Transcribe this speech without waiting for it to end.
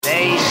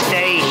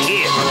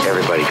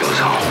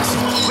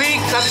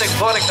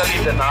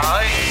categorically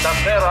deny that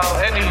there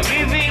are any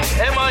living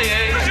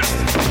MIAs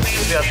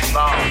in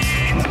Vietnam.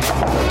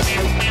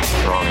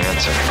 Wrong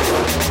answer.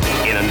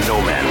 In a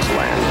no man's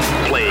land,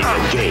 playing a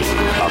game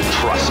of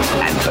trust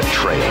and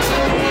betrayal.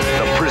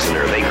 The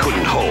prisoner they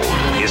couldn't hold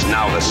is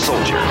now the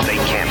soldier they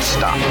can't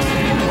stop.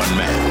 One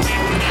man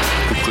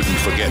who couldn't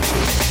forget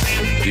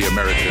the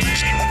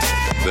Americans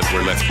that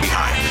were left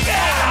behind.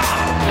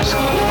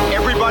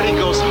 Everybody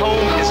goes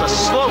home is a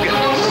slogan.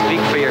 Speak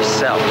for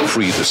yourself.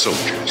 Free the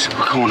soldiers.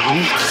 We're going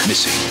home?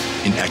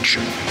 Missing in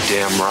action.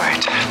 Damn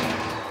right.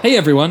 Hey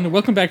everyone,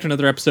 welcome back to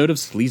another episode of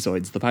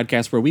Sleazoids, the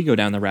podcast where we go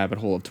down the rabbit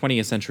hole of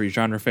 20th century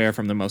genre fare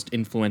from the most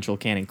influential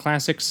canon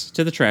classics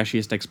to the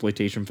trashiest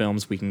exploitation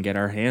films we can get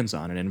our hands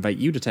on, and invite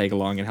you to tag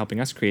along in helping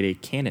us create a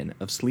canon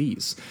of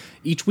sleaze.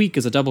 Each week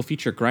is a double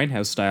feature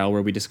Grindhouse style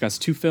where we discuss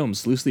two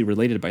films loosely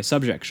related by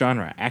subject,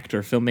 genre,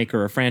 actor, filmmaker,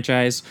 or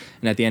franchise,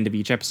 and at the end of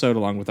each episode,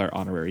 along with our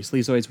honorary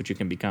Sleazoids, which you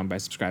can become by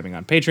subscribing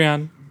on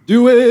Patreon,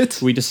 do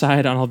it! we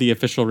decide on all the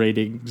official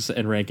ratings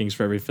and rankings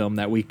for every film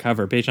that we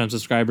cover. Patreon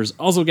subscribers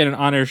also get an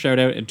on-air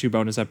shout-out and 2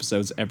 bonus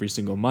episodes every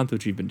single month,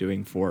 which we've been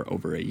doing for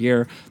over a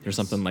year. There's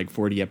something like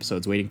 40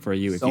 episodes waiting for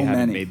you. If you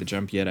haven't made the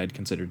jump yet, I'd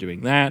consider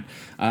doing that.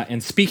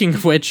 And speaking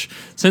of which,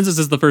 since this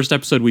is the first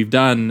episode we've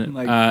done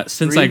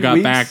since I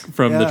got back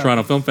from the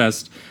Toronto Film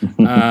Fest,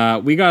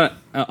 we got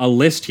a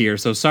list here.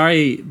 So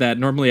sorry that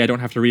normally I don't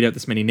have to read out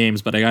this many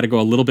names, but I got to go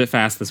a little bit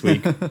fast this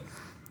week.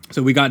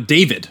 So we got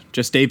David,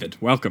 just David,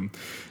 welcome.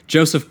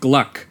 Joseph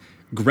Gluck,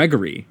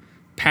 Gregory,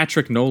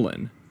 Patrick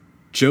Nolan,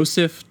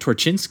 Joseph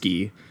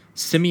Torchinsky,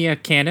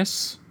 Simia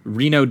Canis,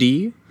 Reno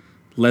D,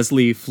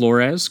 Leslie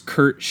Flores,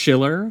 Kurt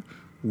Schiller,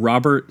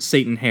 Robert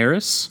Satan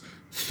Harris,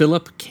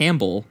 Philip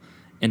Campbell,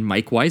 and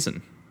Mike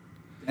Wisen.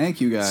 Thank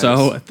you, guys.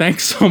 So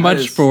thanks so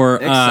much for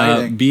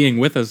being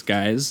with us,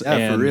 guys,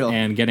 for real.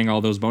 And getting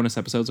all those bonus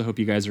episodes. I hope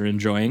you guys are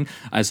enjoying.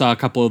 I saw a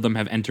couple of them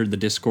have entered the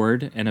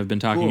Discord and have been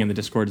talking in the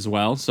Discord as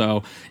well.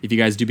 So if you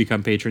guys do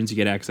become patrons, you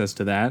get access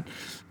to that.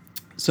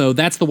 So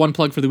that's the one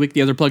plug for the week.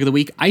 The other plug of the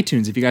week,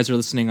 iTunes. If you guys are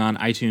listening on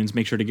iTunes,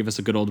 make sure to give us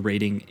a good old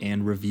rating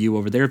and review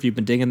over there. If you've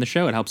been digging the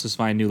show, it helps us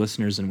find new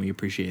listeners, and we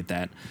appreciate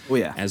that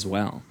as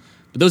well.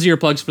 But those are your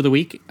plugs for the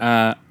week.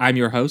 I'm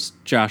your host,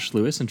 Josh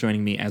Lewis, and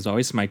joining me, as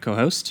always, my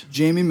co-host,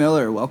 Jamie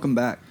Miller. Welcome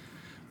back.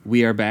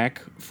 We are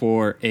back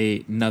for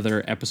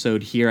another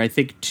episode here. I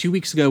think 2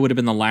 weeks ago would have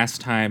been the last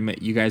time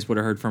you guys would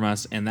have heard from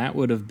us, and that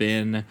would have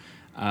been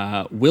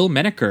Will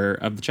Menaker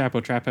of the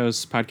Chapo Trap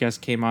House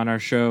podcast came on our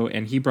show,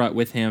 and he brought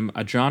with him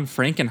a John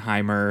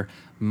Frankenheimer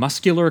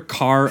muscular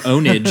car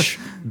ownage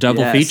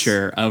double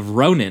feature of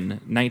Ronin,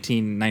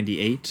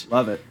 1998.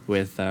 Love it.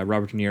 With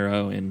Robert De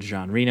Niro and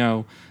Jean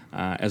Reno.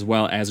 As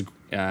well as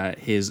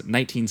his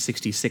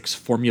 1966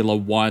 Formula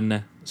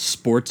One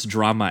sports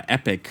drama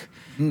epic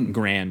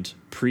Grand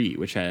Prix,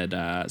 which had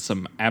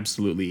some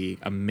absolutely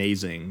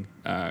amazing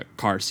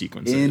car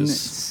sequences.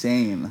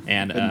 Insane.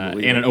 And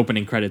an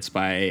opening credits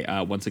by,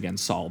 once again,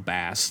 Saul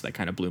Bass that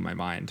kind of blew my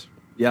mind.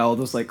 Yeah, all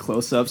those like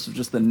close-ups of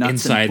just the nuts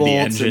inside and bolts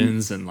the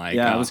engines and like,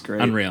 it was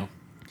great. Unreal.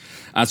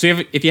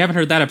 So if you haven't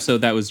heard that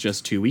episode, that was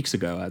just 2 weeks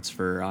ago. That's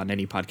for on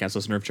any podcast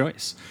listener of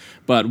choice.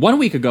 But 1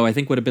 week ago, I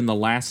think would have been the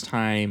last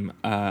time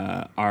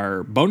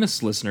our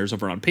bonus listeners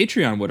over on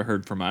Patreon would have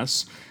heard from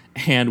us.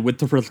 And with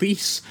the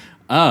release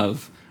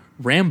of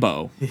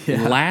Rambo,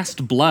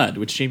 Last Blood,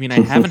 which Jamie and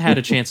I haven't had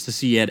a chance to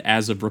see yet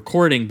as of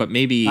recording, but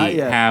maybe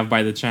have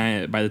by the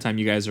time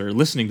you guys are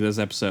listening to this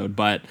episode.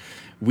 But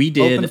we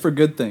did open for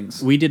good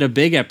things. We did a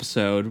big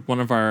episode, one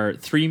of our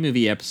 3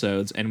 movie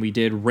episodes, and we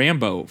did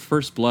Rambo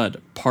First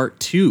Blood Part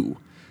 2,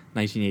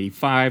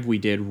 1985. We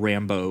did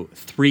Rambo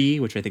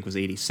 3, which I think was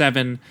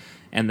 87,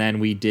 and then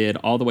we did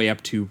all the way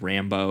up to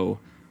Rambo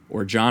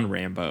or John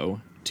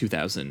Rambo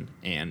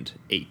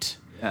 2008.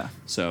 Yeah.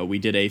 So we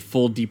did a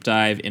full deep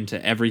dive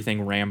into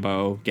everything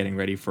Rambo, getting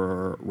ready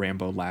for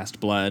Rambo Last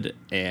Blood,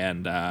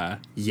 and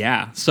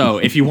so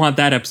if you want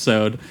that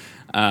episode,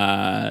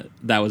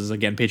 that was,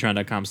 again,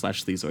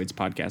 patreon.com/Sleazoids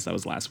podcast. That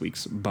was last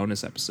week's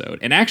bonus episode.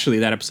 And actually,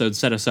 that episode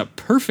set us up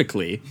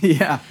perfectly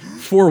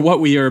for what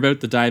we are about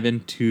to dive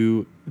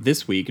into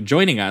this week.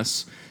 Joining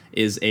us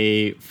is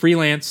a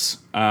freelance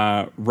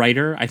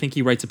writer. I think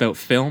he writes about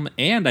film,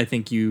 and I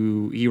think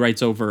he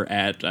writes over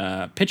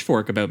at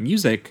Pitchfork about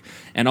music.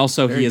 And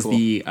also he is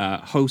the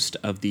host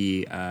of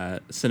the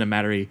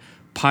Cinematary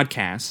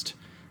podcast.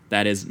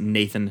 That is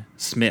Nathan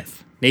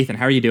Smith. Nathan,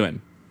 how are you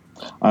doing?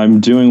 I'm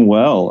doing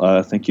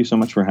well. Thank you so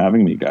much for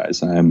having me,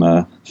 guys. I'm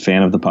a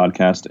fan of the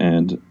podcast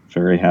and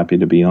very happy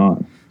to be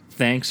on.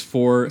 Thanks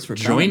for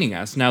joining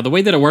us. Now, the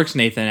way that it works,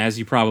 Nathan, as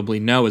you probably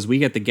know, is we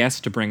get the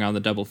guests to bring on the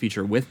double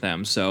feature with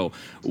them. So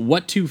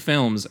what 2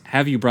 films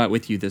have you brought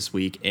with you this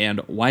week, and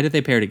why did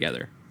they pair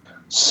together?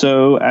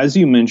 So, as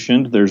you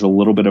mentioned, there's a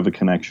little bit of a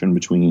connection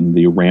between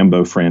the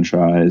Rambo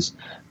franchise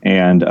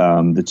and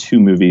the 2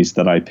 movies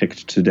that I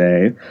picked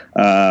today.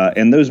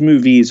 And those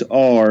movies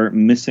are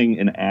Missing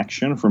in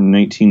Action from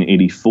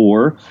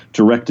 1984,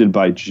 directed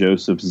by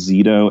Joseph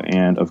Zito,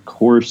 and, of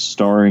course,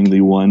 starring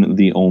the one,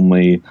 the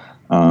only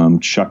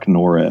Chuck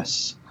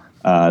Norris.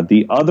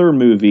 The other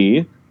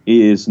movie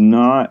is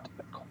not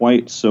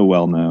quite so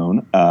well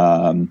known,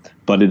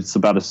 but it's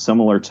about a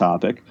similar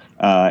topic,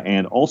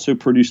 and also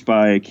produced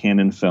by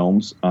Cannon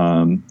Films.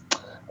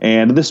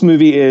 And this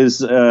movie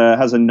has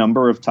a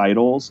number of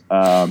titles.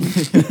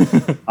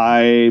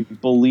 I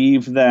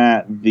believe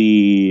that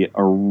the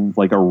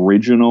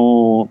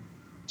original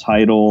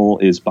title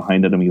is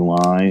Behind Enemy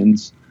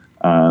Lines.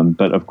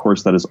 But of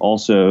course, that is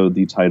also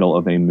the title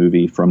of a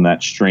movie from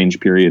that strange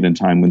period in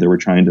time when they were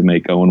trying to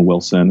make Owen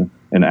Wilson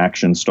an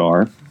action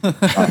star.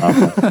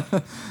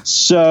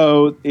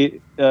 So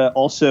it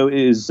also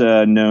is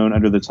known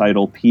under the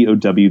title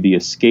POW The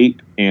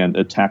Escape and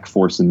Attack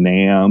Force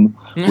NAM,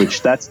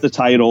 which that's the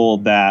title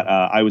that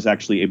I was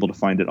actually able to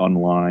find it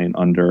online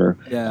under.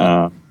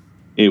 Yeah.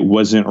 It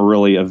wasn't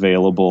really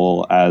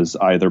available as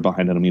either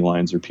Behind Enemy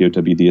Lines or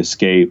POW The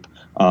Escape.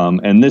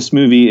 And this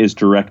movie is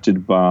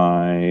directed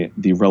by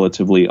the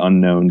relatively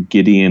unknown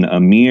Gideon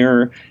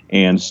Amir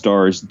and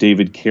stars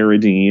David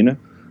Carradine.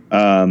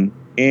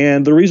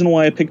 And the reason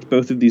why I picked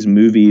both of these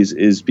movies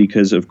is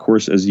because, of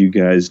course, as you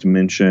guys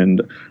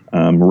mentioned,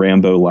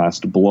 Rambo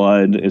Last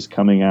Blood is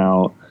coming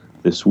out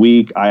this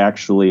week. I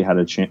actually had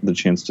the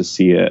chance to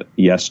see it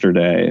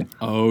yesterday.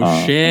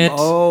 Oh, shit.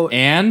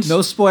 And?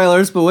 No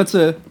spoilers, but what's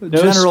a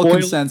general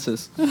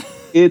consensus?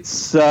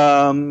 It's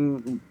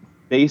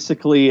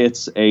basically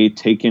it's a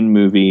Taken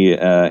movie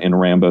in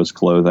Rambo's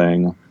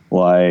clothing.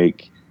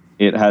 Like,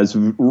 it has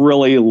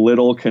really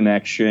little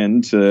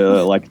connection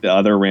to like the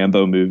other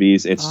Rambo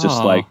movies. It's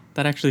just like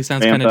that actually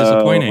sounds kind of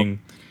disappointing.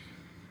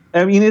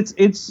 I mean, it's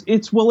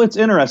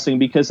interesting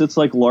because it's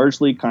like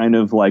largely kind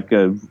of like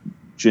a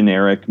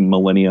generic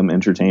Millennium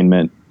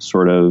Entertainment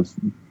sort of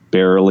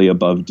barely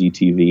above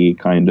DTV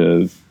kind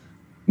of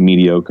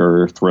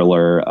mediocre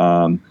thriller.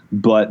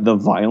 But the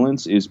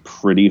violence is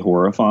pretty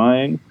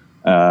horrifying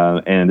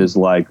and is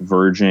like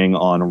verging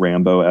on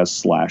Rambo as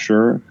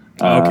slasher.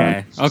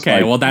 Okay.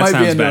 Well, that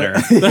sounds better.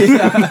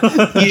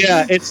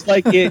 Yeah, it's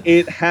like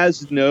it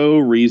has no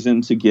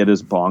reason to get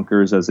as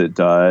bonkers as it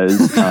does.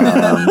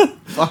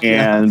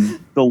 And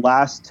the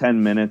last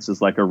 10 minutes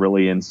is like a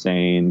really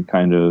insane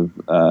kind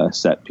of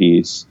set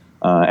piece.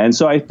 And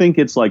so I think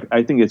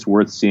it's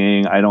worth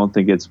seeing. I don't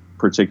think it's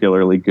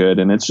particularly good.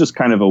 And it's just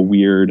kind of a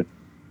weird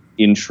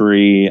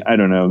entry. I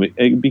don't know,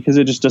 because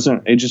it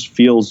just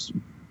feels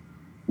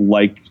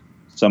like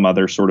some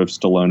other sort of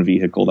Stallone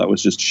vehicle that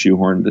was just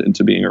shoehorned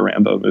into being a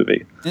Rambo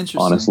movie.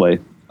 Interesting. Honestly.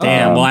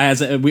 Damn. Well,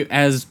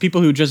 as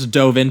people who just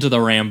dove into the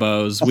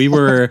Rambos, we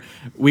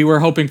were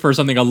hoping for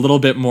something a little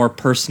bit more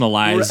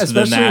personalized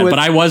than that. But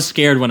I was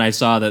scared when I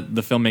saw that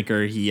the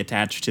filmmaker he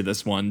attached to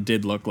this one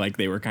did look like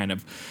they were kind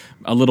of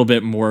a little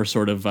bit more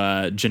sort of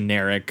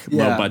generic,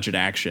 low budget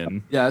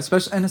action. Yeah,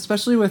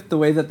 especially with the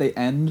way that they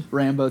end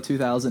Rambo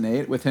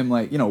 2008 with him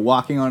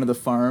walking onto the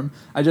farm.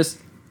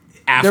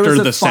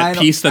 After the set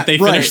piece that they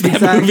finished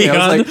that movie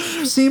on.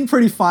 Seemed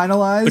pretty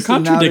finalized. The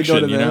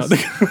contradiction, and now to go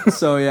to this.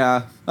 So,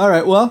 yeah. All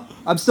right, well,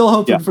 I'm still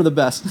hoping for the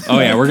best. Oh,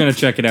 yeah, we're going to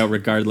check it out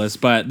regardless.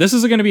 But this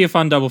is going to be a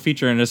fun double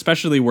feature, and it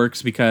especially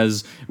works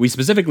because we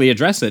specifically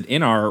address it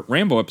in our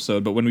Rambo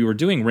episode. But when we were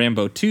doing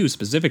Rambo 2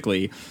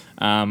 specifically,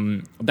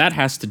 that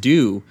has to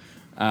do...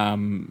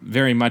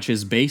 very much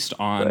is based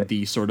on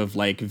the sort of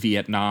like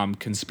Vietnam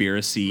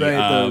conspiracy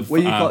of what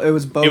do you call it? It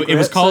was Bo it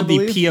was called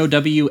the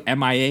POW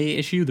MIA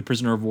issue, the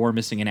Prisoner of War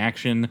Missing in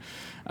Action,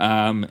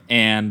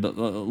 and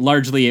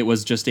largely it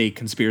was just a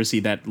conspiracy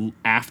that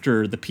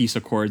after the peace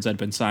accords had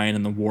been signed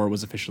and the war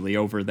was officially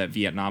over, that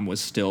Vietnam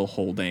was still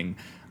holding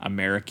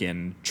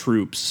American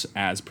troops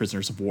as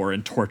prisoners of war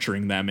and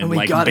torturing them and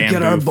like bamboo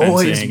get our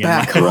boys fencing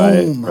back and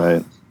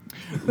home.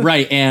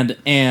 Right,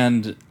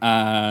 and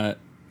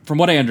from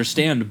what I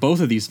understand,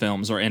 both of these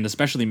films and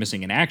especially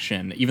Missing in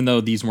Action, even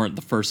though these weren't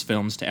the first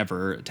films to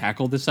ever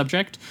tackle this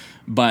subject,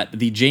 but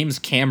the James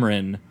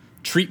Cameron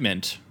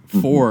treatment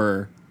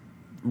for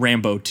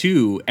Rambo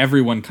 2,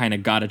 everyone kind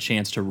of got a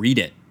chance to read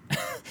it.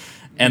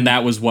 And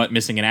that was what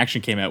Missing in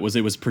Action came out,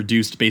 it was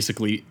produced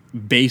basically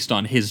based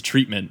on his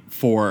treatment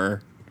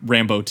for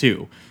Rambo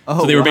 2.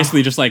 So they were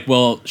basically just like,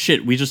 well,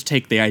 shit, we just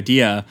take the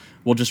idea,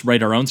 we'll just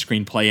write our own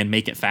screenplay and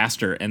make it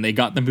faster. And they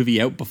got the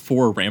movie out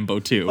before Rambo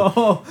 2.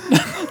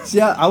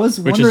 Yeah, I was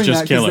wondering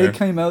that because they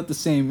came out the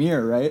same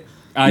year, right?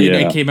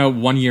 It came out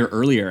 1 year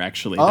earlier,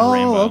 actually, than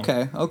Rambo.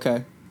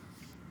 Okay.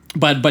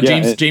 But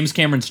James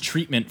Cameron's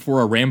treatment for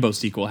a Rambo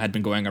sequel had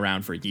been going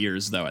around for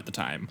years, though, at the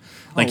time.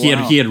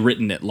 He had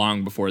written it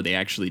long before they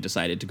actually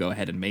decided to go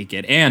ahead and make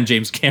it. And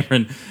James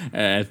Cameron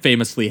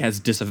famously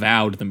has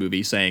disavowed the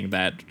movie, saying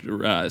that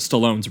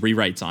Stallone's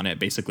rewrites on it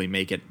basically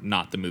make it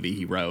not the movie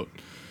he wrote.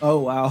 Oh,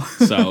 wow.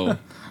 So,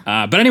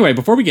 but anyway,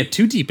 before we get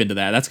too deep into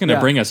that, that's going to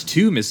bring us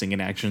to Missing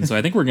in Action. So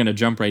I think we're going to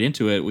jump right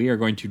into it. We are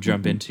going to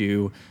jump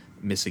into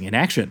Missing in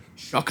Action.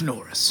 Chuck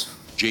Norris.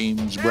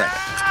 James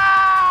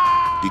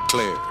Braddock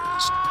declares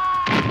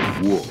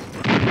war.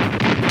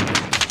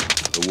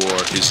 The war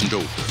isn't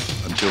over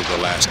until the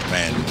last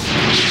man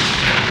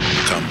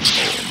comes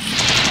home.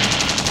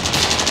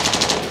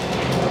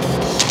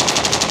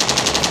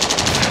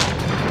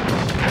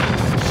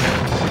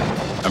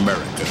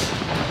 America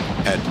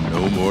had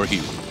no more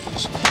heroes.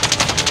 movies.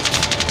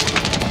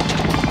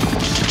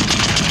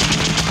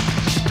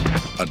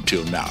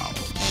 Until now,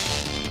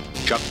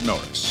 Chuck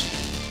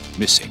Norris,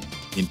 missing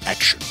in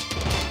action.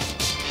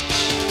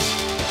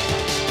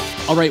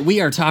 All right, we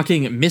are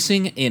talking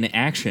Missing in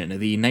Action,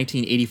 the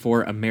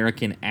 1984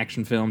 American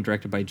action film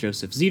directed by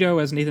Joseph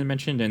Zito, as Nathan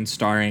mentioned, and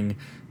starring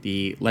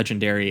the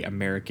legendary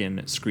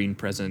American screen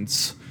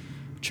presence,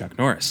 Chuck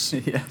Norris.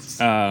 Yes.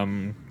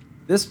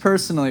 This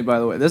personally, by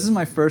the way, this is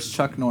my first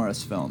Chuck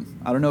Norris film.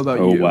 I don't know about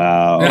you. Oh,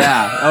 wow.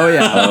 Yeah. Oh,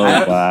 yeah.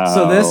 Oh, wow.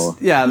 So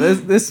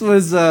this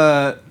was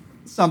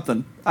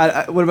something.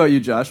 What about you,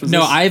 Josh?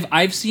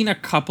 I've seen a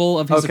couple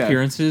of his Okay.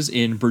 appearances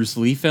in Bruce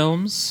Lee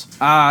films.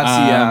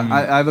 I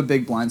have a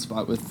big blind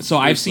spot with. So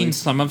I've Bruce Lee. seen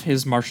some of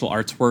his martial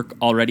arts work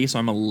already, so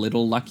I'm a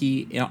little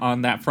lucky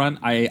on that front.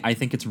 I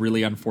think it's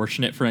really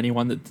unfortunate for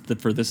anyone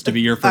that for this to be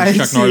your first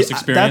Chuck Norris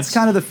experience. That's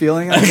kind of the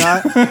feeling I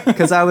got,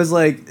 because I was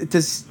like,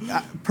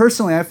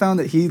 personally, I found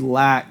that he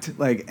lacked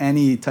like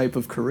any type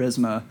of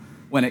charisma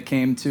when it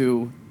came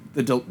to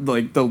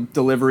the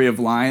delivery of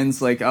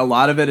lines. Like, a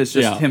lot of it is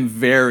just him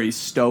very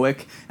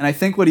stoic, and I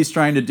think what he's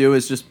trying to do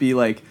is just be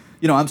like,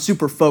 I'm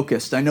super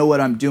focused, I know what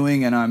I'm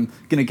doing, and I'm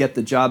gonna get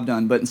the job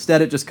done. But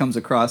instead, it just comes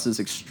across as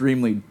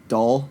extremely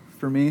dull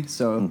for me.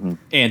 So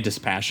and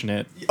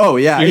dispassionate. Oh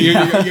yeah,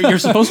 You're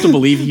supposed to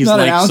believe he's not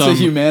like an ounce some of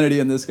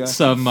humanity in this guy.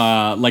 some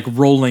like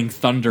Rolling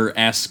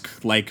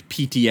Thunder-esque like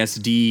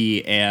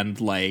PTSD and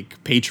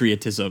like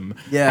patriotism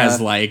has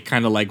like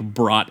kind of like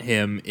brought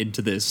him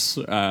into this.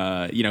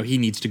 He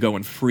needs to go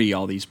and free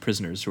all these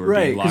prisoners who are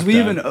being locked up.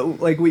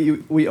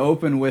 Because we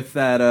open with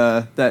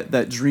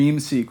that dream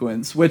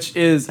sequence, which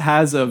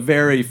has a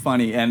very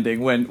funny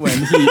ending when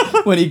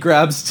he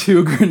grabs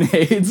 2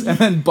 grenades and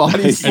then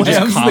body and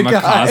slams just the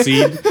guy.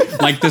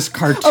 kamikaze like this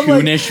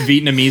cartoonish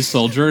Vietnamese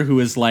soldier who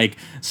is like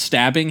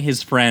stabbing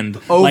his friend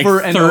Over like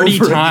and 30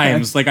 over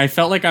times. Like, I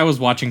felt like I was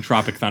watching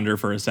Tropic Thunder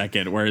for a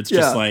second, where it's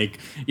just like,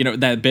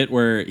 that bit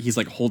where he's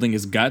like holding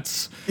his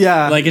guts.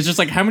 Yeah. Like, it's just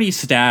like, how many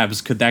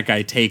stabs could that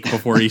guy take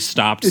before he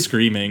stopped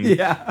screaming?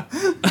 Yeah.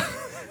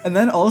 And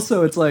then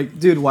also it's like,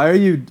 dude, why are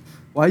you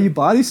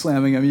body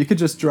slamming him? You could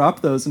just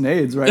drop those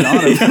nades right on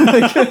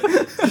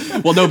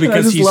him. Well, no,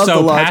 because he's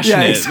so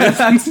passionate.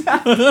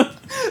 Yeah,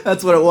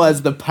 that's what it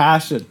was, the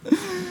passion.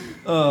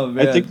 Oh,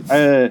 man.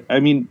 I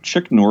think,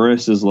 Chuck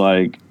Norris is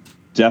like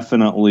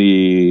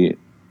definitely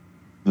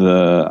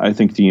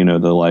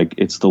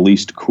it's the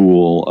least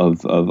cool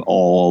of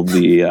all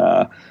the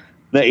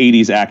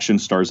 80s action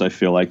stars, I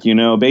feel like.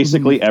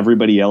 Basically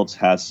everybody else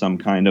has some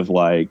kind of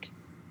like,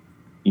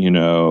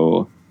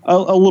 a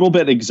little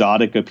bit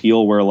exotic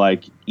appeal, where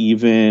like,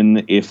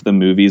 even if the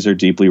movies are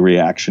deeply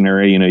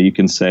reactionary, you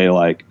can say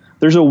like,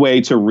 there's a way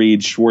to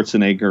read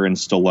Schwarzenegger and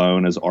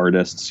Stallone as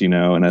artists,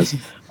 and as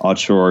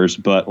auteurs,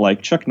 but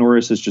like Chuck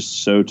Norris is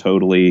just so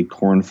totally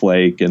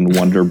cornflake and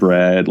Wonder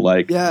Bread,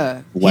 like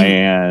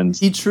bland.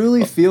 He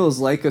truly feels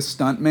like a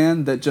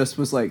stuntman that just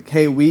was like,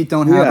 hey, we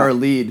don't have our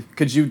lead.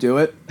 Could you do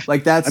it?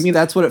 Like,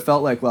 that's what it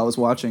felt like while I was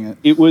watching it.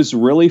 It was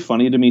really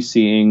funny to me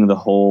seeing the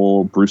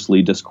whole Bruce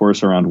Lee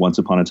discourse around Once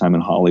Upon a Time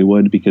in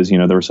Hollywood, because,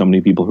 there were so many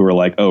people who were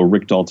like, oh,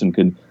 Rick Dalton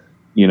could,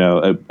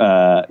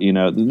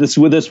 this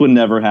would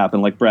never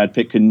happen. Like, Brad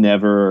Pitt could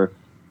never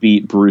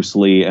beat Bruce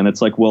Lee. And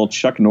it's like, well,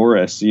 Chuck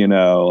Norris, in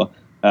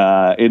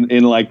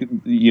like,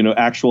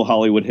 actual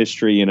Hollywood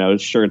history,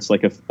 sure, it's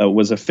like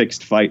was a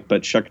fixed fight,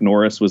 but Chuck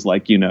Norris was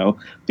like,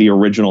 the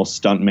original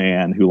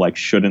stuntman who like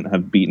shouldn't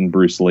have beaten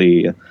Bruce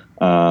Lee,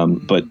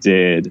 but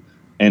did.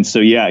 And so,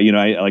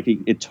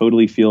 it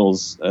totally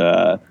feels,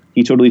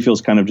 he totally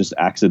feels kind of just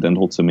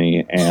accidental to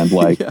me, and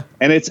like,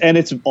 and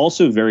it's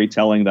also very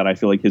telling that I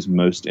feel like his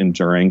most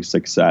enduring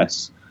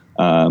success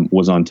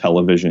was on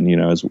television,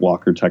 as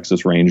Walker,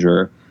 Texas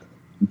Ranger.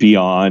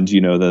 Beyond,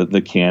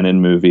 the canon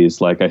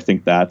movies, like, I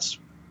think that's,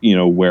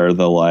 where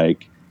the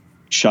like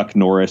Chuck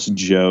Norris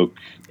joke,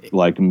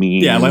 like,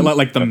 meme,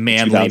 like the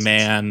manly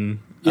man.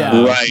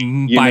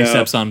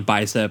 Biceps on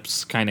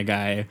biceps kind of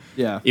guy.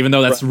 Yeah. Even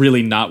though that's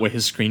really not what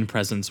his screen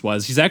presence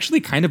was. He's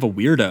actually kind of a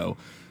weirdo.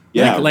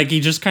 Yeah, like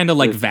he just kind of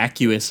like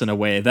vacuous in a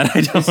way that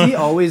I don't. Is he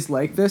always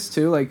like this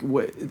too? Like,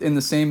 in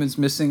the same as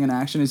Missing in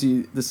Action? Is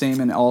he the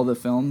same in all the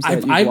films?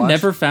 I've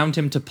never found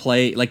him to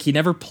play like he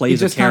never plays.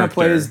 He just a character. Kind of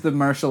plays the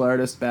martial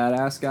artist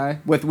badass guy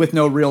with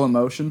no real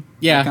emotion.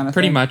 Yeah, kind of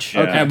pretty thing? much.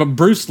 Okay. Okay, but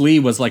Bruce Lee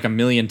was like a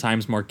million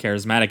times more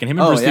charismatic, and him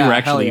and Bruce Lee were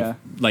actually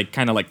like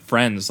kind of like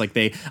friends. Like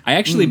I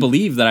actually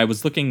believe that I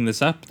was looking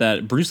this up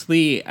that Bruce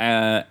Lee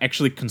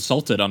actually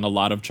consulted on a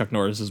lot of Chuck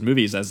Norris's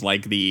movies as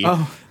like the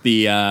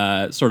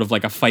sort of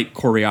like a fight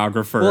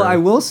choreographer. Well, I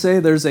will say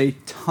there's a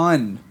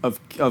ton of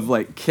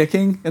like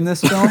kicking in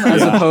this film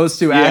as opposed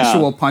to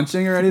actual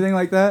punching or anything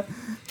like that.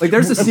 Like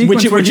there's a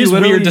sequence which is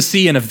weird to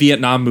see in a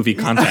Vietnam movie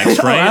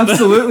context, right?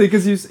 Absolutely,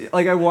 because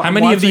how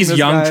many of these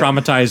young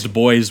traumatized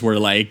boys were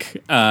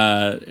like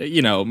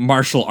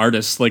martial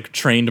artists, like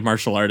trained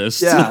martial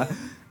artists? Yeah.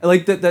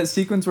 Like that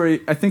sequence where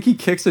I think he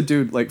kicks a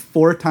dude like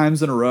 4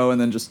 times in a row and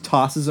then just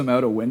tosses him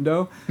out a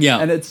window. Yeah.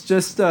 And it's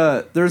just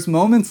there's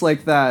moments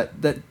like that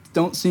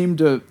don't seem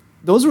to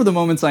those were the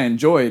moments I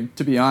enjoyed,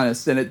 to be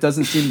honest, and it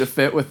doesn't seem to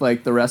fit with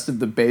like the rest of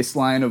the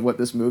baseline of what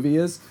this movie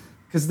is,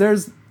 because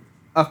there's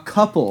a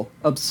couple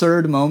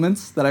absurd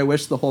moments that I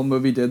wish the whole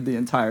movie did the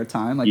entire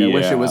time. Like I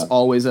wish it was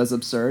always as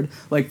absurd.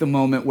 Like the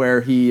moment where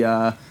he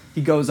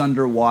goes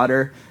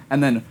underwater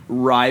and then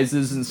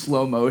rises in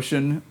slow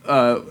motion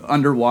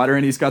underwater,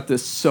 and he's got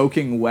this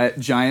soaking wet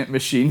giant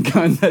machine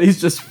gun that he's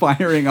just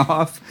firing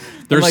off.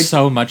 There's like,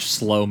 so much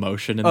slow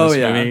motion in this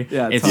movie.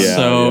 Yeah,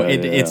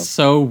 it's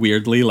so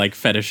weirdly like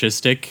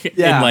fetishistic.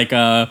 Yeah.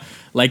 In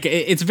like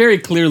it's very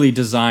clearly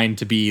designed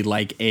to be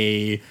like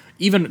a.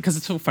 Even because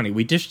it's so funny,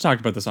 we just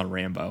talked about this on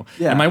Rambo.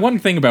 Yeah. And my one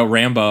thing about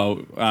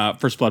Rambo,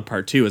 First Blood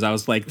Part 2, is I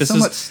was like, this so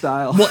is much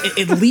style. Well,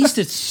 at least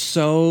it's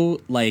so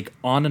like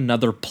on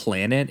another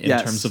planet in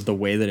Yes. terms of the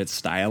way that it's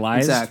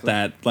stylized. Exactly.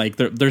 That like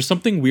there's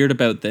something weird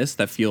about this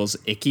that feels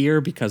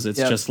ickier because it's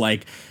just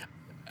like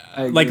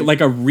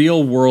a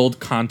real world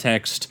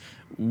context.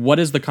 What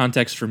is the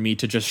context for me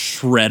to just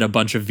shred a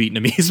bunch of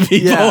Vietnamese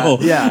people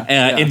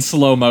in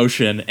slow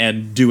motion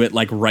and do it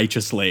like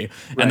righteously?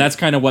 Right. And that's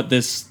kind of what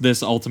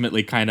this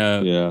ultimately kind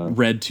of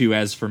read to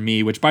as for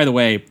me, which, by the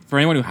way, for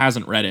anyone who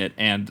hasn't read it,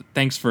 and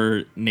thanks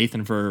for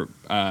Nathan for...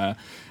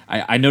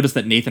 I noticed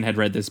that Nathan had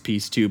read this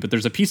piece too, but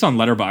there's a piece on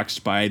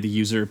Letterboxd by the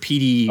user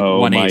PD187.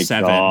 Oh my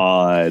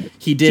God.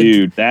 He did...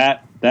 Dude,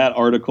 that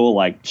article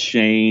like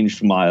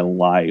changed my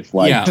life.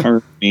 Like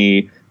turned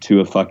me to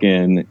a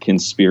fucking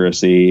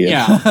conspiracy.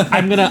 Yeah,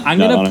 I'm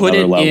gonna put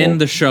it in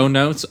the show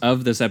notes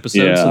of this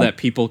episode so that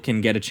people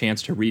can get a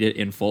chance to read it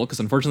in full. Because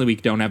unfortunately, we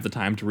don't have the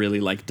time to really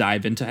like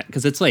dive into it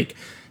because it's like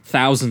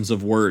thousands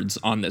of words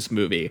on this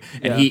movie,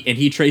 and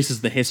he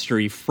traces the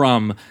history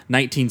from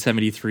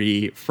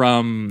 1973.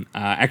 From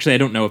actually, I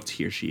don't know if it's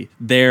he or she.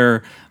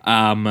 Their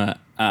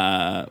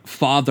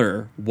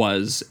father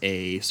was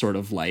a sort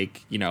of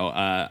like, you know,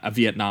 a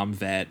Vietnam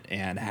vet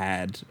and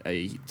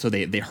so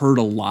they heard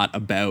a lot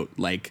about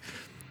like,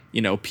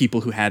 you know,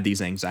 people who had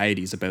these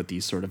anxieties about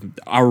these sort of,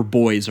 our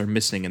boys are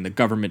missing and the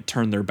government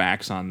turned their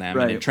backs on them.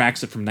 Right. And it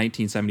tracks it from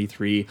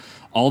 1973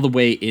 all the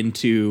way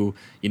into,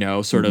 you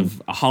know, sort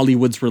of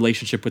Hollywood's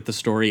relationship with the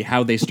story,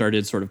 how they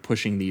started sort of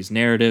pushing these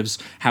narratives,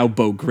 how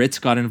Beau Gritz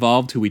got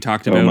involved, who we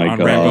talked about on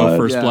Rambo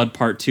First Blood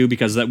Part 2,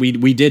 because that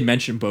we did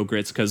mention Beau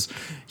Gritz because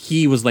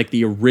he was like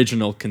the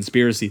original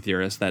conspiracy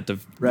theorist that,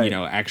 you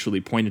know, actually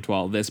pointed to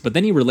all of this. But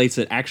then he relates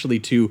it actually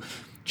to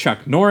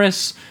Chuck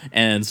Norris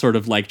and sort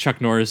of like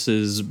Chuck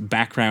Norris's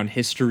background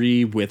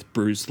history with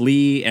Bruce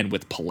Lee and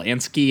with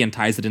Polanski, and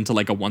ties it into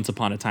like a Once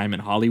Upon a Time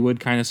in Hollywood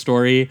kind of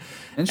story,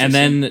 and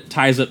then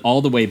ties it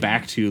all the way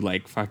back to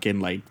like fucking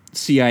like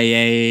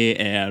CIA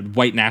and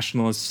white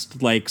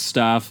nationalist like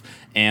stuff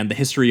and the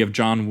history of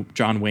John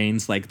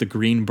Wayne's like the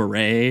Green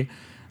Beret.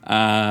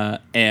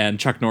 And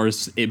Chuck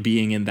Norris it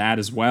being in that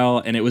as well.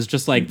 And it was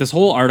just like, this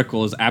whole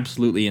article is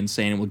absolutely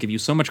insane and will give you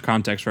so much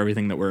context for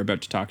everything that we're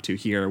about to talk to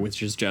here,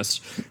 which is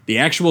just the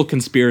actual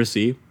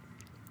conspiracy,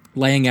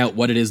 laying out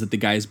what it is that the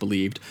guys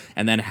believed,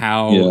 and then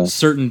how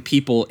certain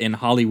people in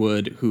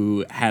Hollywood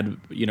who had,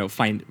 you know,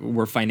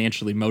 were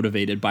financially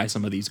motivated by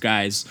some of these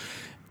guys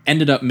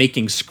ended up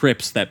making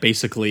scripts that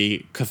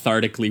basically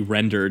cathartically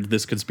rendered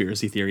this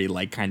conspiracy theory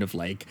like kind of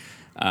like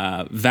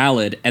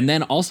valid, and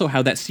then also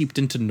how that seeped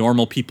into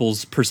normal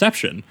people's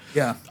perception.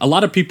 Yeah, a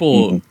lot of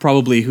people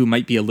probably who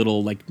might be a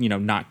little like, you know,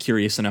 not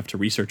curious enough to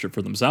research it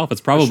for themselves, it's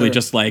probably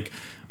just like,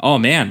 oh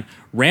man,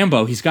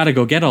 Rambo, he's got to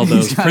go get all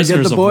those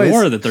prisoners of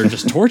war that they're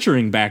just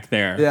torturing back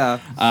there.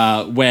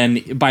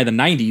 When by the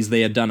 90s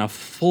they had done a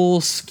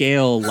full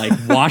scale like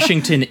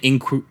Washington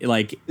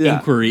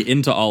inquiry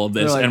into all of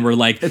this, and we're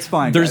like, it's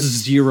fine. There's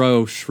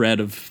zero shred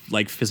of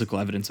like physical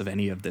evidence of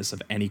any of this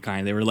of any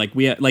kind. They were like,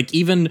 like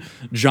even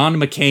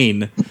John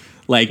McCain,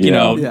 like, you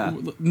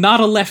know, not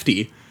a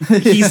lefty.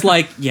 He's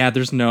like,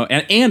 there's no,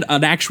 and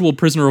an actual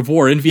prisoner of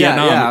war in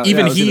Vietnam.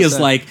 Even he is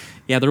like,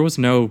 there was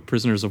no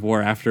prisoners of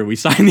war after we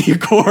signed the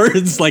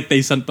Accords. Like,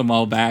 they sent them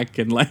all back,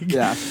 and like,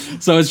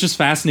 so it's just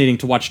fascinating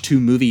to watch two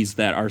movies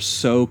that are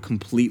so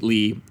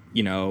completely,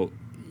 you know,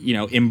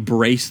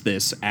 embrace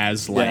this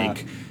as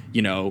like,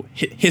 you know,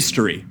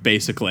 history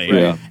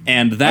basically,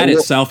 and that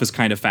itself is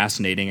kind of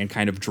fascinating and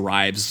kind of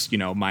drives, you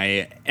know,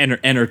 my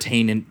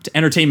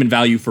entertainment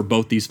value for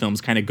both these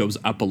films kind of goes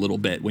up a little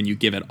bit when you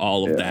give it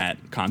all of that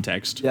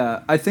context.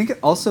 I think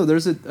also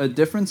there's a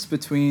difference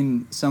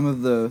between some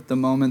of the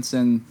moments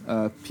in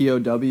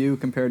POW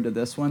compared to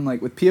this one.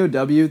 Like with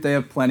POW, they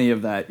have plenty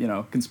of that, you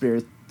know,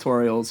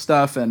 conspiratorial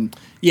stuff and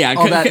all that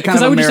kind of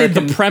because I would American...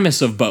 say the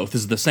premise of both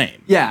is the same.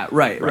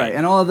 Right.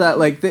 And all of that,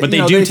 like, but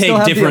they do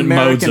take different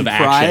modes of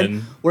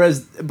action.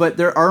 But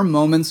there are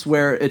moments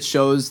where it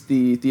shows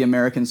the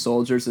American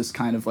soldiers as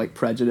kind of like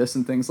prejudice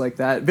and things like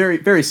that, very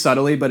very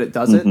subtly, but it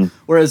does it.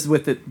 Whereas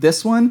with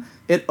this one,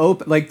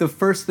 like the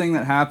first thing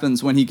that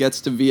happens when he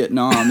gets to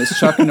Vietnam is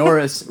Chuck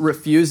Norris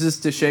refuses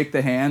to shake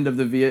the hand of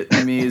the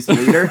Vietnamese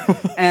leader,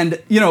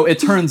 and it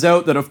turns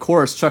out that of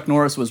course Chuck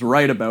Norris was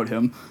right about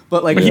him,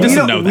 but like he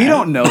doesn't know that. We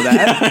don't know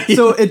that,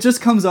 so it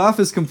just comes off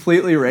as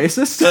completely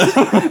racist,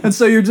 and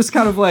so you're just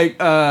kind of like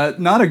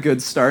not a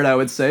good start, I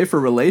would say, for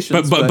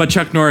relations. But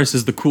Chuck Norris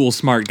is the cool,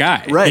 smart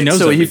guy, right? He knows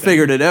so everything. He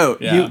figured it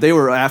out. Yeah. They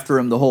were after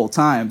him the whole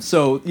time,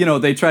 so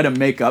they try to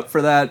make up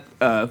for that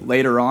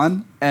later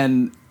on,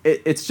 and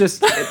it's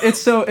just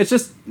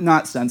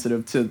not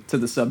sensitive to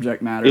the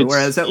subject matter.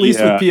 Whereas at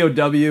least with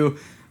POW,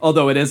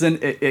 although it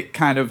isn't, it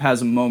kind of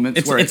has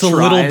moments where it's a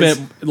little bit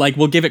like,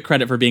 we'll give it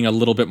credit for being a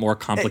little bit more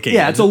complicated.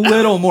 Yeah, it's a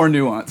little more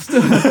nuanced,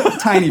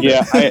 tiny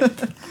bit. Yeah,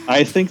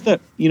 I think that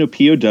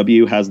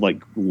POW has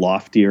like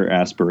loftier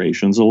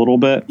aspirations a little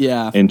bit.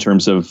 Yeah. In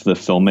terms of the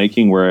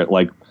filmmaking, where it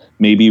like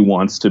maybe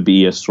wants to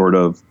be a sort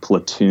of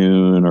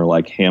Platoon or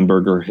like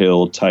Hamburger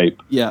Hill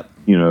type. Yeah.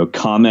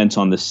 Comment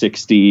on the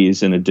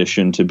 60s in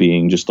addition to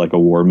being just like a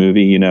war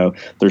movie.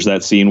 There's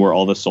that scene where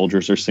all the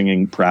soldiers are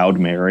singing Proud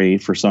Mary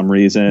for some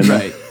reason.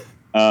 Right.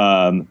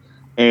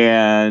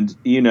 And,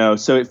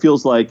 so it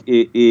feels like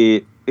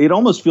it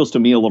almost feels to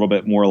me a little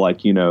bit more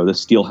like, the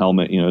Steel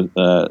Helmet,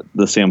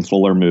 the Sam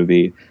Fuller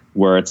movie,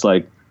 where it's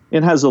like,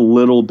 it has a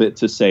little bit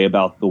to say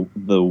about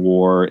the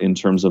war in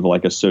terms of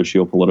like a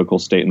socio-political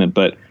statement,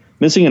 but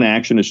Missing in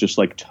Action is just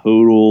like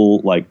total,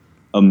 like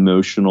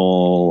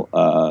emotional,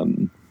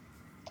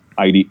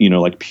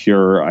 like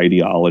pure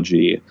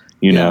ideology.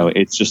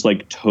 It's just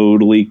like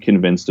totally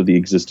convinced of the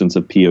existence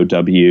of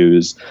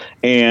POWs,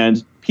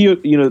 and POW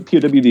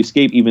The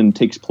Escape even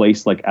takes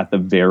place like at the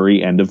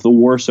very end of the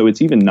war, so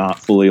it's even not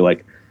fully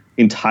like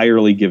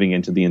entirely giving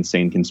into the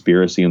insane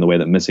conspiracy in the way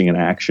that Missing in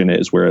Action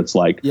is, where it's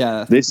like,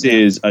 this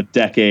is a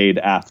decade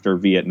after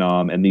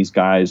Vietnam, and these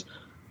guys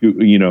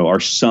who are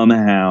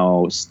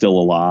somehow still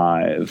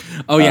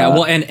alive. Oh yeah,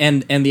 well,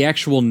 and the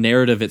actual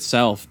narrative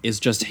itself is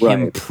just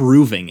him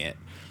proving it.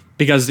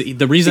 Because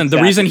the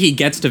reason he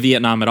gets to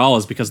Vietnam at all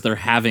is because they're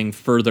having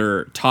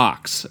further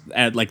talks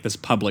at like this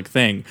public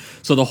thing.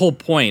 So the whole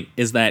point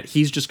is that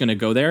he's just going to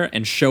go there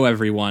and show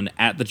everyone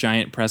at the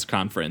giant press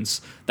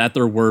conference that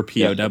there were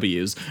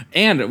POWs. Yeah.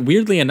 And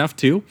weirdly enough,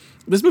 too,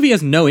 this movie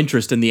has no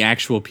interest in the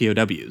actual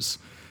POWs.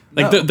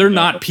 Like they're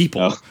not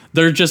people. No.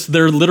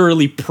 They're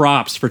literally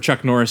props for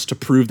Chuck Norris to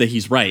prove that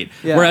he's right.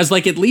 Yeah. Whereas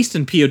like at least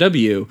in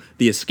POW,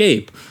 The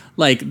Escape,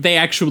 like they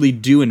actually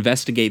do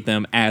investigate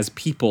them as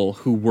people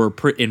who were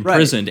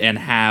imprisoned and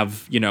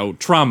have,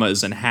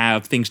 traumas and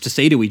have things to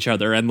say to each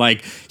other. And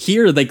like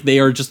here, like they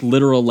are just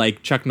literal,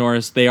 like Chuck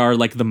Norris. They are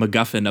like the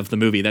MacGuffin of the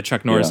movie that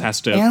Chuck Norris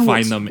has to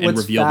find them and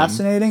reveal them. What's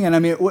fascinating, and I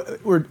mean,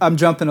 I'm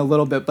jumping a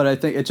little bit, but I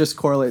think it just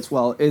correlates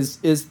well,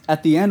 is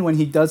at the end when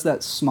he does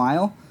that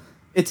smile.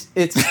 It's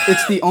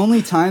the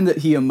only time that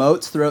he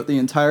emotes throughout the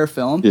entire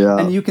film,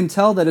 and you can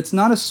tell that it's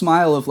not a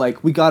smile of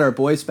like, we got our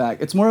boys back.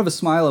 It's more of a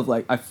smile of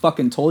like, I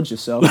fucking told you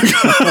so. You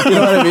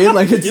know what I mean?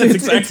 Like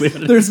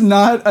there's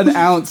not an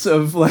ounce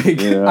of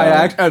like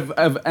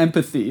of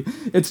empathy.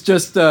 It's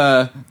just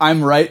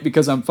I'm right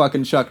because I'm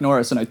fucking Chuck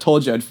Norris, and I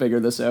told you I'd figure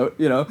this out.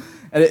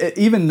 And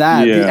even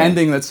that, the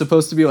ending that's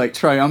supposed to be like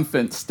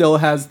triumphant, still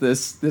has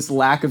this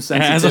lack of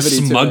sensitivity. It has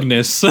a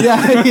smugness. To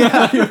it.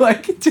 Yeah. You're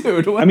like,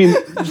 dude. What? I mean,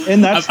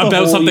 and that's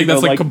about something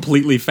that's like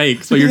completely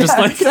fake. So you're just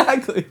like,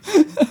 exactly.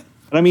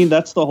 But I mean,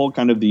 that's the whole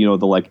kind of the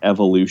like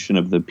evolution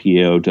of the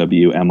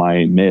POW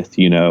MIA myth,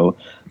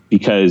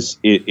 because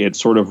it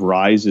sort of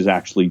rises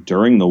actually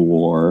during the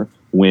war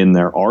when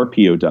there are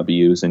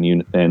POWs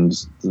and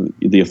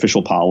the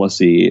official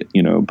policy,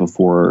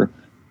 before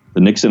the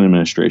Nixon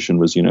administration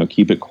was,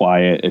 keep it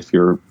quiet. If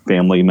your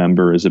family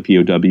member is a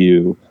POW,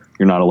 you're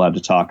not allowed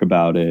to talk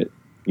about it.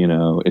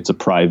 It's a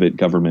private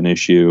government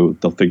issue.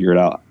 They'll figure it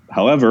out.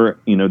 However,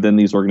 then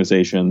these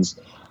organizations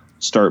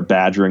start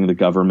badgering the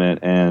government,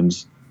 and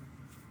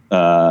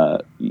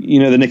the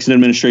Nixon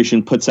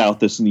administration puts out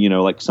this,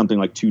 like something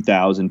like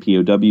 2,000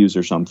 POWs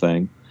or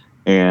something.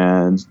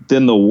 And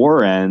then the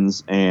war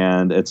ends,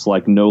 and it's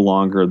like no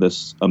longer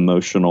this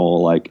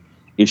emotional, like,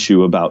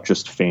 issue about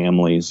just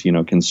families,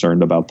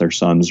 concerned about their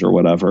sons or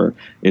whatever.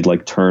 It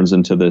like turns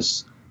into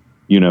this,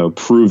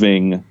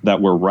 proving that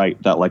we're right,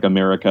 that like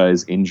America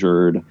is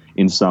injured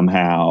in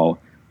somehow,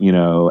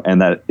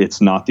 and that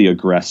it's not the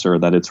aggressor,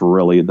 that it's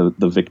really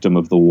the victim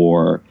of the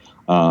war.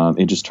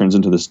 It just turns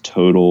into this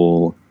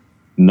total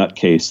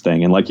nutcase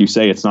thing. And like you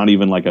say, it's not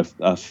even like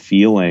a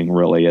feeling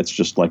really. It's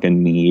just like a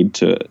need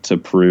to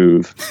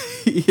prove.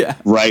 Yeah.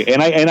 Right.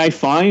 And I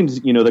find,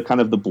 the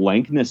kind of the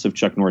blankness of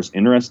Chuck Norris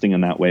interesting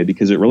in that way,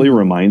 because it really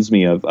reminds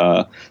me of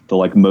the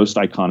like most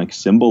iconic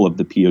symbol of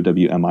the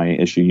POW MIA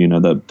issue,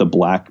 the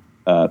black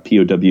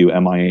POW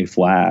MIA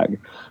flag,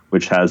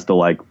 which has the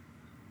like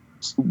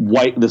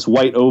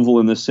white oval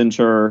in the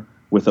center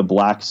with a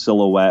black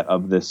silhouette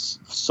of this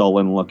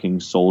sullen looking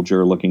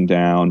soldier looking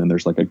down, and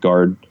there's like a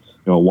guard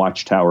a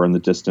watchtower in the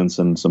distance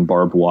and some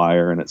barbed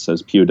wire, and it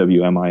says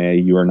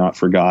POWMIA, you are not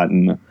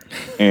forgotten.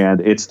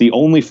 And it's the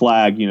only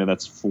flag,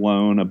 that's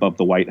flown above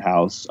the White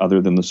House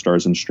other than the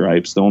Stars and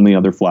Stripes, the only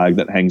other flag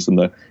that hangs in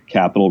the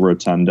Capitol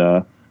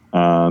Rotunda.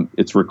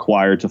 It's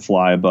required to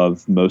fly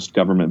above most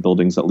government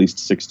buildings at least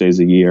 6 days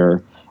a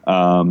year.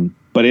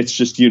 But it's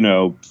just,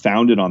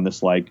 founded on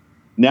this,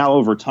 now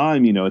over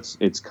time,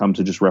 it's come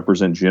to just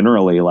represent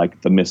generally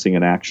the missing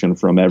in action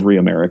from every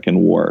American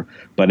war,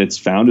 but it's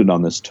founded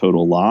on this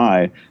total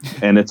lie.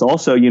 And it's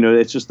also,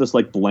 it's just this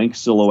blank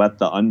silhouette,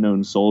 the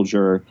unknown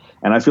soldier.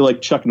 And I feel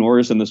like Chuck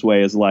Norris in this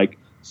way is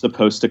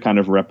supposed to kind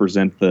of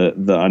represent the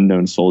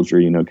unknown soldier,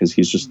 because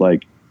he's just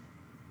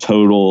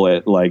total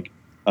at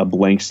a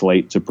blank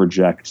slate to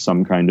project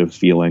some kind of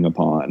feeling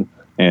upon.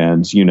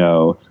 And,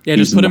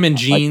 just put him in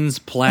jeans,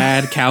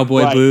 plaid,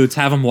 cowboy Right. boots,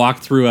 have him walk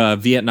through a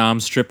Vietnam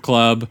strip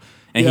club,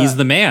 and he's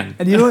the man.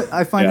 And you know what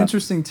I find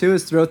interesting too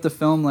is throughout the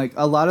film,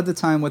 a lot of the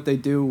time what they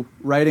do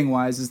writing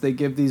wise is they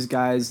give these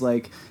guys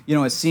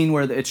a scene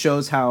where it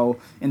shows how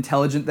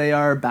intelligent they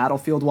are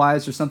battlefield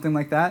wise or something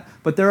like that.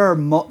 But there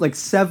are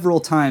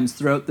several times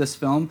throughout this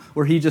film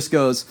where he just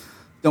goes,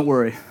 "Don't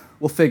worry,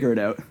 we'll figure it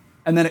out."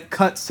 And then it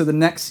cuts to the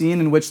next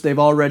scene in which they've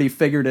already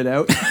figured it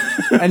out.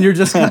 And you're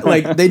just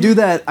they do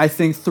that, I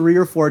think, 3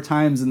 or 4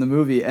 times in the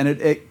movie. And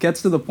it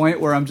gets to the point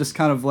where I'm just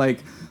kind of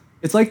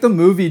it's like the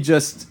movie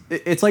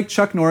it's like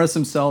Chuck Norris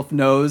himself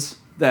knows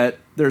that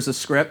there's a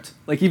script,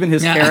 even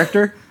his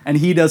character, and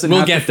he doesn't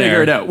have to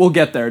figure it out. We'll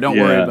get there. Don't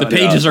worry about it. The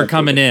pages are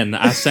coming in.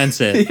 I sense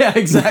it. Yeah,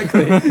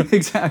 exactly.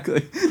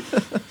 Exactly.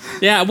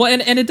 Yeah, well,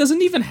 and it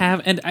doesn't even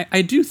have, and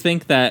I do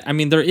think that,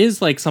 there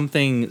is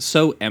something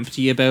so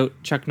empty about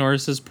Chuck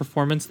Norris's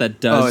performance that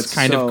does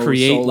kind of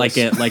create soulless.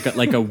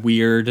 like a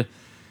weird,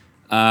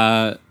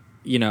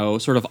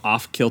 sort of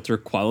off-kilter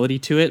quality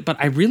to it. But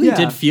I really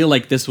did feel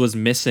like this was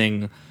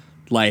missing,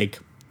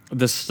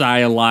 the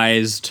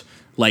stylized,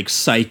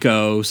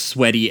 psycho,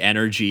 sweaty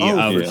energy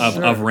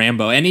of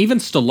Rambo. And even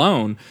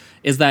Stallone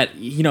is that,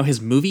 his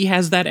movie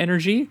has that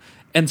energy.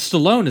 And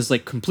Stallone is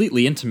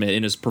completely intimate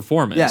in his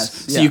performance.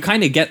 Yes, so you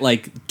kind of get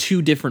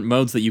 2 different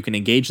modes that you can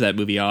engage that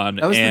movie on.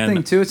 That was the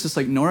thing too. It's just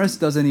Norris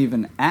doesn't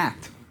even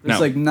act.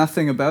 There's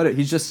nothing about it.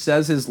 He just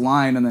says his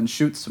line and then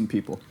shoots some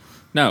people.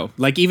 No,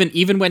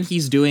 even when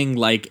he's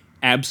doing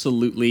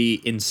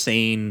absolutely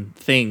insane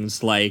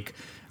things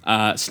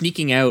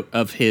sneaking out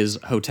of his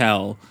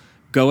hotel,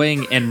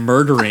 going and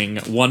murdering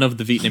one of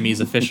the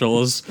Vietnamese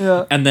officials,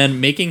 and then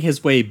making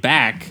his way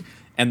back.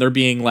 And they're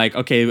being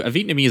okay, a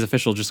Vietnamese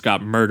official just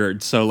got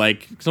murdered. So,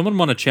 someone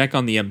want to check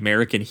on the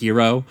American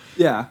hero?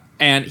 Yeah.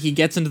 And he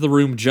gets into the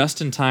room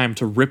just in time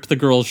to rip the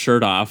girl's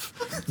shirt off,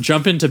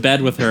 jump into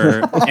bed with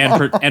her,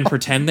 and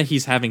pretend that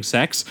he's having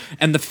sex.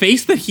 And the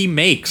face that he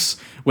makes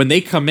when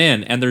they come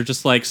in and they're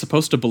just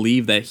supposed to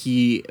believe that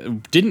he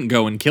didn't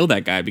go and kill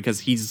that guy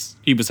because he's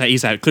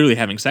clearly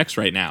having sex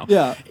right now.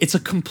 Yeah. It's a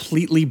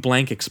completely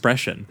blank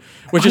expression,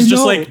 which is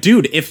just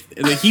dude, if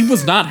he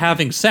was not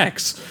having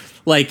sex.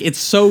 It's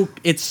so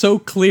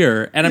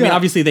clear. And I mean,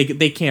 obviously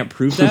they can't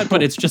prove that,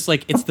 but it's just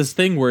it's this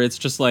thing where it's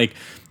just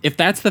if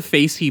that's the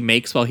face he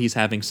makes while he's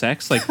having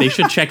sex, they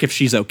should check if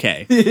she's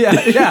okay.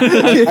 Yeah.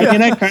 I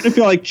mean, I kind of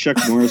feel like Chuck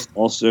Norris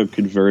also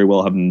could very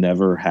well have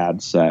never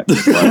had sex.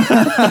 He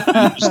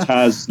just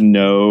has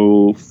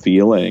no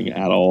feeling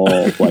at all.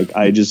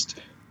 I just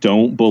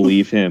don't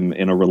believe him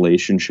in a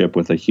relationship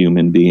with a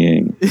human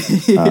being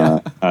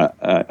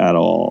at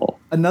all.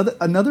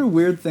 Another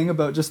weird thing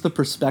about just the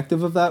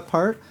perspective of that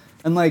part.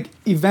 And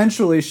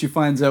eventually she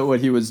finds out what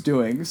he was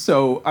doing,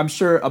 so I'm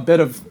sure a bit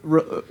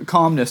of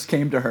calmness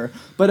came to her.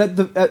 But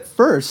at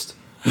first,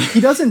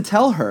 he doesn't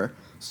tell her,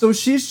 so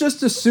she's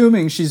just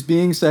assuming she's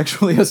being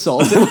sexually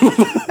assaulted,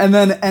 and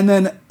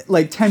then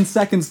 10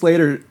 seconds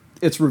later,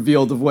 it's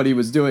revealed of what he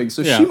was doing.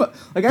 So I was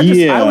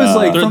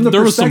from the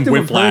perspective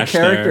of her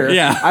character,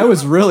 I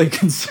was really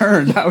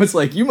concerned. I was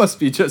you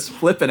must be just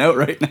flipping out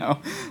right now.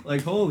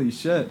 Holy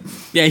shit.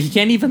 Yeah, he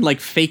can't even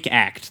fake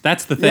act.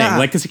 That's the thing. Yeah.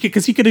 Because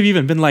he could have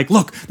even been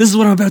look, this is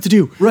what I'm about to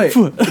do. Right.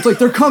 It's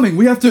they're coming.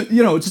 We have to,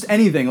 just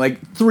anything.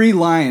 3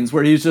 lines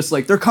where he's just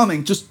they're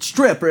coming, just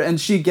strip. And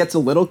she gets a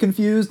little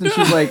confused and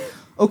she's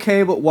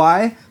okay, but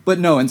why? But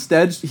no,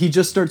 instead he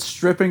just starts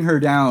stripping her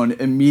down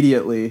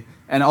immediately.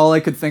 And all I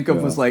could think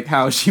of was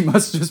how she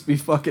must just be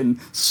fucking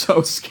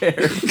so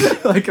scared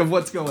of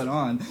what's going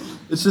on.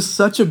 It's just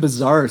such a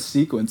bizarre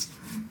sequence.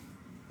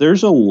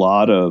 There's a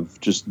lot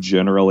of just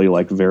generally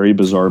very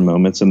bizarre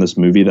moments in this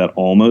movie that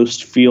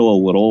almost feel a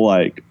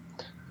little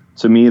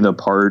to me, the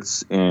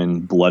parts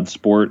in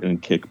Bloodsport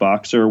and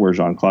Kickboxer where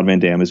Jean-Claude Van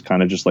Damme is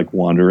kind of just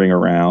wandering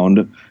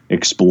around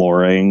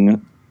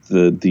exploring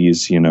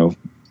these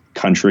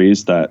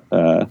countries that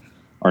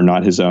are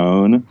not his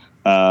own.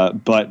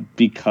 But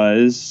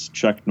because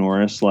Chuck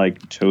Norris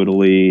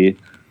totally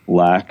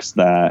lacks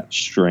that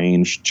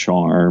strange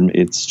charm,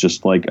 it's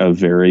just a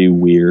very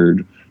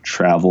weird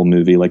travel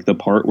movie. The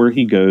part where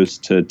he goes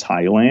to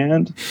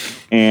Thailand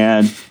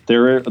and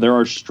there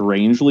are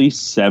strangely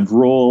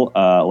several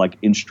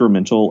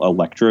instrumental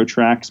electro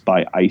tracks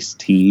by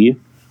Ice-T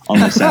on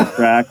the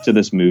soundtrack to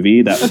this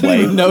movie that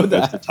play when know it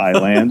goes that. to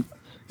Thailand.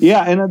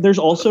 Yeah, and there's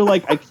also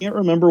like I can't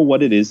remember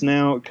what it is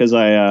now because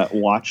I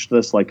watched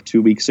this like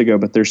 2 weeks ago,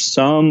 but there's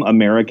some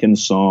American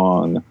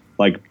song,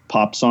 like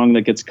pop song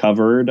that gets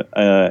covered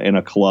in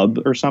a club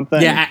or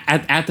something. Yeah,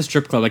 at the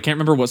strip club. I can't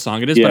remember what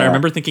song it is, but I Yeah.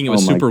 remember thinking it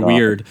was Oh my super God.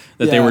 weird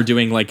that they Yeah. were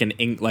doing like an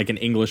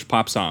English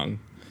pop song.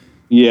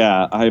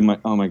 Yeah,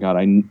 oh my God,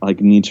 I like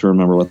need to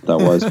remember what that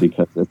was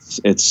because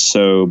it's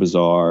so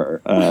bizarre.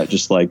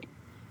 Just like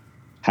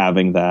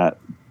having that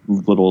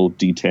little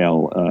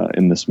detail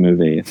in this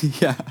movie.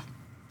 Yeah.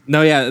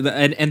 No, yeah,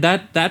 and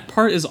that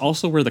part is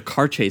also where the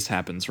car chase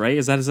happens, right?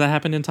 Does that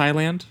happen in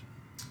Thailand?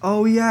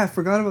 Oh yeah, I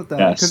forgot about that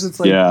Yes, because it's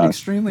like yeah.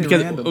 extremely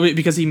random.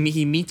 Because he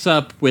meets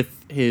up with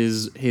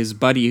his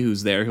buddy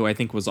who's there, who I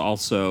think was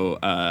also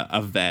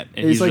a vet,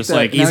 and He's he's like just that-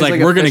 like now he's he's like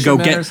like a we're gonna go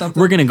fisherman or something?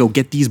 we're gonna go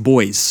get these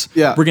boys.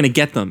 Yeah. We're gonna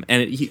get them,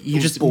 and you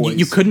Those just boys.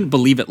 you couldn't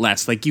believe it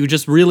less. Like you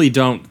just really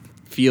don't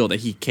feel that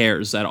he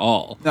cares at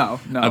all. No.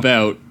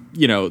 About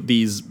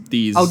these.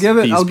 I'll give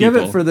it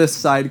people. for this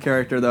side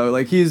character though.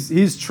 Like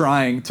he's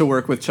trying to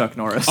work with Chuck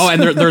Norris. Oh,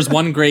 and there's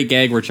one great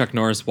gag where Chuck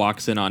Norris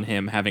walks in on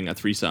him having a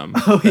threesome.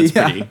 Oh, That's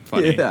yeah. pretty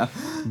funny. Yeah.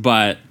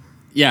 But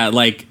yeah,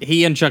 like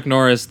he and Chuck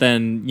Norris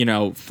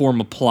then,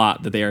 form a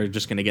plot that they are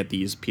just going to get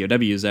these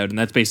POWs out. And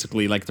that's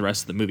basically like the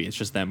rest of the movie. It's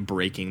just them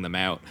breaking them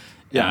out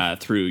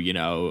through,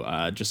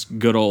 just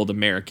good old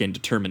American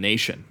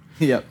determination.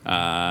 Yep.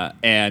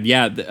 And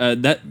yeah,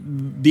 that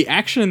the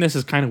action in this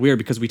is kind of weird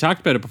because we talked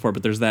about it before,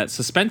 but there's that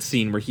suspense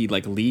scene where he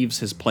like leaves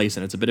his place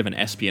and it's a bit of an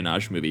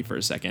espionage movie for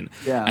a second.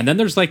 Yeah. And then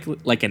there's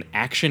like an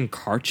action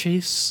car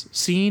chase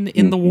scene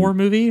in the war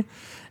movie.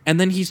 And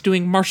then he's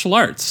doing martial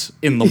arts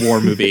in the war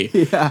movie.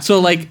 Yeah. So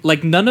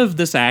like none of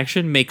this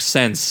action makes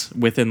sense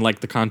within like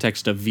the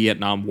context of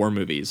Vietnam War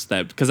movies.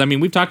 Because I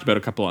mean we've talked about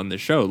a couple on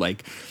this show,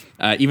 like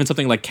even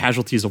something like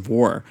Casualties of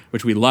War,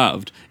 which we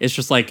loved. It's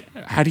just like,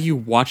 how do you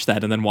watch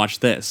that and then watch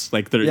this?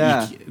 Like there's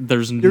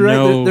You're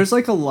no right. There's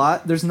like a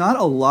lot. There's not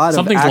a lot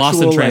Something's of lost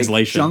actual in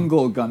translation. like,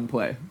 jungle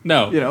gunplay.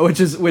 No.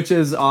 Which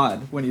is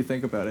odd when you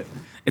think about it.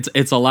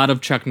 It's a lot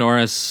of Chuck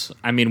Norris.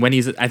 I mean, when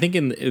I think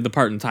in the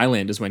part in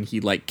Thailand is when he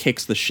like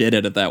kicks the shit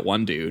out of that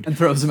one dude And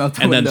throws him out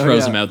the and window. then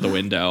throws yeah. him out the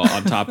window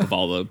on top of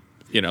all the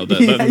Yeah, the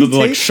he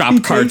like shop he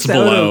carts takes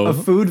out below. a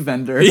food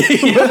vendor,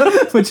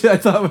 which I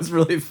thought was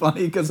really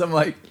funny because I'm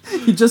like,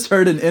 he just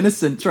heard an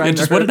innocent trying Yeah, to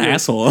just hurt what an you.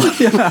 asshole.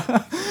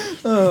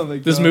 Oh my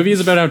god. This movie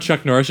is about how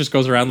Chuck Norris just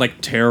goes around like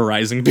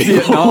terrorizing people.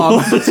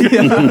 Vietnam.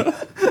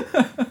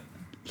 Yeah.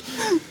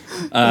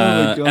 Oh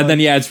my God. And then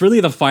yeah, it's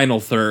really the final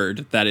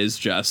third that is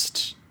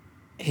just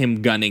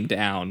him gunning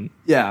down,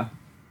 Yeah.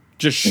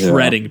 just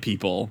shredding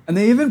people. And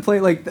they even play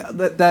like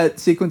that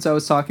sequence I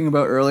was talking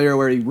about earlier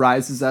where he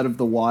rises out of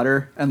the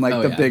water and like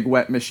Oh, the yeah. big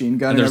wet machine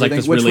gun And there's like everything,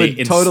 this which really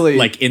would totally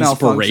like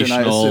malfunction, I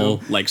inspirational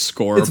assume. like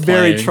score. It's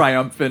very playing.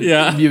 triumphant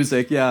Yeah.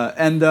 music, yeah.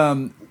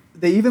 And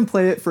they even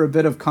play it for a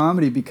bit of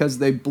comedy because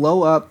they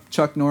blow up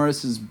Chuck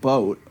Norris's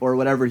boat or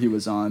whatever he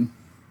was on.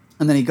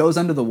 And then he goes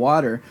under the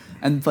water,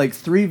 and like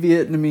 3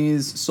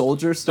 Vietnamese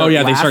soldiers start Oh,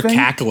 yeah, they start laughing.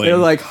 cackling. They're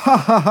like, ha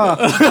ha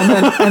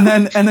ha.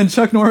 and then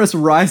Chuck Norris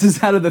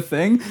rises out of the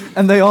thing,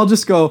 and they all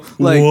just go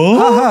like, What?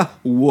 ha ha,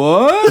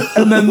 what?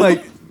 And then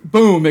like,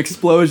 boom,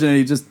 explosion, and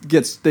they just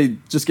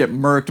get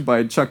murked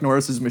by Chuck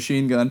Norris's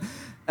machine gun.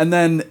 And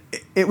then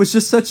it was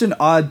just such an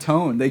odd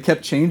tone. They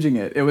kept changing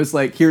it. It was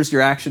like, here's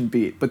your action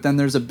beat, but then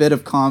there's a bit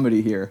of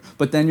comedy here.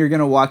 But then you're going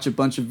to watch a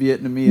bunch of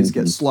Vietnamese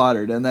get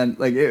slaughtered. And then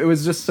like it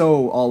was just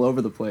so all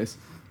over the place.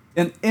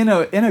 And in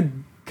a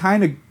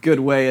kind of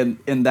good way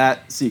in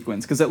that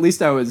sequence, because at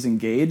least I was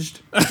engaged.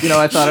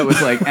 I thought it was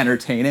like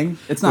entertaining.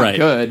 It's not Right.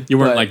 good. You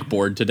weren't but like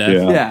bored to death.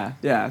 Yeah.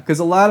 yeah, because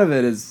a lot of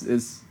it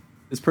is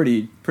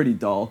pretty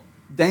dull.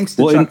 Thanks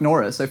to Well, Chuck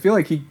Norris, I feel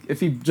like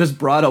if he just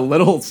brought a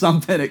little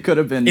something, it could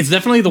have been. It's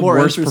definitely the more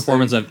worst interesting.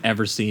 performance I've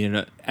ever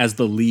seen as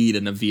the lead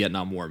in a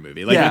Vietnam War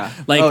movie. Like, Yeah.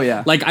 like, Oh,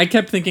 yeah. like I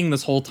kept thinking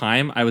this whole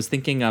time. I was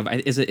thinking of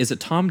is it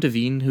Tom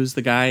Devine who's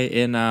the guy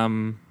in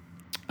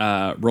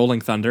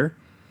Rolling Thunder?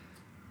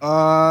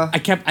 I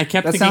kept that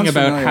thinking sounds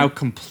about familiar. how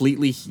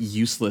completely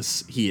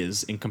useless he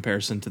is in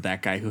comparison to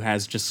that guy who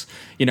has just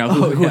who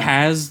yeah.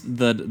 has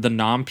the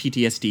Nam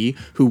PTSD,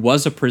 who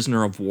was a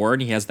prisoner of war,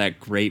 and he has that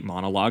great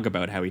monologue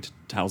about how he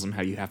tells him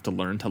how you have to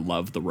learn to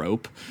love the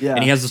rope. Yeah.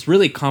 And he has this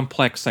really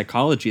complex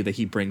psychology that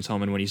he brings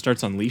home, and when he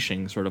starts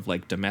unleashing sort of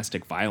like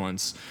domestic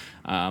violence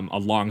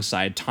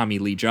alongside Tommy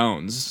Lee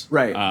Jones,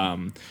 Right.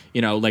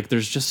 like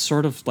there's just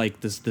sort of like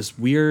this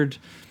weird,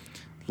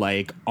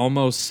 like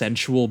almost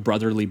sensual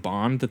brotherly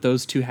bond that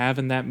those two have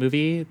in that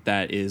movie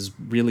that is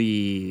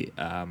really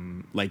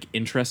like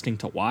interesting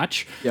to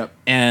watch. Yep.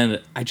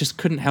 And I just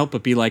couldn't help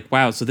but be like,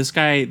 wow, so this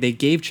guy, they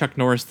gave Chuck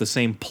Norris the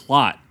same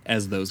plot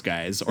as those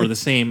guys, or the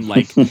same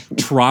like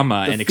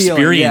trauma and feeling,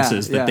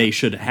 experiences yeah. that they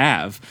should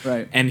have.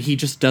 Right. And he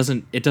just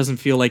doesn't. It doesn't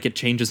feel like it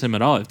changes him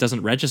at all. It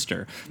doesn't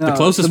register. The No,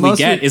 closest the we most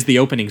get we- is the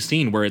opening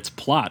scene where it's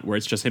plot, where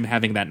it's just him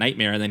having that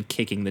nightmare and then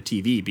kicking the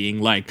TV,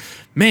 being like,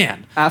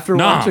 "Man." After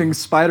nah." watching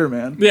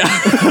Spider-Man. Yeah.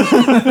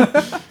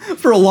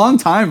 For a long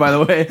time, by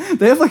the way.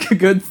 They have like a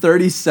good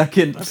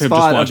 30-second just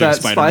spot of watching that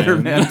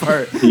Spider-Man.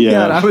 Spider-Man part.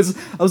 Yeah. And I was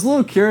a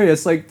little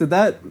curious, like, did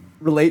that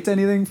relate to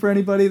anything for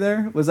anybody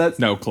there? Was that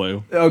No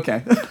clue.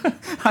 Okay.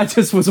 I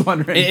just was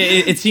wondering.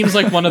 It seems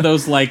like one of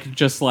those like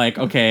just like,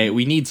 okay,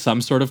 we need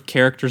some sort of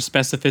character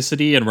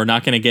specificity and we're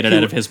not going to get it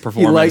out of his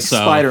performance. likes so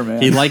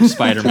Spider-Man. He likes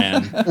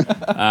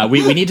Spider-Man.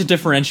 We need to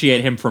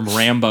differentiate him from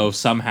Rambo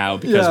somehow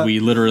because Yeah. we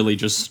literally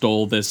just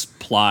stole this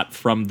plot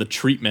from the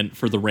treatment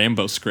for the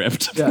Rambo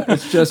script. Yeah,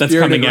 it's just that's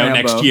bearded coming out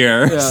Rambo. next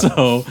year. Yeah.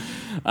 So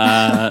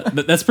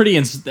that's pretty.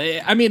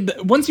 I mean,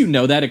 once you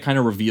know that, it kind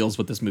of reveals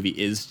what this movie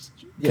is.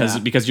 Yeah.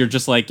 Because you're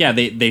just like, yeah,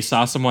 they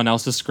saw someone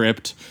else's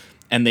script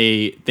and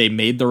they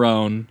made their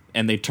own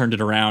and they turned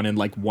it around in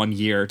like 1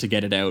 year to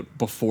get it out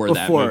before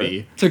that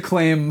movie. to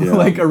claim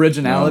like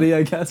originality,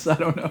 I guess. I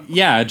don't know.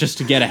 Yeah, just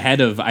to get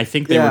ahead of. I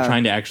think they were Yeah.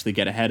 trying to actually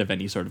get ahead of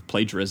any sort of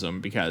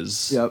plagiarism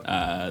because. Yep.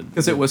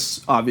 Because it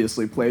was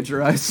obviously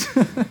plagiarized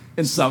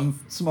in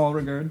some small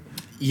regard.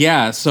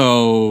 Yeah,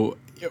 so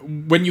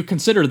when you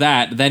consider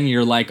that, then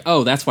you're like,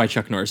 oh, that's why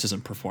Chuck Norris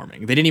isn't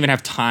performing. They didn't even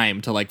have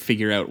time to like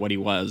figure out what he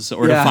was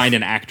or to Yeah. find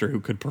an actor who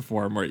could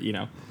perform or, you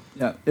know.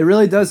 Yeah, it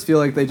really does feel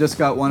like they just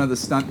got one of the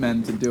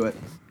stuntmen to do it.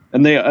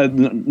 And they,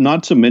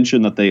 not to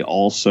mention that they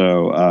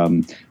also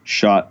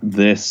shot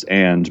this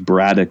and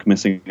Braddock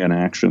Missing in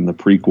Action, the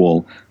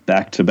prequel,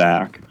 back to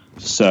back.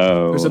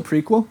 So There's a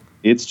prequel?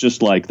 it's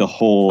just like the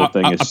whole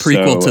thing is a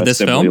prequel so to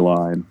this assembly film?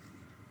 line.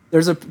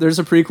 There's a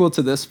prequel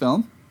to this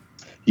film?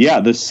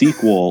 Yeah, the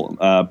sequel,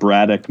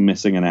 Braddock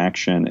Missing in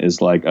Action,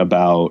 is like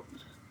about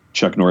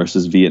Chuck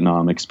Norris's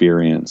Vietnam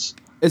experience.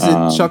 Is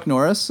it Chuck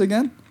Norris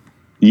again?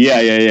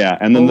 Yeah.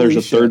 And then Holy there's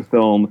a shit. third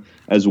film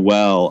as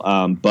well.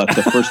 But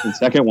the first and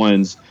second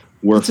ones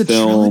were It's a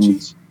filmed.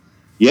 trilogy?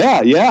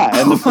 Yeah.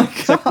 And the Oh my first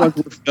and second ones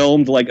were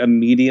filmed like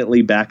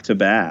immediately back to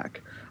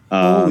back.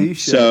 Holy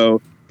shit.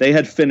 So they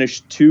had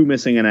finished 2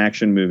 Missing in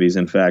Action movies,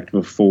 in fact,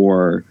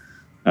 before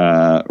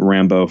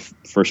Rambo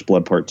First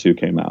Blood Part 2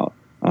 came out.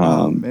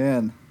 Oh,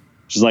 man.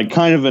 Which is like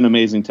kind of an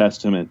amazing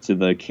testament to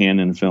the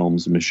Canon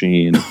Films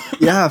machine.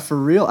 Yeah, for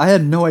real. I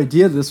had no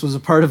idea this was a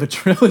part of a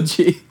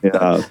trilogy.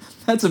 Yeah.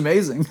 That's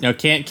amazing. You know,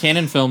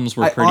 Canon Films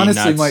were I pretty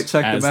honestly nuts might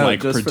check them as out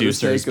like just for the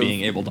producers sake of-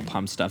 being able to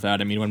pump stuff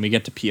out. I mean, when we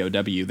get to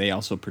POW, they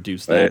also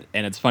produce that, Right.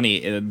 and it's funny.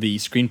 The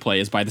screenplay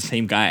is by the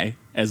same guy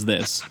as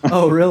this.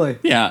 Oh, really?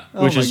 Yeah,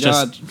 Oh which my is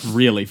just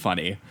really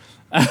funny.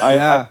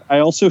 Yeah. I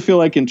also feel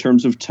like in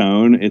terms of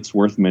tone, it's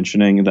worth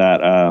mentioning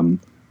that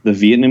the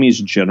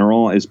Vietnamese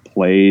general is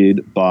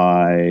played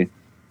by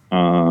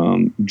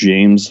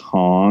James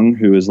Hong,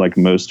 who is like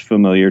most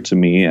familiar to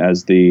me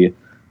as the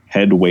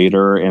head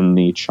waiter in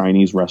the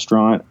Chinese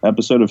restaurant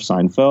episode of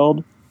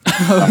Seinfeld.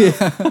 Oh,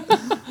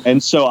 yeah.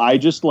 And so I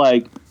just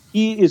like,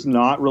 he is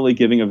not really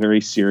giving a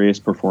very serious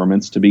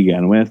performance to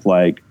begin with.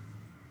 Like,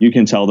 you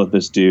can tell that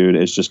this dude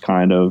is just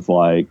kind of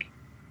like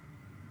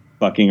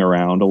fucking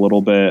around a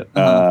little bit,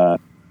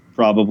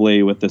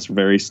 probably with this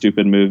very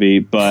stupid movie.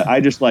 But I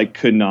just like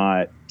could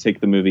not take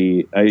the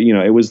movie.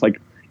 It was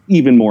like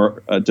even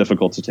more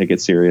difficult to take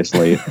it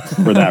seriously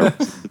for that.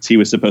 He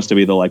was supposed to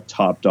be the like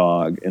top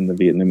dog in the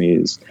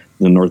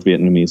North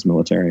Vietnamese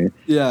military.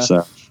 Yeah.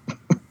 So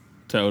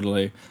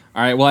Totally.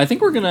 All right. Well, I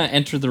think we're gonna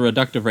enter the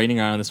reductive rating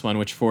on this one,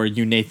 which for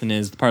you, Nathan,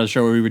 is the part of the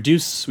show where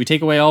we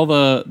take away all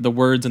the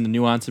words and the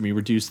nuance, and we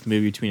reduce the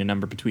movie between a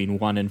number between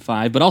 1 and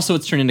 5. But also,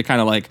 it's turned into kind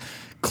of like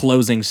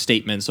closing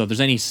statements. So if there's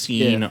any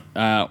scene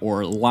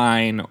or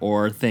line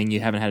or thing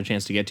you haven't had a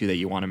chance to get to that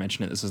you want to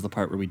mention, this is the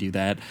part where we do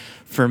that.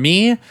 For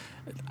me,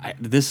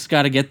 this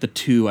got to get the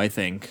 2, I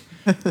think,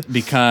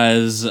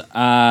 because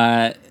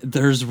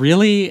there's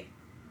really.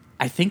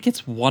 I think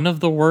it's one of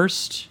the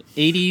worst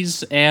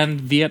 80s and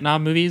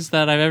Vietnam movies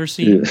that I've ever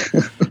seen.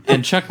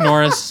 And Chuck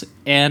Norris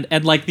and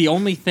like the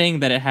only thing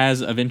that it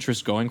has of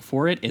interest going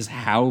for it is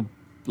how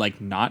like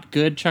not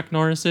good Chuck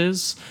Norris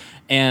is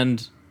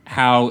and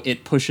how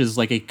it pushes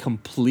like a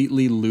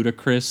completely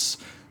ludicrous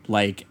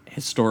like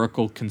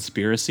historical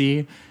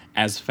conspiracy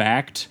as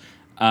fact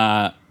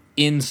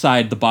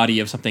inside the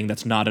body of something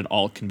that's not at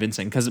all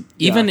convincing. Because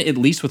even at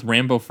least with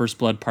Rambo First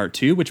Blood Part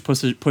 2, which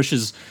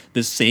pushes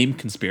this same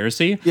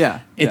conspiracy,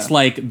 it's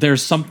like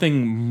there's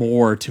something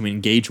more to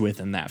engage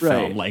with in that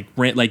film.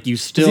 Like you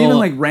still even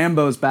like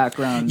Rambo's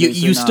background. you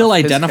is still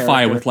enough, his identify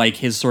character. with like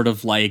his sort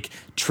of like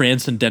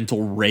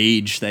transcendental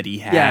rage that he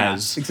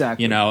has.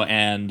 exactly. You know,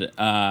 and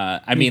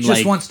I He mean, just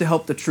like wants to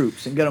help the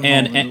troops and get them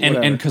and home and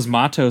whatever.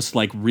 Cosmatos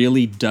like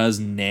really does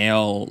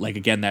nail like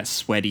again that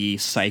sweaty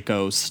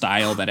psycho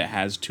style that it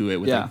has to to it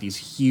with Yeah. like these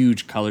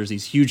huge colors,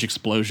 these huge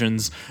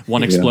explosions.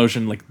 One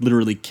explosion like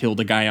literally killed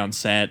a guy on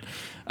set.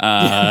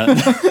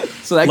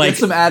 So that like- gets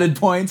some added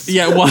points.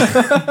 Yeah, well,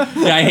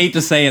 yeah, I hate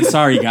to say it,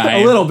 sorry, guy.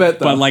 A little bit,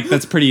 though. but like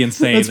that's pretty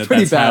insane. That's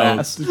pretty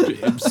how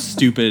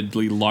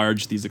stupidly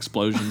large these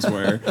explosions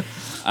were.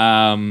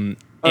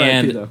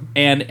 R.I.P. though.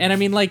 And I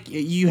mean, like,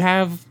 you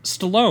have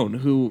Stallone,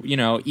 who, you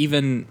know,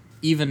 even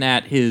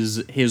at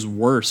his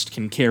worst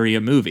can carry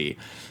a movie.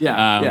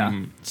 Yeah,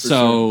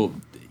 So,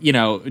 you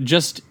know,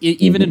 just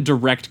even in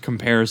direct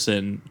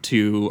comparison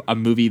to a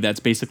movie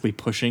that's basically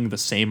pushing the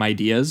same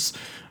ideas,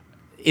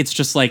 it's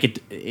just like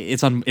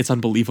it's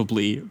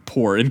unbelievably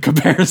poor in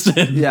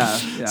comparison.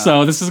 Yeah.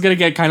 So this is gonna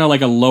get kind of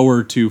like a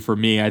lower 2 for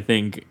me, I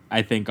think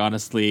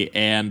honestly,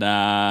 and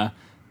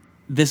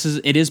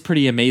it is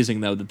pretty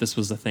amazing though that this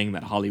was the thing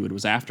that Hollywood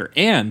was after,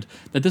 and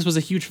that this was a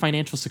huge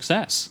financial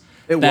success.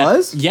 It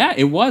was? Yeah,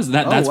 it was.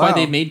 That's why wow.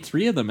 they made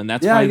 3 of them, and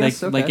that's Yeah, why I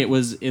guess, like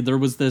okay. there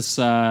was this.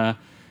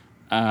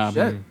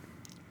 Shit.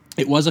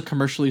 It was a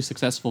commercially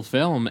successful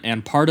film,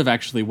 and part of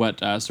actually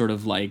what sort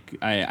of like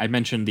I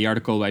mentioned the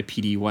article by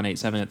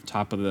PD187 at the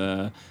top of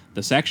the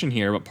section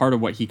here, but part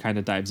of what he kind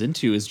of dives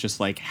into is just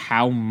like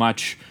how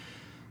much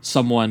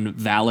someone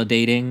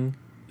validating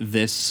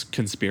this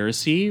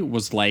conspiracy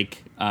was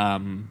like,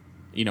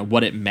 you know,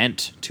 what it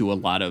meant to a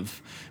lot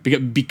of,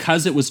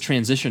 because it was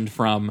transitioned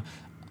from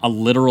a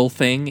literal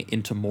thing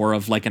into more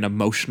of like an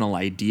emotional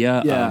idea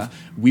of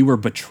we were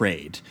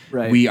betrayed.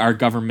 Right. Our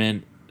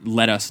government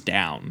let us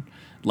down.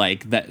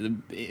 Like that,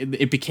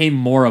 it became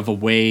more of a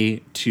way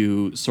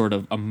to sort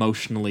of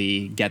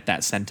emotionally get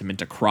that sentiment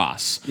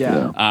across.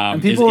 Yeah.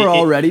 And people were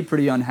already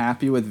pretty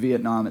unhappy with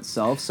Vietnam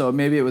itself, so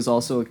maybe it was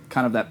also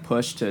kind of that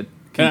push to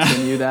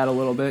continue that a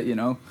little bit, you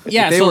know?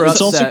 Yeah, They so were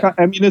It's also, upset.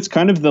 I mean, it's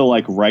kind of the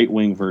like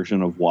right-wing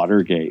version of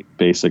Watergate,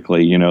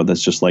 basically. You know,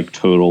 that's just like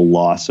total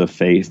loss of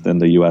faith in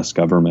the U.S.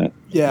 government.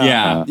 Yeah,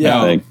 Yeah.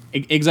 no, Like-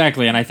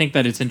 exactly. And I think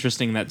that it's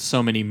interesting that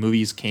so many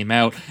movies came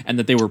out and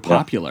that they were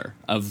popular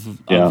of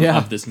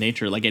this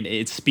nature. Like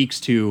it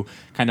speaks to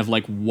kind of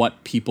like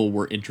what people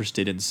were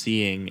interested in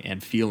seeing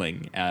and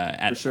feeling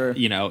at sure.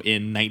 you know,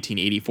 in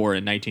 1984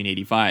 and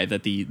 1985.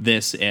 That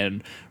this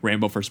and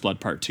Rambo: First Blood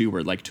Part 2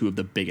 were like 2 of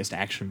the biggest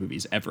action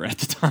movies ever at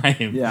the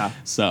time. Yeah.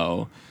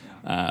 So,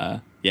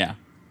 yeah.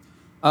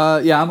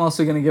 Yeah, I'm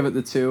also gonna give it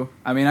the 2.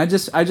 I mean, I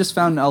just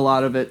found a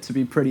lot of it to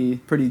be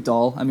pretty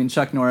dull. I mean,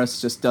 Chuck Norris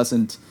just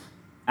doesn't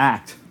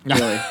act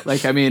really.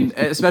 Like, I mean,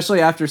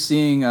 especially after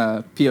seeing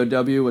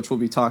POW, which we'll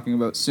be talking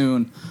about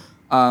soon,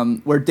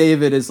 where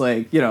David is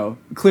like, you know,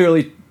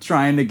 clearly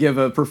trying to give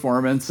a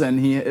performance, and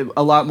he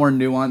a lot more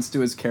nuance to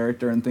his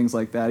character and things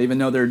like that. Even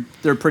though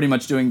they're pretty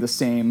much doing the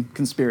same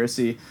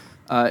conspiracy.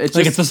 It's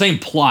Like just, it's the same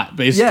plot,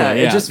 basically. yeah,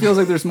 it just feels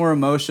like there's more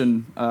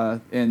emotion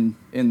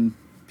in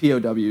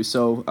POW.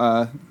 So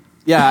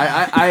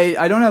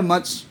I don't have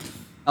much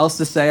else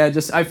to say.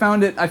 I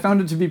found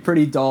it to be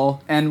pretty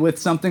dull. And with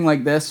something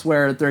like this,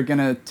 where they're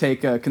gonna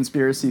take a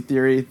conspiracy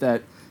theory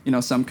that, you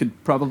know, some could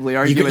probably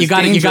argue you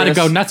got to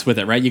go nuts with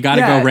it, right? You got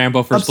to go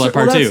Rambo: First Blood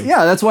Part 2.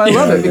 Yeah, that's why I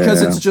love it,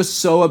 because Yeah. it's just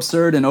so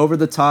absurd and over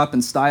the top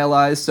and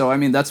stylized. So I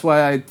mean, that's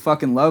why I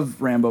fucking love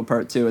Rambo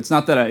Part 2. It's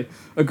not that I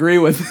agree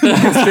with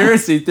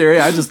conspiracy theory.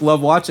 I just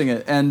love watching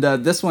it. And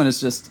this one is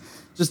just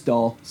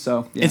dull.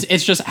 So yeah.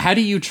 It's just, how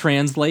do you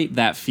translate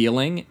that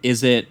feeling?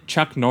 Is it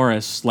Chuck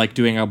Norris like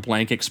doing a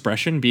blank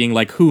expression, being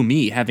like, "Who,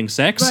 me having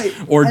sex?" Right.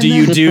 Or And do then-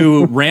 you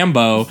do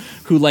Rambo,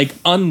 who like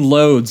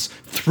unloads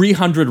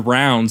 300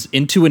 rounds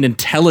into an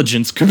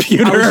intelligence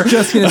computer? I was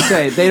just gonna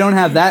say they don't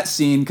have that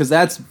scene because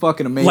that's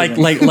fucking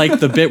amazing. like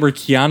the bit where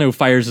Keanu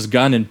fires his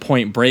gun in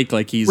Point Break,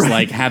 like he's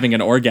like having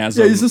an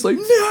orgasm. yeah, he's just like,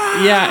 no.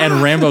 Yeah,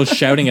 and Rambo's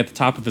shouting at the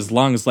top of his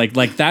lungs, like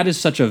that is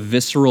such a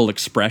visceral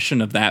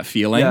expression of that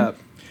feeling. Yeah.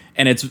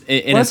 And it's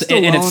Plus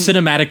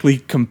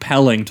cinematically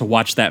compelling to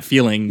watch that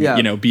feeling, Yeah.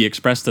 you know, be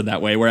expressed in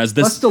that way. Whereas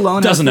Plus this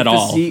Stallone doesn't has at the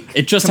all. physique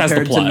It just has the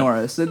compared plot. to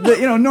Norris.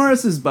 You know,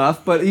 Norris is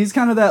buff, but he's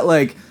kind of that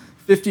like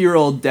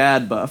 50-year-old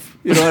dad buff.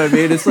 You know what I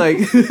mean? It's like,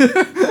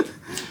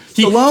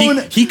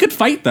 Stallone- He could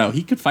fight though.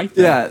 He could fight.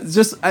 Though. yeah, it's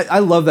just I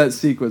love that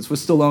sequence with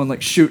Stallone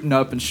like shooting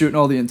up and shooting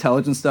all the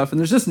intelligence stuff, and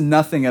there's just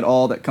nothing at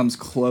all that comes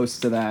close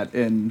to that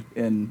in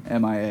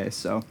MIA.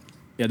 So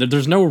Yeah,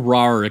 there's no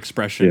rawer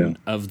expression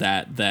of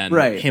that than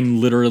Right. him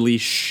literally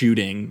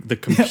shooting the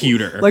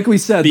computer. like we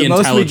said, the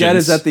most we get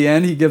is intelligence. at the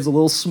end. He gives a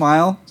little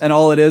smile, and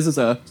all it is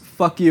a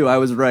 "fuck you, I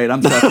was right.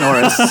 I'm Chuck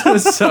Norris."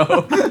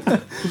 So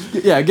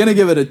yeah, gonna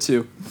give it a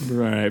 2.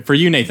 Right. For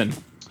you, Nathan.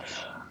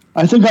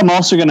 I think I'm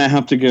also going to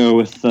have to go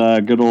with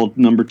good old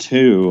number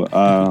 2.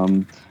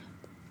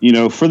 You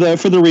know, for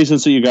the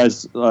reasons that you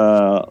guys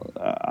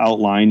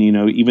outline, you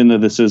know, even though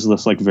this is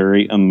this like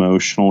very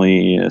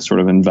emotionally sort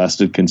of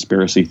invested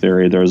conspiracy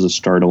theory, there's a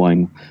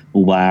startling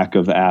lack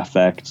of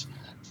affect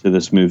to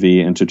this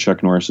movie and to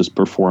Chuck Norris's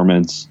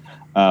performance.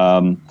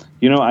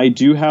 You know, I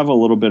do have a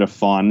little bit of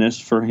fondness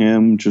for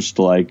him, just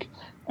like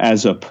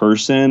as a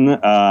person.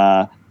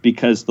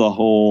 because the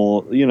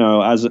whole,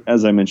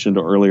 as I mentioned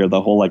earlier,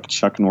 the whole like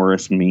Chuck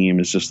Norris meme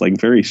is just like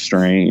very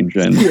strange.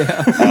 And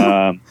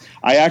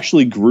I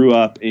actually grew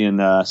up in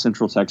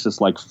Central Texas,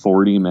 like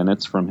 40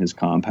 minutes from his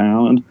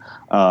compound.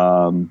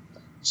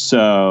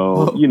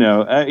 So,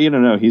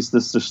 he's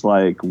this just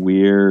like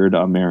weird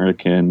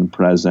American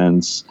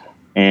presence.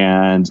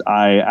 And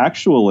I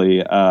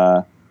actually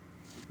kind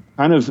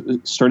of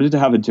started to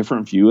have a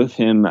different view of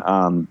him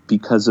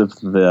because of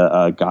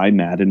the Guy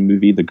Madden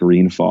movie, The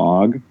Green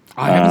Fog.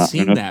 I haven't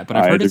seen that, but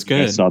I've heard it's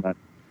good. I saw that.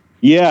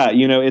 Yeah,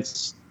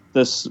 it's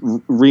this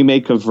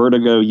remake of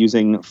Vertigo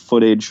using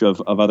footage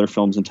of other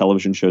films and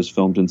television shows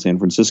filmed in San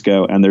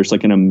Francisco. And there's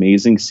like an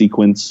amazing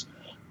sequence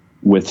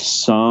with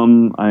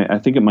I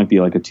think it might be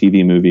like a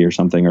TV movie or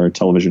something, or a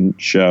television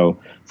show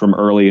from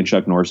early in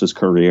Chuck Norris's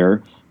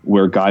career,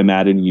 where Guy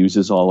Madden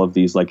uses all of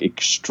these like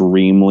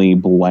extremely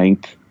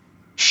blank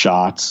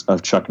shots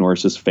of Chuck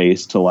Norris's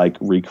face to like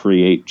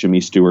recreate Jimmy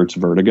Stewart's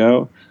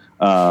Vertigo.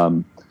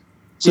 So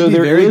He'd be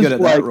they're very good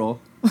at that role.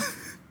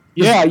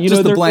 Yeah,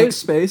 just the blank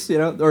space,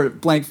 or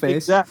blank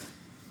face.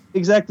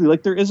 Exactly.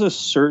 Like there is a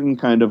certain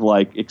kind of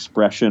like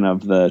expression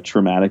of the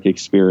traumatic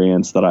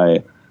experience that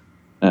I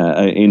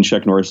in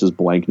Chuck Norris's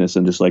blankness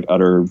and just like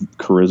utter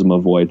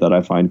charisma void that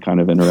I find kind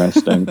of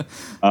interesting.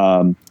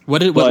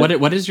 What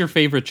is your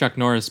favorite Chuck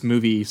Norris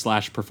movie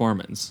 /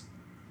 performance?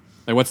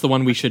 Like, what's the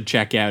one we should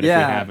check out if we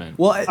haven't?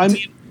 Well, I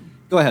mean,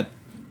 go ahead.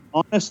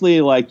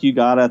 Honestly, like you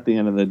got at the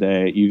end of the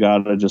day, you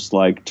got to just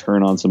like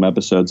turn on some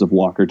episodes of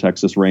Walker,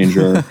 Texas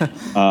Ranger,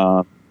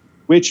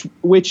 which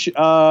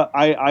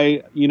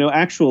I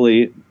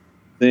actually,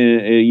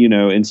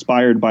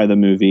 inspired by the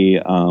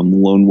movie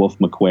Lone Wolf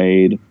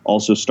McQuade,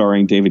 also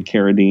starring David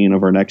Carradine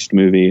of our next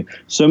movie.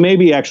 So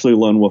maybe actually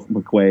Lone Wolf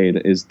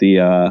McQuade is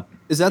the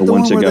is that the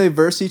one where they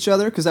verse each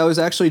other? Because I was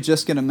actually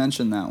just going to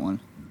mention that one.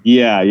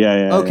 Yeah.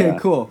 Okay,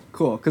 cool.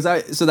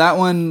 So that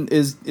one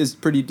is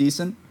pretty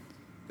decent.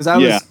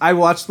 Because I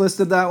watched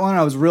listed that one.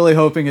 I was really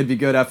hoping it'd be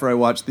good after I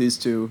watched these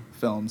two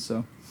films.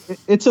 So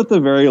it's at the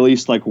very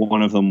least like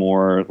one of the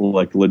more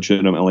like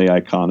legitimately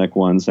iconic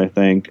ones, I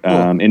think.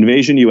 Cool.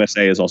 Invasion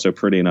USA is also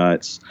pretty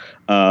nuts.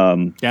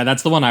 Yeah,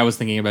 that's the one I was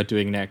thinking about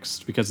doing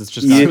next, because it's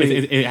just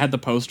it had the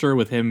poster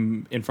with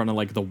him in front of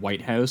like the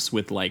White House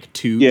with like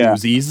two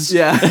Uzis.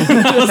 Yeah,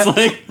 I was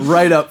like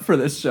right up for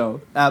this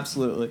show.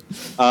 Absolutely.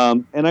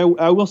 And I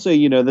will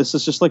say, this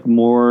is just like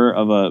more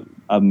of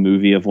a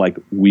movie of like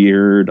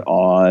weird,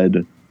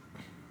 odd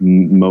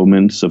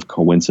moments of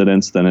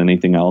coincidence than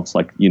anything else,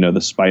 like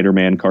the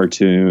Spider-Man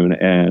cartoon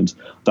and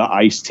the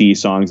Ice-T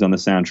songs on the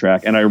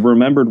soundtrack. And I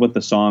remembered what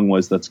the song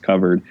was that's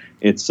covered.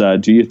 It's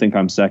Do You Think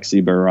I'm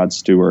Sexy by Rod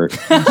Stewart.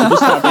 So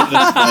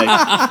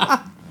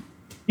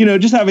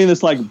just having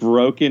this like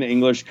broken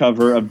English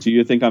cover of Do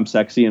You Think I'm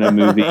Sexy in a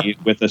movie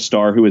with a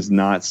star who is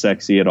not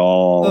sexy at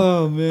all.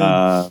 Oh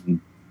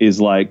man.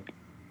 Is like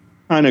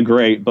kind of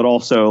great, but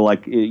also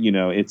like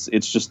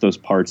it's just those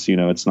parts.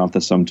 It's not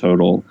the sum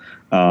total.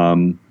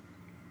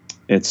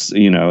 It's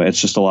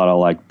just a lot of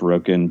like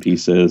broken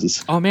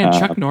pieces. Oh man,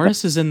 Chuck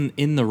Norris is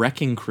in the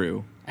Wrecking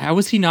Crew. How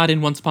was he not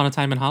in Once Upon a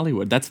Time in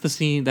Hollywood? That's the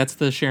scene. That's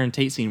the Sharon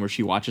Tate scene where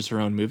she watches her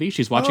own movie.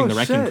 She's watching the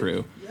Wrecking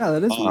Crew. Yeah,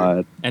 that is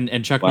weird.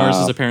 And Chuck Norris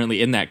is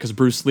apparently in that because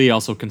Bruce Lee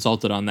also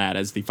consulted on that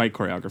as the fight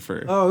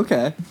choreographer. Oh,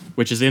 okay.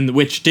 Which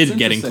did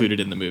get included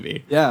in the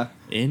movie. Yeah.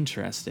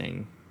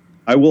 Interesting.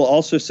 I will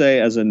also say,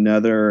 as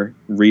another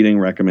reading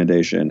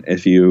recommendation,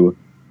 if you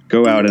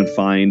go out and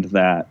find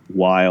that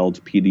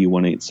wild PD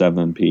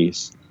 187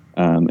 piece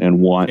and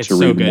want to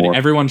read more.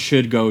 Everyone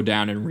should go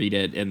down and read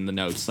it in the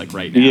notes, like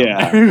right now.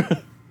 Yeah.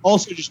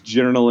 Also, just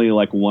generally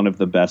like one of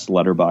the best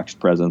Letterboxd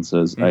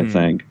presences, I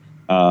think.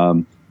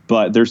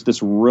 But there's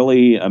this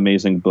really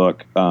amazing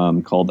book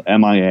called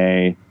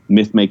MIA,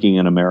 Myth-Making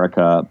in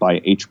America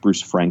by H.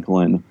 Bruce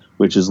Franklin,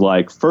 which is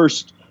like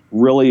first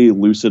really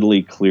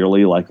lucidly,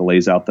 clearly like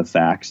lays out the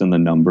facts and the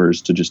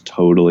numbers to just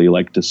totally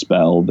like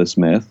dispel this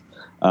myth.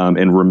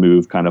 And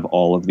remove kind of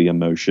all of the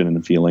emotion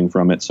and feeling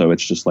from it. So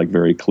it's just like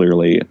very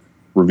clearly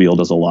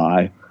revealed as a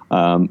lie.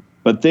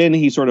 But then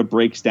he sort of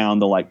breaks down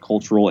the like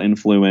cultural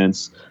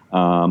influence,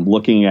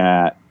 looking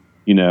at,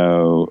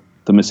 the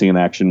Missing in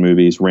Action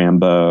movies,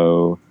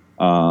 Rambo,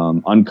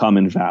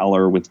 Uncommon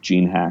Valor with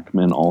Gene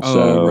Hackman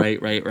also. Oh,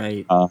 right.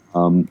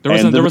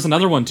 There was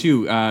another one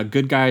too.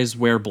 Good Guys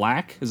Wear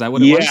Black. Is that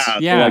what it was?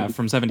 Yeah, like,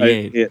 from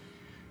 78.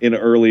 An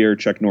earlier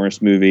Chuck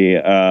Norris movie.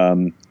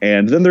 And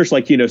then there's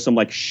like, some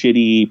like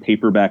shitty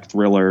paperback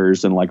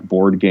thrillers and like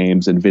board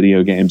games and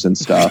video games and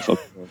stuff, of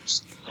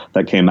course,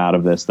 that came out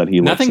of this that he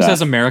looks at. Nothing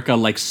says America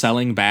like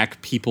selling back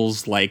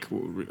people's like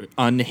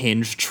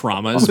unhinged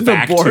traumas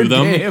back to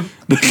them.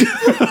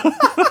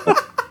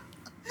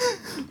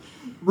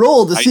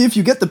 Roll to see if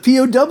you get the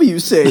POW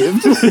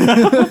saved.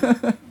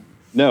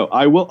 No,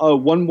 I will.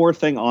 One more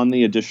thing on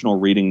the additional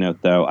reading note,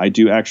 though. I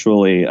do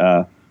actually...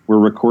 we're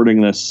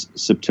recording this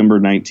September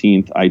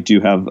 19th. I do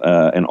have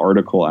an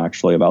article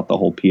actually about the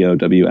whole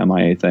POW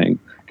MIA thing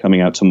coming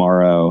out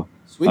tomorrow,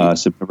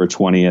 September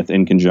 20th,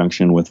 in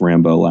conjunction with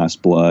Rambo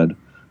Last Blood.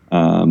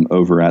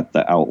 over at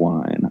the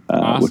Outline.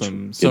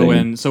 Awesome.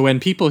 So when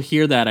people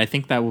hear that, I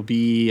think that will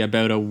be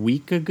about a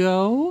week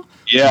ago.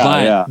 Yeah,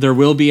 but there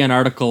will be an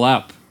article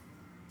up.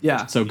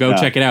 Yeah. So go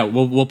check it out.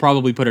 We'll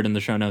probably put it in the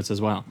show notes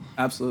as well.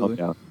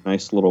 Absolutely. Oh, yeah.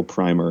 Nice little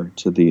primer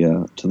to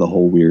the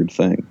whole weird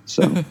thing.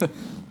 So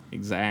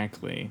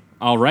exactly.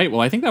 All right. Well,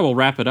 I think that will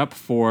wrap it up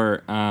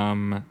for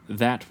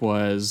that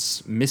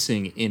was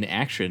Missing in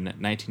Action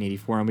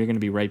 1984, and we're going to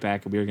be right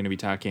back. We're going to be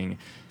talking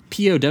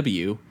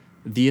POW,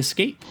 The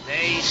Escape.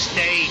 They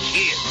stay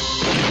here.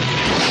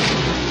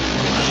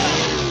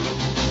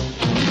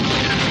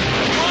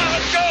 Come on,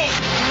 let's go!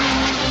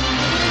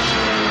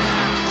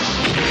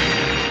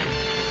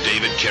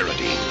 David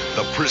Carradine,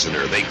 the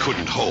prisoner they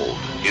couldn't hold,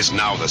 is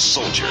now the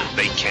soldier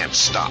they can't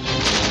stop.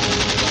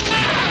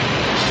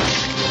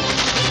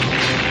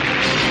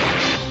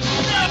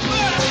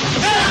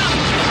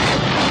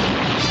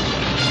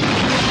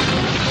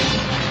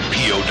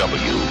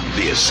 POW,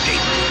 The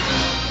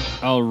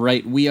Escape. All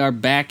right, we are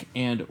back,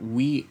 and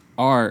we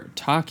are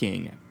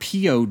talking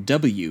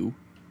POW,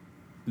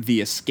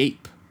 The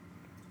Escape.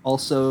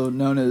 Also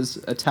known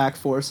as Attack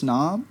Force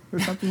Nam or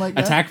something like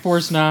that. Attack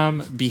Force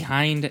Nam,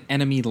 Behind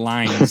Enemy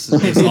Lines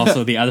is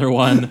also the other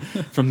one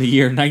from the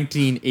year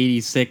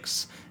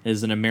 1986. It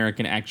is an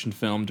American action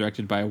film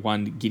directed by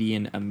one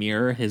Gideon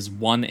Amir, his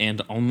one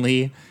and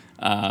only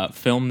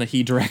film that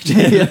he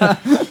directed.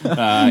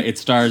 It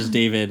stars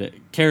David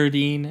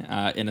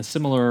Carradine in a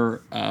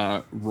similar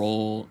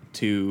role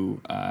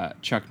to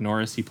Chuck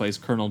Norris. He plays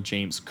Colonel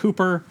James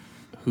Cooper.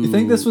 Who, You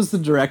think this was the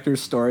director's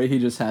story he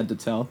just had to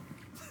tell?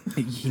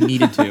 He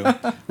needed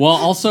to. Well,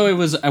 also it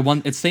was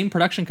it's same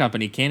production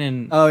company,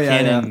 Canon. Oh, yeah,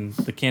 Canon,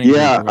 the Canon Group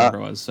or whatever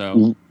it was.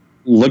 So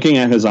looking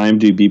at his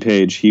IMDb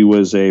page, he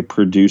was a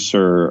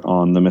producer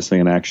on the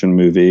Missing in Action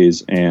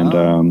movies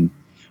and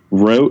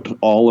wrote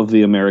all of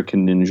the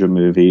American Ninja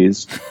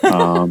movies.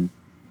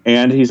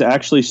 And he's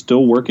actually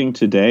still working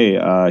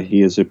today.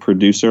 He is a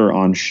producer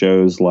on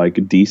shows like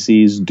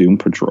DC's Doom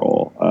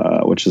Patrol,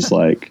 which is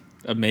like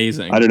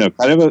amazing. I don't know,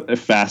 kind of a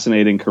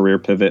fascinating career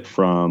pivot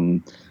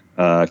from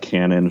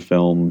canon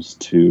films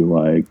to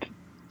like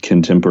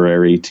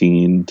contemporary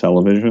teen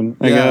television,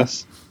 I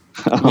guess.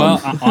 Well,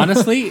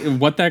 honestly,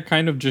 what that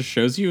kind of just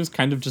shows you is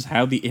kind of just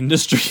how the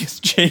industry has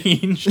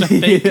changed.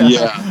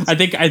 I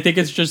think. I think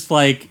it's just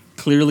like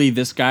clearly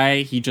this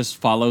guy, he just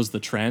follows the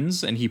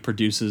trends and he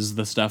produces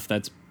the stuff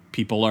that's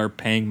people are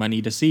paying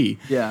money to see.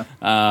 Yeah.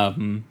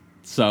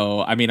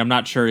 So I mean, I'm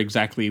not sure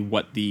exactly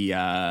what the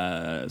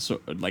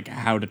like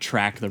how to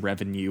track the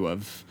revenue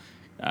of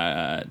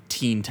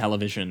teen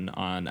television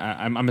on.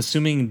 I'm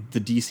assuming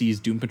the DC's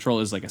Doom Patrol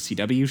is like a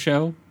CW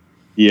show.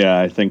 Yeah,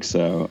 I think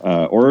so.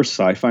 Or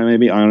sci-fi,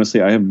 maybe.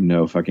 Honestly, I have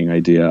no fucking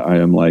idea. I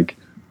am like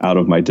out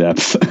of my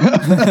depth.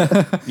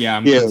 Yeah,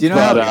 Do you know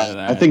how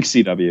I think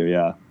CW.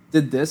 Yeah.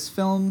 Did this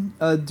film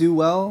do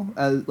well?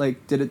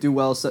 Did it do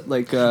well?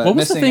 Like what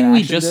was the Missing thing in we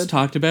Action just did?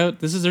 talked about?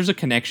 There's a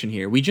connection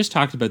here. We just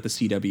talked about the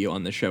CW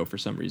on the show for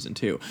some reason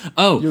too.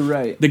 Oh, You're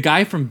right. The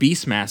guy from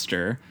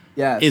Beastmaster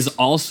Yes. is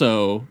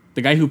also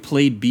the guy who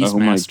played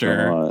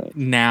Beastmaster. God.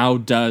 Now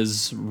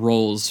does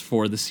roles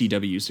for the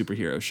CW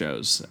superhero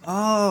shows.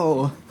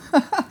 Oh.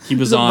 He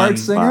was Is it on. Mark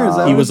Singer? Is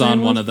that He what was his name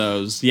on one was? of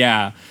those.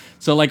 Yeah.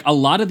 So like a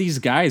lot of these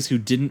guys who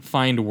didn't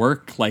find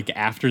work like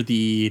after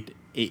the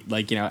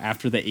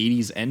after the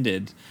 80s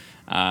ended.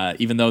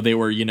 Even though they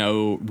were,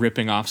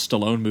 ripping off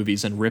Stallone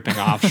movies and ripping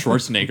off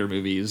Schwarzenegger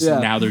movies,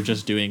 now they're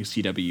just doing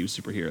CW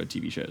superhero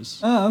TV shows.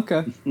 Oh,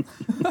 okay.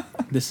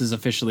 This is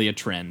officially a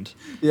trend.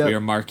 Yep. We are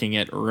marking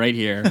it right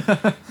here.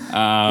 You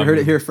heard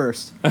it here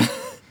first.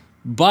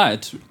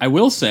 But I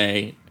will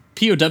say,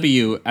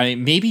 POW,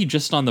 maybe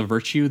just on the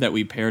virtue that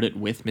we paired it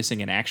with Missing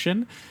in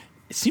Action,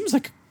 it seems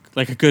like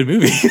a good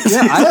movie.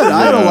 Yeah,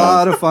 I had a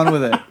lot of fun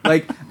with it.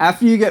 Like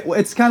after you get,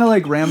 it's kind of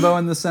like Rambo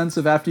in the sense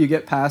of after you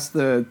get past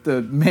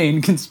the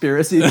main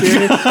conspiracy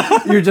theory,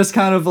 you're just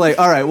kind of like,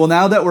 all right, well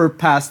now that we're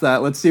past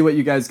that, let's see what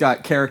you guys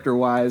got character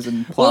wise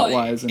and plot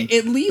wise. And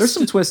at least there's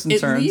some twists and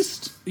turns. At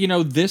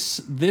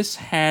least, this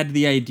had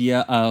the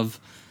idea of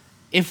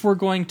if we're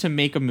going to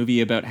make a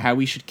movie about how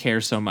we should care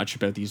so much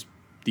about these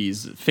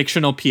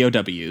fictional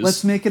POWs.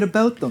 Let's make it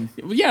about them.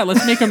 Yeah,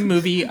 let's make a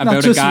movie about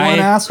a just one guy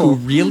asshole.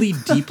 who really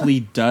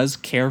deeply does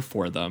care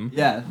for them.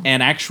 Yeah.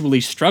 And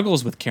actually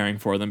struggles with caring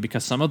for them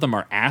because some of them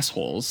are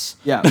assholes.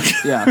 Yeah,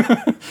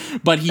 yeah.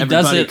 But he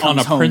does Everybody it on a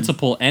comes home.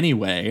 principle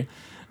anyway.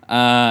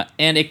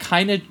 And it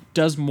kind of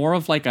does more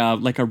of like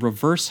a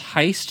reverse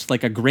heist,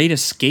 like a Great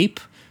Escape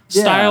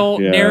style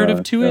Yeah,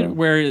 narrative to yeah. it,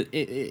 where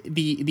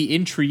the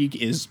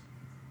intrigue is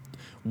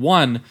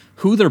one,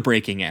 who they're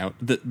breaking out,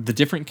 the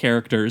different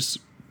characters,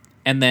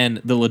 and then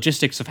the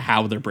logistics of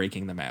how they're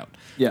breaking them out.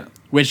 Yeah.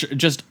 Which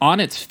just on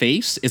its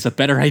face is a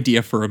better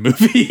idea for a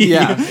movie.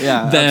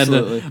 Yeah,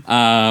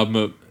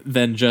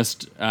 than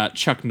just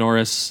Chuck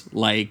Norris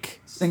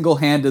like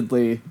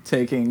Single-handedly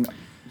taking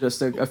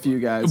just a few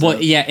guys.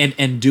 Well, yeah,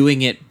 and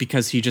doing it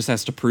because he just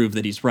has to prove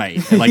that he's right,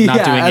 and like not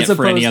Yeah, doing as it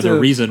for any opposed other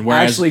to reason.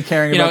 Whereas actually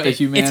caring about the It's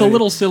a humanity.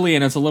 little silly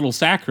and it's a little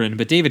saccharine.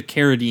 But David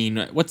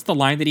Carradine, what's the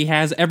line that he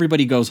has?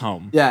 Everybody goes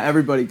home. Yeah,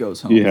 everybody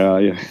goes home. Yeah.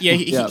 Yeah,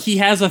 Yeah. he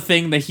has a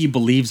thing that he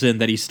believes in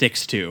that he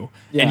sticks to,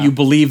 and Yeah. you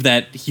believe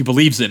that he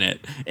believes in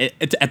it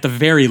at the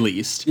very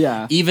least.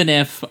 Yeah. Even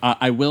if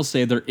I will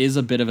say there is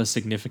a bit of a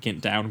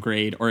significant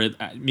downgrade, or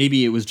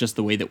maybe it was just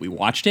the way that we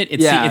watched it.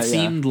 It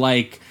seemed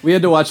like We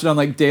had to watch it on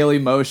like Daily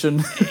Motion,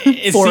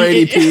 it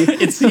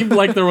 480p. It seemed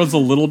like there was a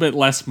little bit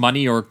less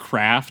money or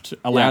craft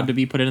allowed Yeah. to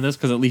be put into this,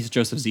 because at least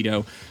Joseph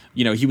Zito,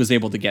 he was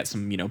able to get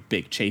some,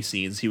 big chase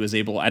scenes. He was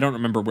able, I don't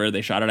remember where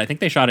they shot it. I think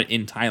they shot it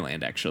in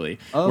Thailand, actually.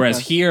 Oh, Whereas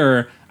okay.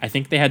 here, I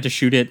think they had to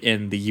shoot it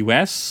in the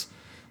US.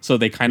 So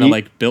they kind of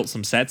like built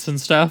some sets and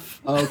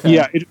stuff. Okay.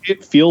 Yeah,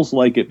 it feels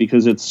like it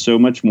because it's so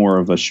much more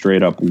of a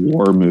straight up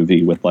war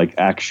movie with like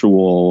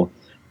actual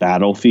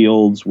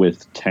battlefields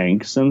with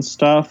tanks and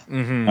stuff.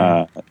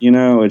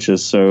 It's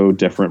just so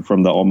different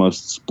from the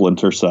almost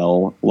Splinter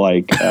Cell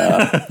like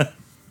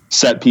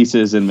set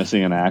pieces in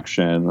Missing in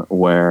Action,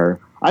 where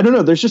I don't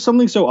know, there's just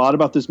something so odd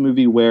about this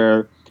movie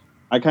where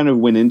I kind of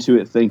went into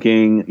it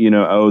thinking,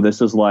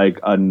 this is like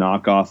a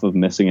knockoff of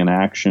Missing in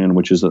Action,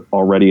 which is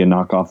already a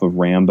knockoff of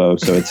Rambo.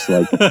 So it's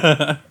like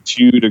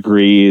 2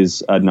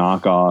 degrees a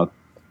knockoff.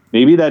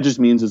 Maybe that just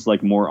means it's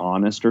like more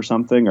honest or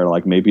something, or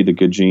like maybe the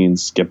good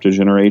genes skipped a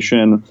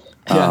generation.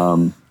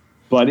 Yeah.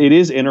 But it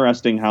is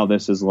interesting how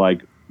this is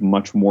like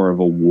much more of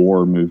a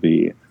war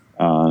movie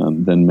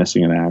than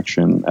Missing in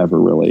Action ever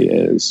really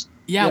is.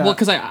 Yeah, Yeah. well,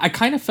 because I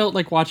kind of felt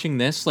like watching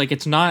this, like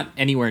it's not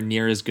anywhere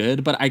near as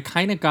good, but I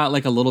kind of got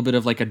like a little bit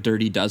of like a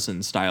Dirty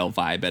Dozen style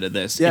vibe out of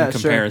this Yeah, in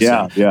sure.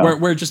 comparison. Yeah.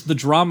 Where just the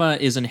drama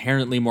is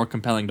inherently more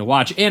compelling to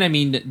watch. And I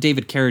mean,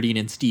 David Carradine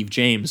and Steve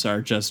James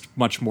are just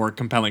much more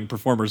compelling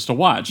performers to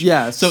watch.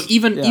 Yes. So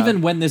even Yeah.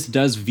 when this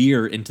does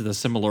veer into the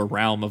similar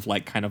realm of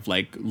like kind of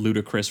like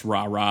ludicrous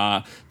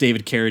rah-rah,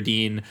 David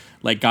Carradine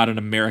like got an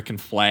American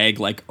flag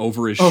like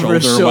over his Over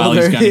his shoulder while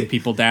he's shoulder. gunning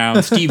people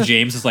down. Steve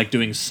James is like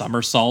doing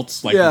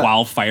somersaults like Yeah.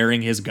 while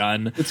firing his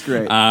gun. It's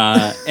great.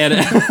 And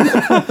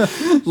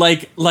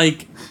like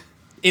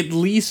at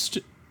least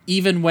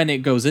even when it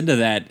goes into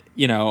that,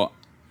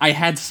 I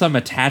had some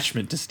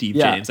attachment to Steve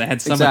Yeah, James. I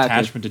had some exactly.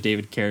 attachment to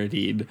David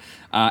Carradine.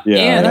 Yeah.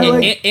 And, And I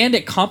like- and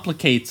it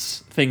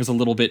complicates things a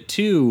little bit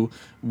too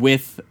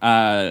with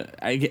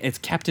it's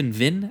Captain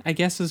Vin, I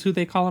guess is who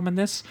they call him in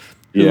this.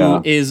 Yeah.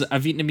 Who is a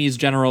Vietnamese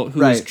general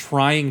who is Right.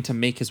 trying to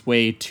make his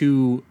way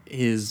to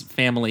his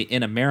family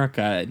in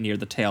America near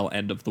the tail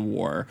end of the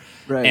war.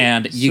 Right.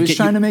 And so he's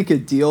trying to make a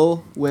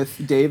deal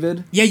with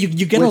David. Yeah, you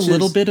get a Which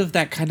little is- bit of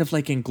that kind of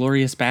like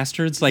Inglorious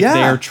Bastards. Like Yeah.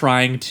 they're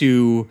trying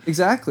to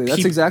Exactly. That's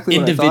peop- exactly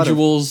what I thought of.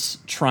 individuals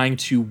trying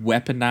to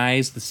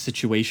weaponize the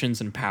situations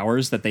and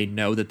powers that they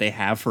know that they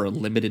have for a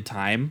limited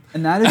time.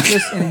 And that is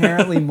just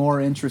inherently more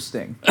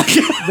interesting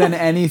than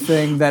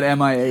anything that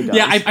MIA does.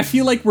 Yeah, I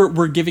feel like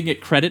we're giving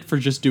it credit for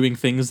just doing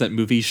things that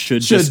movies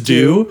should just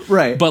do.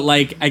 right. But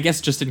like, I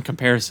guess just in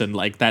comparison,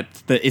 like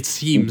it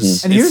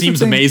seems And it here's the seems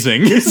thing-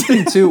 amazing. Here's the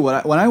thing too.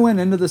 When I went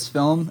into this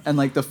film, and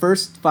like the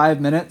first 5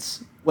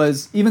 minutes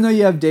was, even though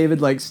you have David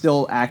like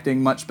still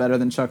acting much better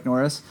than Chuck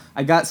Norris,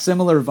 I got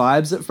similar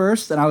vibes at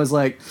first, and I was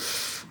like,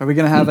 are we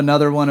gonna have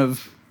another one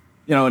of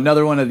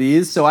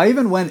these? So I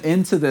even went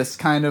into this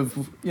kind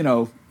of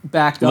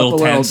backed up a Little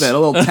little tense. bit, a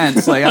little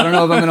tense. Like, I don't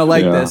know if I'm gonna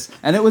like Yeah. this,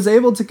 and it was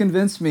able to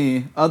convince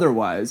me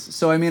otherwise.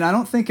 So I mean, I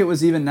don't think it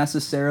was even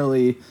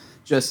necessarily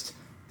just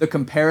the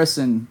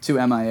comparison to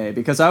MIA,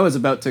 because I was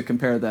about to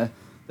compare the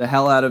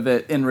hell out of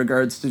it in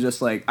regards to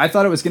just like, I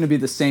thought it was going to be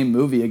the same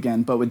movie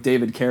again, but with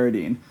David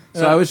Carradine.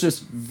 So I was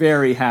just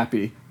very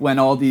happy when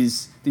all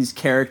these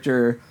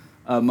character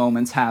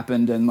moments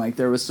happened, and like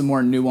there was some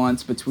more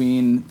nuance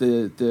between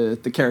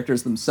the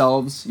characters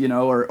themselves,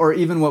 or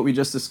even what we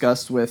just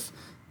discussed with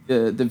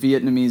the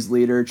Vietnamese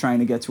leader trying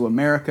to get to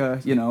America.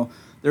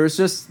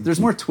 There's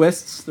more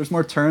twists, there's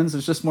more turns,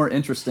 there's just more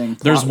interesting.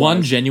 There's one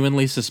plot-wise.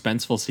 genuinely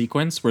suspenseful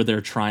sequence where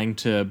they're trying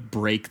to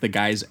break the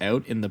guys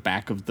out in the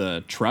back of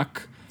the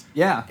truck.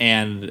 Yeah.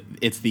 And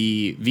it's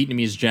the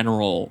Vietnamese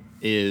general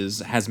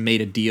has made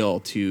a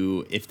deal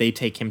to, if they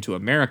take him to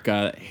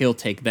America, he'll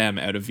take them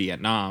out of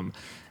Vietnam.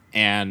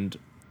 And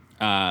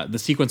the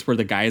sequence where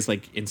the guy's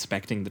like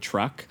inspecting the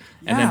truck,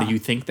 and then Yeah. you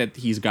think that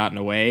he's gotten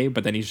away,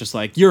 but then he's just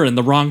like, you're in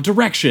the wrong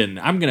direction,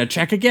 I'm gonna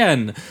check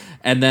again.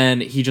 And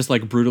then he just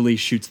like brutally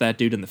shoots that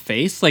dude in the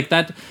face. Like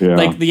that, Yeah.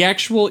 like the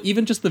actual,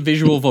 even just the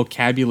visual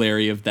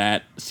vocabulary of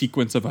that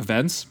sequence of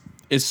events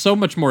is so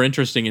much more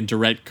interesting in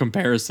direct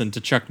comparison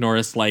to Chuck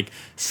Norris like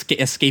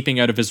escaping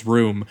out of his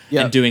room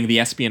Yeah. and doing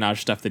the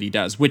espionage stuff that he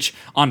does, which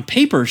on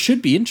paper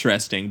should be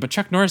interesting, but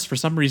Chuck Norris for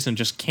some reason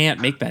just can't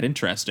make that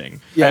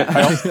interesting. Yeah.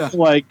 I also feel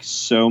like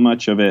so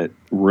much of it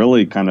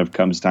really kind of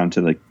comes down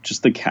to like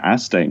just the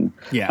casting.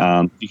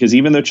 Yeah. Because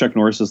even though Chuck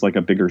Norris is like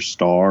a bigger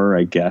star,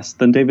 I guess,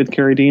 than David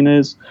Carradine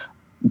is,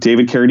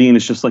 David Carradine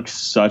is just like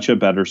such a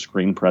better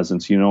screen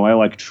presence. I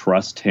like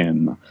trust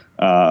him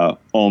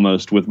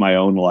almost with my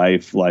own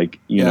life. Like,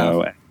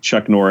 Yeah.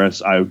 Chuck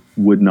Norris, I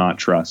would not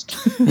trust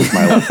with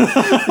my life.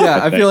 Yeah,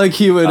 I feel like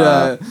he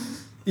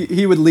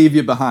would leave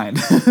you behind.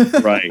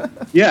 Right.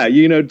 Yeah,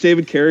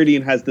 David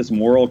Carradine has this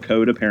moral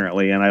code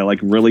apparently, and I like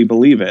really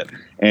believe it.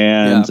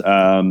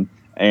 And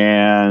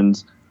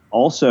and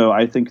also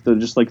I think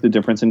just like the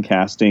difference in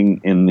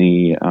casting in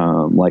the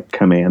like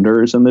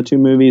commanders in the two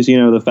movies,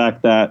 the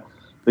fact that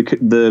the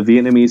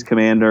Vietnamese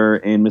commander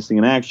in Missing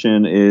in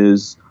Action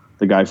is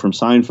the guy from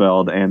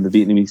Seinfeld, and the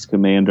Vietnamese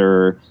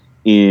commander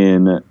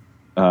in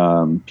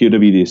POW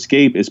The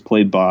Escape is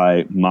played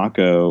by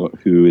Mako,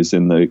 who is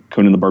in the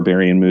Conan the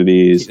Barbarian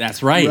movies.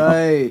 That's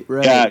right.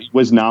 Right. Yeah,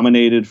 was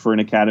nominated for an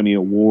Academy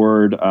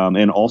Award,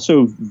 and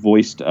also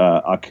voiced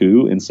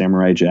Aku in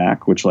Samurai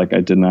Jack, which like I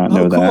did not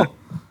know that.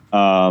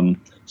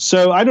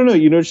 So I don't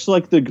know, just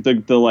like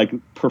the like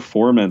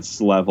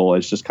performance level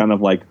is just kind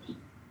of like,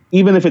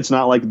 even if it's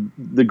not like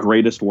the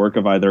greatest work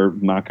of either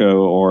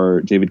Mako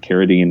or David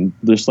Carradine,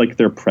 just like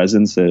their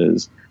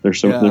presences,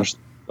 there's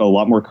a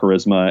lot more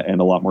charisma and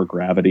a lot more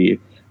gravity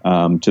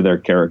to their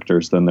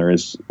characters than there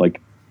is like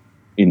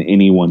in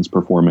anyone's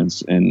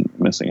performance in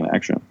Missing in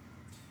Action.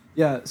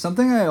 Yeah,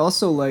 something I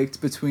also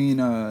liked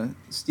between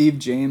Steve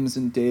James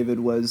and David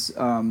was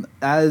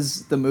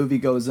as the movie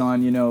goes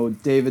on,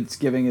 David's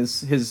giving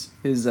his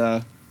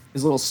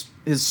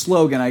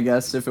slogan, I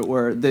guess, if it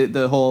were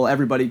the whole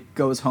 "everybody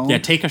goes home." Yeah,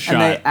 take a shot.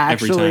 And they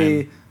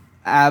actually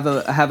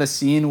every time. have a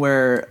scene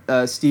where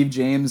Steve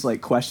James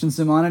like questions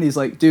him on it. He's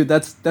like, "Dude,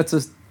 that's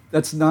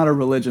not a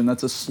religion.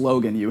 That's a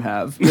slogan you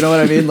have." You know what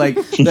I mean? Like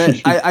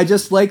that. I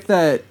just like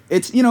that.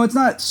 It's it's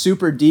not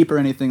super deep or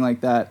anything like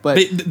that, but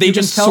they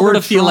just sort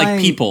of feel like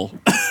people.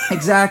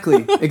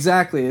 Exactly.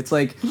 It's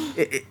like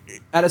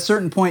at a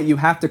certain point you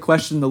have to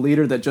question the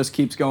leader that just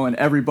keeps going.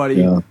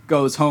 Everybody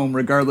goes home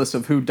regardless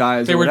of who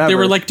dies. They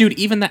were like, dude,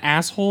 even the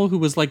asshole who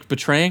was like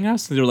betraying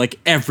us. They were like,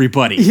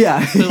 everybody.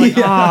 Yeah. They're like,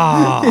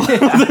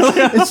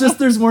 It's just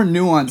there's more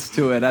nuance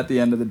to it at the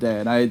end of the day,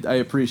 and I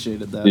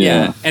appreciated that.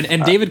 Yeah.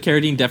 And David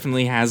Carradine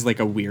definitely has like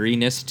a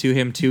weariness to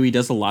him too. He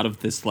does a lot of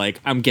this like,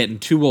 I'm getting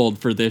too old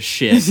for this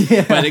shit.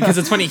 Yeah. But because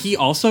it's funny, he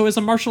also is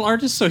a martial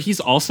artist, so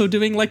he's also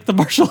doing like the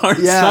martial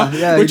arts stuff,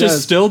 yeah, which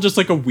is still just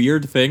like a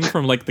weird thing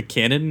from like the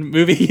canon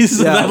movies.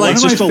 Yeah, that, like, one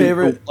of my just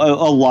favorite. a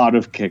lot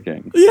of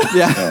kicking.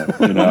 Yeah.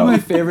 One One of my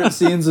favorite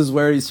scenes is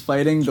where he's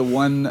fighting the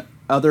one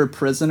other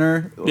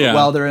prisoner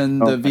while they're in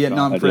the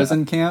Vietnam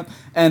prison camp.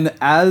 And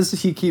as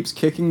he keeps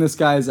kicking this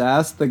guy's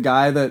ass, the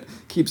guy that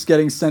keeps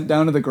getting sent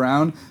down to the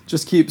ground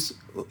just keeps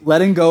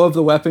letting go of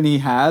the weapon he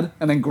had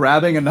and then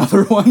grabbing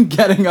another one,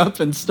 getting up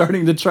and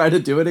starting to try to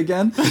do it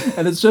again.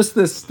 And it's just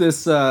it's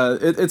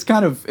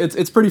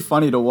pretty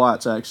funny to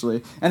watch,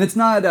 actually. And it's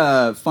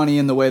not funny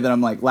in the way that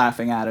I'm like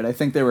laughing at it. I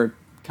think they were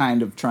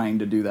kind of trying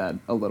to do that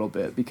a little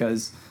bit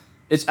because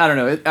I don't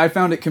know. I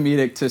found it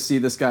comedic to see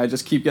this guy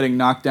just keep getting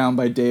knocked down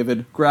by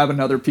David, grab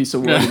another piece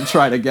of wood and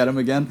try to get him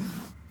again.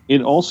 I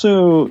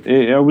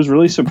was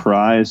really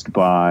surprised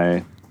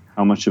by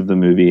how much of the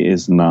movie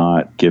is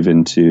not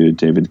given to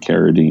David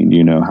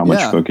Carradine, how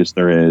much focus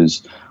there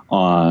is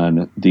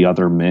on the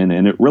other men.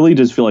 And it really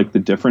does feel like the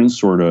difference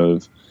sort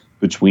of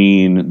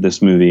between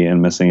this movie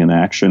and Missing in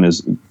Action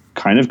is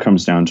kind of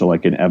comes down to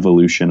like an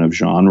evolution of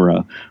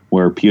genre,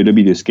 where POW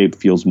The Escape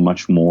feels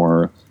much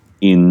more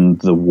in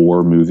the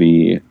war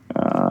movie,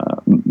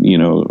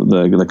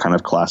 the kind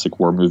of classic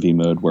war movie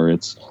mode where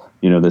it's,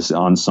 this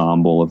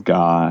ensemble of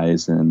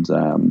guys and,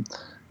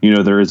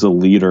 there is a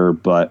leader,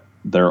 but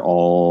they're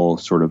all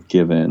sort of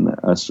given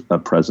a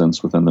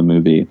presence within the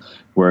movie.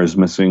 Whereas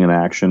Missing in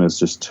Action is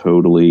just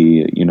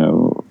totally,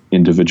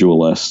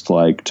 individualist,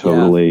 like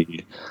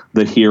totally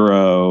the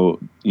hero,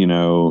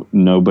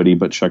 nobody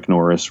but Chuck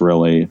Norris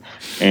really.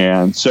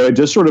 And so it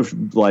just sort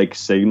of like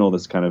signal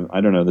this kind of,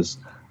 I don't know,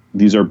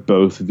 these are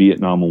both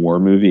Vietnam War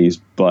movies,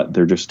 but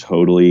they're just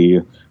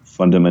totally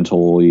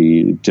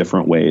fundamentally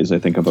different ways, I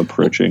think, of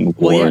approaching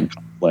war and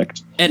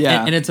conflict.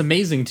 And it's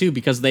amazing too,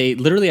 because they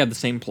literally have the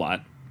same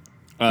plot.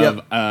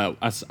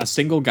 A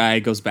single guy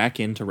goes back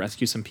in to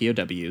rescue some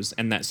POWs,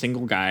 and that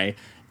single guy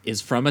is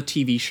from a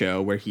TV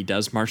show where he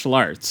does martial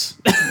arts.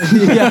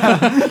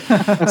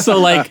 So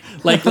like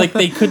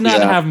they could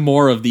not have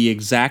more of the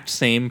exact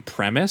same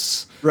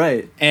premise,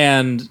 right?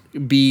 And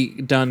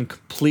be done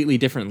completely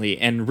differently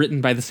and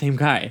written by the same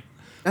guy.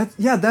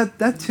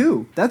 That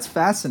too. That's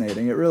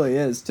fascinating. It really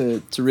is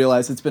to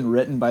realize it's been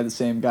written by the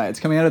same guy. It's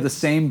coming out of the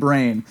same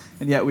brain,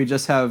 and yet we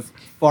just have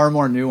far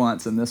more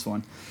nuance in this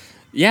one.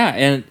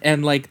 Yeah,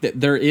 and like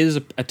there is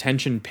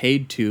attention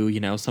paid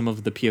to, some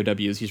of the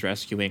POWs he's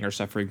rescuing are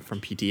suffering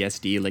from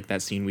PTSD, like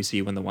that scene we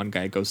see when the one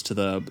guy goes to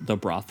the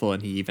brothel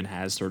and he even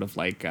has sort of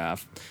like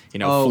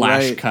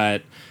flash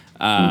cut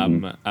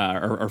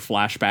or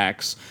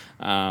flashbacks,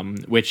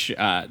 which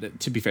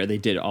to be fair, they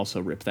did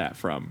also rip that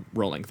from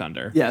Rolling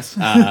Thunder. Yes.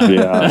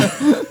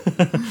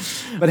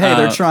 But hey,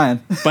 they're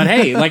trying. But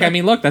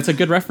hey, look, that's a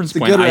good reference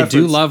point. I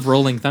do love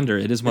Rolling Thunder.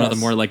 It is one of the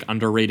more like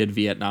underrated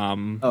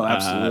Vietnam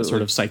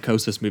sort of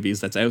psychosis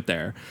movies that's out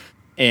there.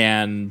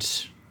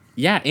 And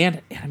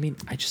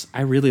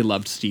I really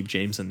loved Steve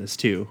James in this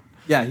too.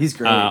 Yeah, he's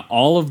great.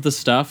 All of the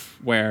stuff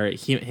where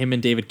him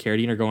and David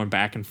Carradine are going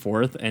back and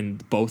forth,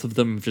 and both of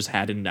them have just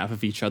had enough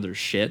of each other's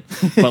shit.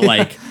 But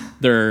like,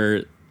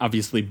 they're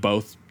obviously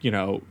both,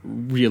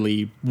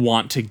 really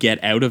want to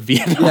get out of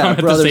Vietnam at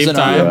the brothers same in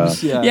time.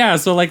 arms, Yeah.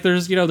 So like,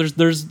 there's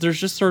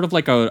just sort of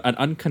like an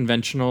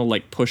unconventional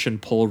like push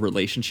and pull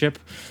relationship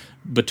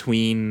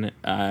between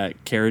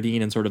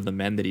Carradine and sort of the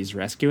men that he's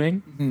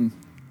rescuing. Mm-hmm.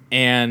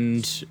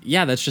 And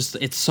yeah,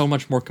 it's so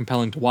much more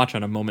compelling to watch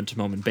on a moment to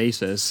moment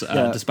basis,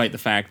 despite the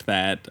fact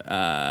that,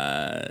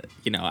 I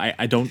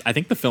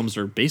think the films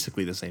are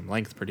basically the same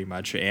length pretty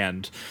much.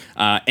 And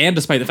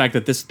despite the fact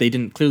that they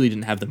clearly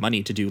didn't have the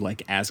money to do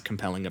like as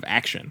compelling of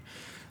action.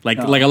 Like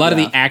a lot of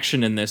the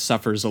action in this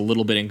suffers a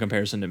little bit in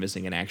comparison to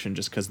Missing in Action,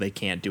 just because they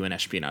can't do an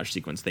espionage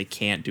sequence. They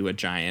can't do a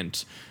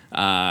giant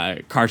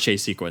car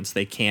chase sequence.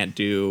 They can't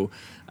do,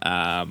 they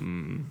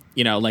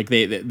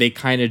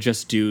kind of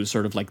just do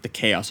sort of like the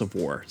chaos of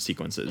war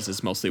sequences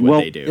is mostly what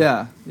they do.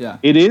 Yeah.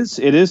 It is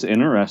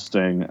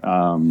interesting.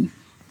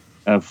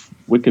 If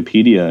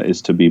Wikipedia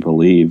is to be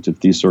believed, if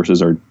these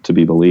sources are to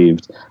be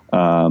believed,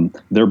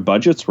 their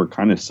budgets were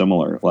kind of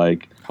similar.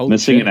 Like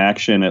Missing in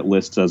Action, it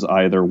lists as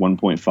either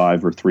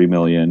 1.5 or 3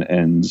 million,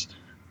 and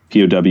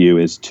POW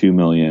is 2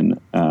 million.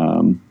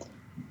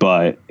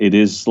 But it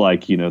is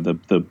like,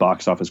 the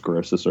box office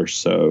grosses are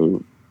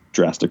so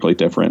drastically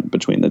different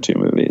between the two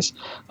movies.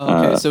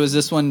 Okay, so is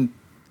this one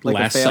like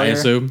less, a failure? I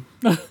assume?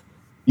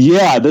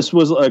 Yeah, this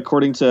was,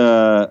 according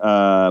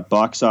to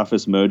Box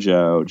Office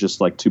Mojo, just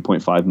like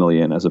 2.5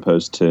 million as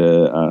opposed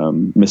to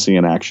Missing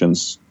in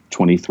Action's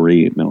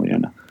 23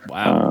 million.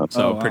 Wow.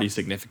 Pretty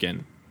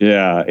significant.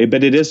 Yeah,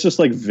 but it is just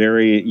like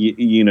very,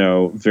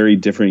 very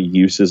different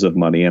uses of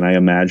money. And I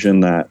imagine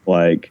that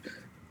like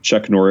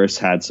Chuck Norris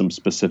had some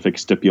specific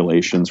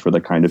stipulations for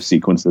the kind of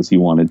sequences he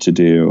wanted to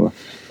do.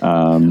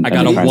 I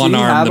got a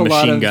one-armed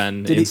machine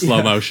gun in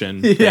slow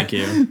motion. Yeah. Thank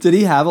you. Did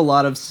he have a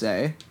lot of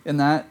say in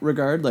that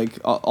regard, like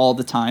all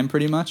the time,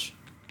 pretty much,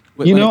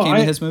 when it came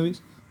to his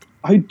movies?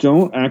 I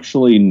don't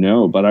actually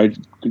know, but I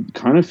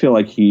kind of feel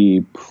like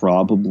he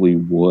probably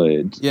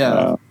would.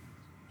 Yeah.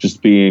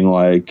 Just being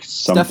like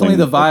something. Definitely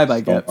the vibe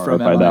I get from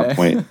by that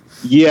point.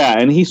 Yeah,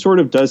 and he sort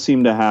of does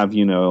seem to have,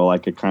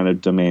 like a kind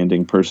of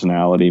demanding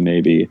personality,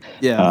 maybe.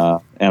 Yeah.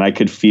 And I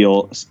could see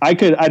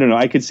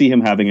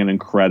him having an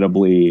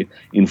incredibly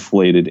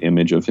inflated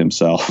image of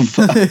himself.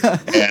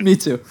 Me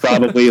too.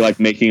 Probably like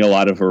making a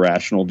lot of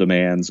irrational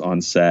demands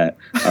on set.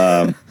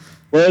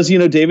 Whereas,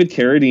 David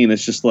Carradine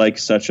is just like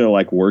such a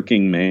like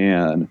working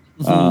man.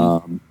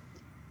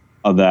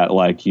 Of that,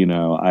 like,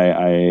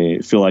 I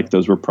feel like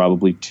those were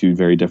probably two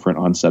very different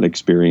on-set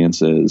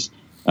experiences.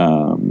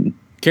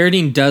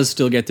 Carradine does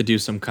still get to do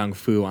some kung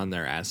fu on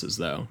their asses,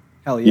 though.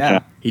 Hell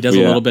yeah. He does a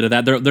little bit of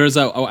that. There's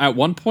at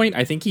one point,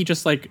 I think he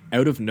just like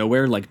out of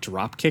nowhere like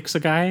drop kicks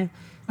a guy.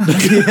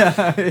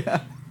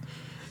 Yeah.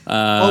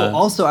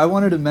 Also, I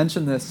wanted to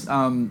mention this,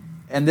 and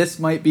this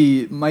might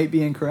be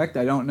incorrect.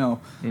 I don't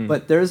know,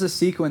 but there's a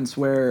sequence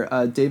where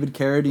David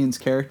Carradine's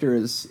character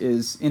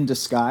is in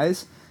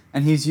disguise.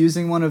 And he's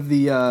using one of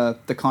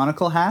the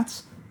conical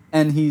hats,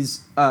 and he's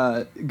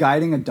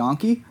guiding a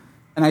donkey.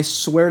 And I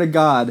swear to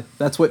God,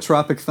 that's what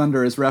Tropic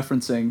Thunder is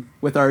referencing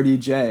with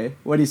RDJ.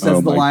 When he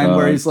says the line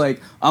where he's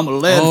like, "I'm a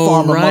lead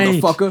farmer,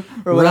 motherfucker,"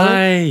 or whatever.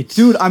 Right.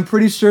 Dude, I'm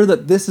pretty sure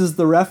that this is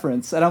the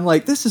reference. And I'm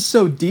like, this is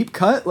so deep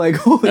cut. Like,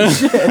 holy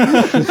shit.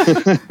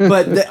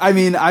 But,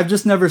 I've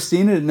just never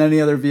seen it in any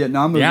other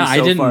Vietnam movie Yeah, so I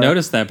didn't far.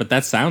 notice that, but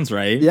that sounds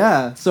right.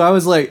 Yeah, so I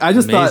was like, I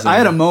just Amazing. thought, I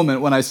had a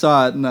moment when I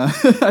saw it, and I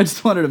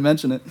just wanted to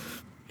mention it.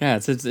 Yeah,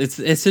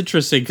 it's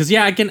interesting because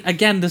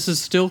again, this is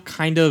still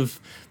kind of.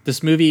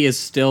 This movie is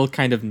still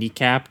kind of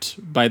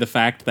kneecapped by the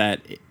fact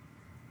that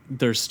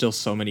there's still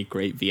so many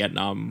great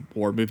Vietnam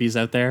War movies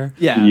out there.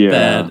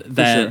 Yeah.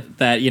 That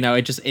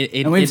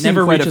it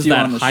never reaches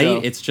that height.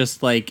 Show. It's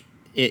just like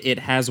it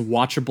has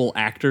watchable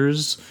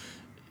actors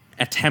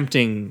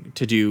attempting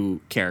to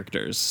do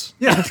characters.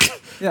 Yeah.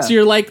 So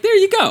you're like, there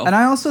you go. And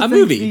I also think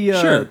movie.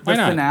 the Why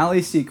not?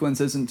 finale sequence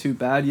isn't too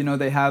bad.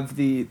 They have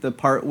the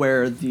part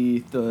where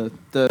the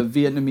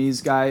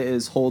Vietnamese guy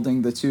is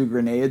holding the 2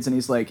 grenades, and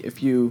he's like,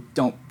 if you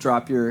don't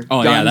drop your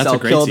guns, I'll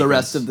kill the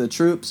rest of the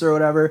troops or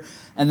whatever.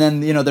 And then,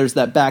 there's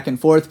that back and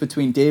forth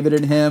between David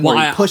and him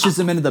where he pushes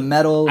him into the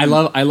metal. I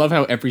love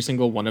how every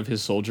single one of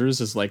his soldiers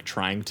is like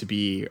trying to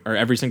be, or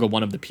every single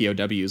one of the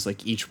POWs,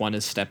 like each one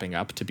is stepping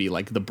up to be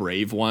like the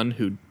brave one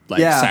who like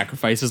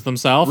sacrifices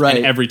themselves. Right.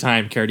 And every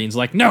time Carradine's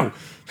like, no,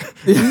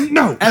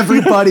 no.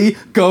 Everybody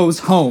goes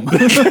home.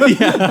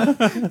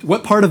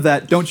 What part of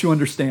that don't you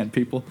understand,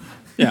 people?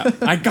 Yeah,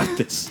 I got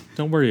this.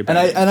 Don't worry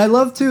about it. And I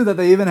love too that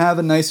they even have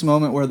a nice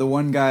moment where the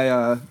one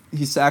guy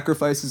he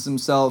sacrifices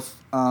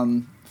himself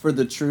for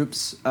the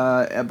troops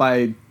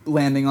by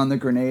landing on the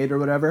grenade or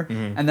whatever,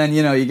 and then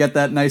you get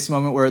that nice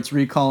moment where it's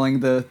recalling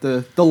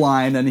the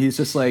line, and he's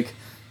just like,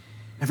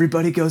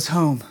 "Everybody goes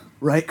home,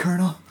 right,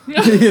 Colonel?"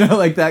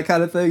 Like that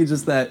kind of thing.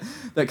 Just that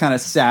kind of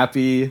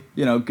sappy,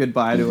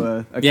 goodbye to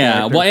a yeah.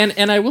 character. Well,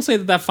 and I will say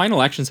that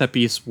final action set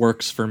piece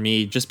works for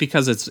me just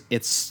because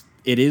it's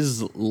it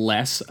is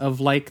less of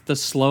like the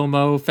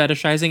slow-mo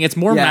fetishizing. It's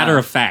more Yeah. matter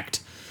of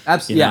fact.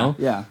 Absolutely. You know?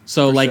 Yeah.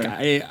 So for like sure.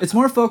 I it's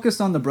more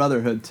focused on the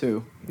brotherhood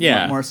too.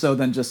 Yeah. More so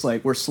than just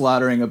like we're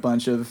slaughtering a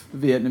bunch of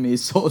Vietnamese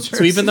soldiers.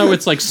 so even though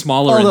it's like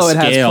smaller Although in it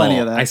has scale plenty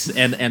of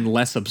that. and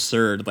less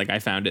absurd, like I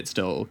found it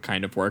still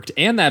kind of worked.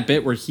 And that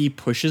bit where he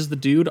pushes the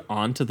dude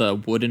onto the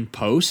wooden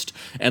post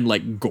and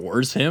like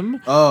gores him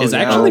is yeah.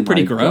 actually Oh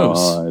pretty my gross.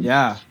 God.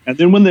 yeah. And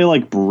then when they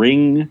like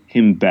bring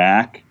him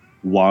back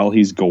while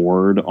he's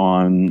gored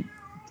on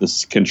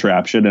this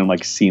contraption and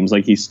like seems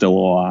like he's still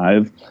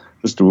alive,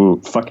 just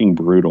fucking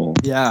brutal.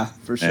 Yeah,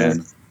 for sure.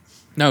 And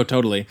No,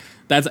 totally.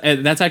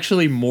 That's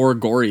actually more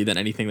gory than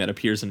anything that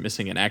appears in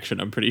Missing in Action,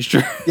 I'm pretty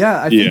sure.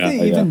 Yeah, I think Yeah, they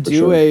yeah, even for do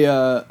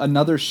sure.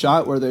 another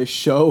shot where they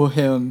show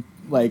him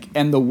like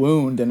and the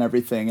wound and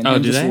everything, and Oh,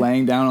 him do just they?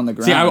 laying down on the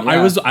ground. See,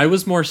 yeah. I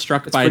was more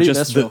struck by pretty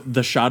just visceral.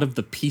 the shot of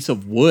the piece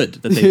of wood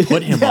that they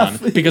put him Yeah.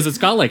 on, because it's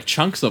got like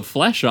chunks of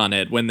flesh on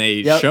it when they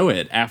Yep. show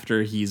it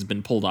after he's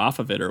been pulled off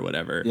of it or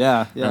whatever.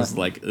 Yeah, And yeah. I was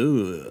like,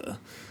 ugh,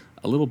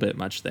 a little bit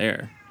much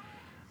there.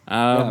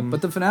 Yeah,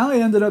 but the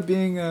finale ended up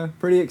being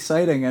pretty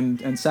exciting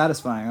and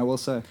satisfying, I will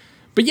say.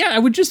 But yeah, I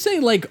would just say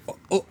like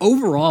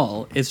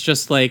overall, it's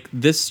just like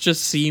this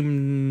just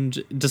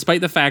seemed, despite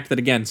the fact that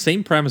again,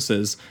 same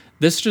premises,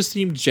 this just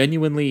seemed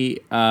genuinely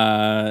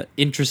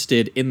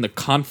interested in the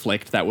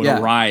conflict that would Yeah.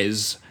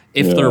 arise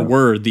if Yeah. there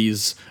were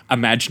these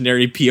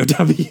imaginary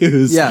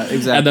POWs. Yeah,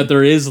 exactly. And that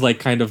there is like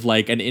kind of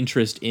like an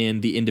interest in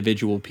the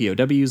individual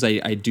POWs.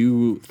 I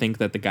do think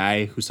that the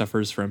guy who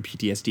suffers from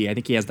PTSD, I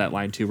think he has that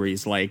line too where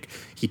he's like,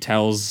 he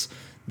tells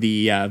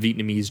the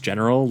Vietnamese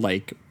general,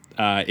 like,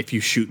 if you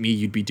shoot me,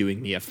 you'd be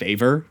doing me a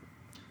favor.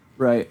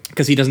 Right.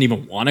 Because he doesn't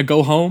even want to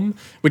go home,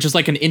 which is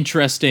like an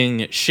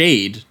interesting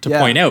shade to Yeah.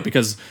 point out,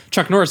 because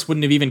Chuck Norris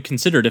wouldn't have even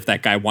considered if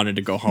that guy wanted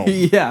to go home.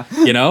 Yeah.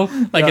 You know?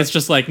 Like, it's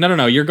just like,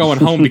 no, you're going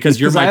home because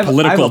you're 'Cause I my have- I have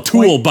political a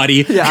tool, point-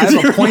 buddy. Yeah, I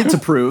have a point to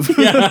prove.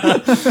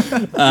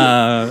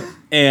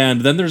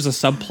 And then there's a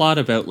subplot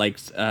about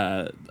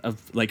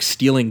like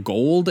stealing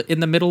gold in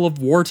the middle of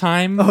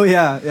wartime. Oh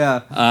yeah,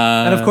 yeah.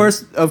 And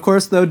of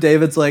course, though,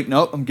 David's like,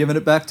 nope, I'm giving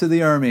it back to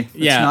the army.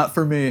 It's Yeah. not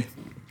for me.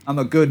 I'm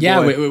a good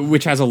Yeah, boy.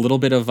 which has a little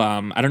bit of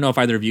I don't know if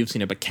either of you have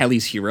seen it, but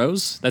Kelly's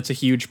Heroes. That's a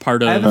huge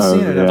part of I haven't seen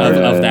it. yeah.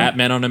 of that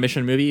Men on a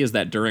Mission movie, is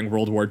that during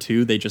World War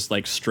II, they just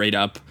like straight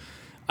up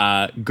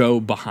go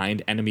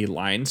behind enemy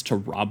lines to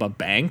rob a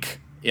bank.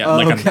 Yeah, Oh,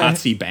 like okay. a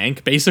Nazi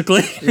bank,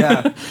 basically.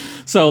 Yeah.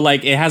 So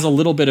like it has a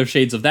little bit of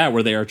shades of that,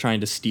 where they are trying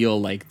to steal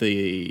like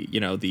the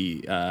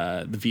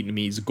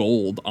Vietnamese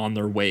gold on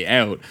their way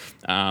out,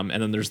 and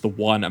then there's the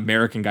one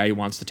American guy who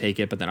wants to take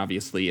it, but then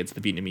obviously it's the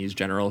Vietnamese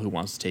general who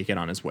wants to take it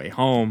on his way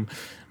home.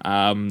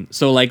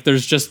 So like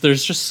there's just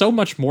so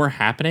much more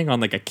happening on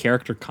like a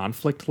character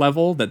conflict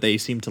level that they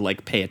seem to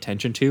like pay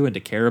attention to and to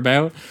care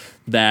about,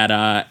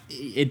 that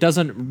it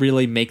doesn't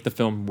really make the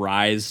film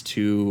rise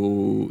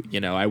to,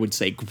 I would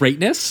say,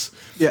 greatness,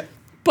 Yeah.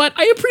 but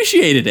I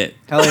appreciated it.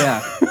 Hell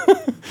yeah.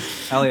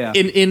 Hell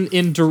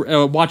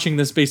yeah. Watching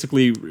this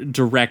basically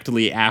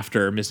directly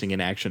after Missing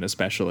in Action,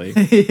 especially.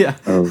 Yeah.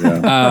 Oh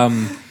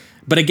yeah.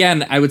 But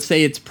again, I would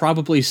say it's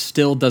probably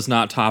still does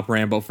not top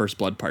Rambo: First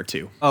Blood Part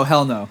 2. Oh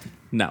hell no.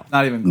 No.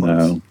 Not even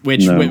close. No.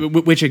 Which No.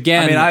 which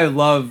again, I mean,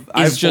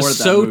 I is just abhorred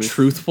that so movie.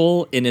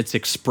 truthful in its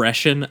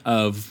expression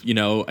of,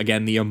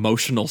 again, the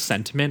emotional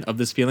sentiment of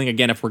this feeling.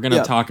 Again, if we're going to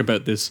Yeah. talk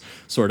about this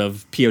sort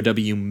of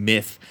POW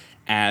myth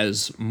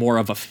as more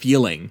of a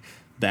feeling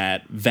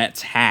that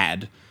vets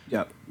had,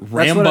 Yep.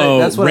 Rambo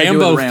That's what I do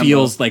with Rambo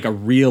feels like a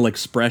real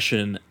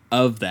expression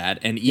of that,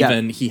 and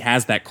even he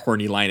has that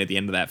corny line at the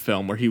end of that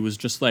film where he was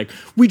just like,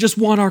 "We just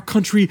want our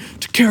country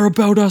to care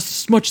about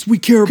us as much as we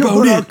care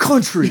about our it."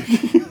 country.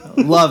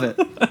 Love it.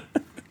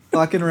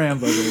 Fucking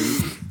Rambo, baby.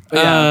 But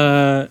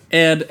yeah.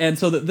 And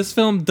so this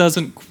film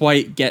doesn't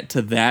quite get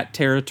to that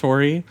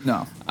territory.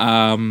 No.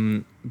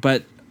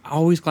 But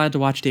always glad to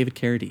watch David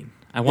Carradine.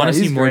 I want to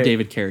see he's more great.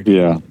 David Carradine.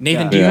 Yeah.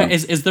 Nathan, Yeah. do you Yeah.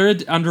 is there an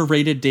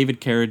underrated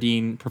David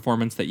Carradine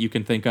performance that you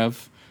can think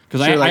of?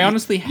 Because Sure, I like,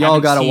 honestly y'all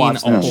haven't gotta seen watch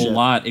a that whole shit.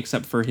 lot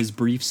except for his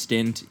brief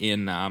stint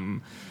in.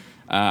 I'm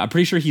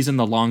pretty sure he's in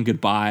The Long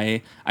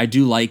Goodbye. I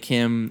do like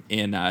him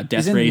in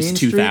Death in Race Mean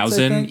Streets, I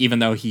 2000, think. even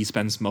though he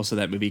spends most of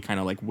that movie kind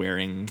of like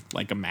wearing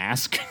like a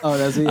mask. Oh,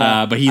 does he?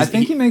 Yeah. But he's I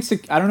think he makes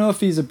I don't know if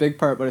he's a big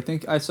part, but I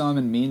think I saw him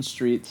in Mean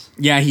Streets.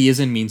 yeah, he is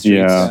in Mean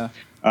Streets. Yeah.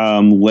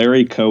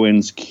 Larry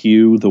Cohen's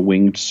Q, the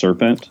Winged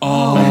Serpent.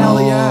 Oh, hell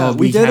yeah.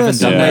 We did haven't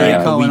some done Larry that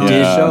yet. Cohen we on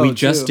did. the show, We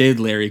just too. did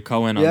Larry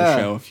Cohen on Yeah.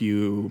 the show a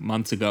few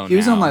months ago. He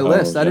was on my now.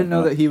 list. I yeah. didn't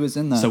know that he was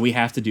in that. So we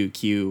have to do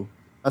Q.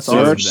 That's soon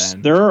awesome.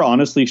 then. There are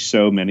honestly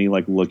so many,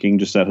 like looking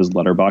just at his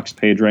Letterboxd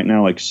page right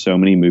now, like so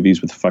many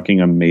movies with fucking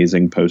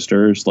amazing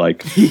posters,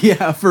 like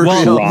Yeah, for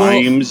Well, real.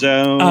 Crime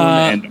Zone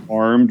and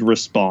Armed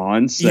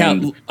Response.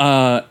 And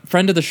Yeah,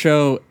 friend of the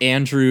show,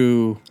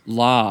 Andrew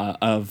Law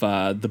of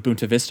the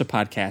Bunta Vista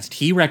podcast,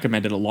 he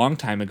recommended a long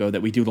time ago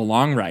that we do The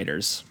Long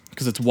Riders.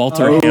 because it's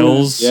Walter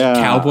Hill's yeah.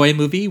 cowboy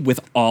movie with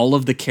all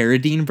of the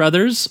Carradine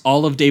brothers,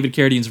 all of David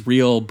Carradine's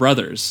real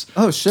brothers.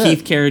 Oh, shit.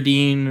 Keith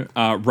Carradine,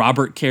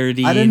 Robert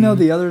Carradine. I didn't know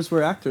the others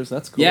were actors.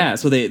 That's cool. Yeah,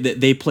 so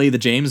they play the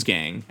James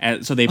gang.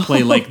 So they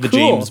play like the cool.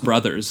 James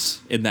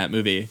brothers in that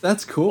movie.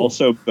 That's cool.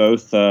 Also,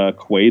 both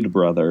Quaid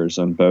brothers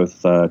and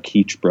both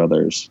Keach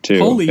brothers too.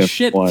 Holy in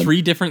shit! one.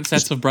 3 different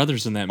sets of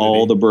brothers in that movie.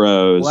 All the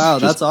bros. Wow,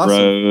 just that's awesome.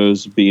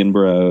 Bros being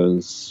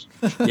bros.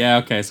 Yeah,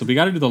 okay. So we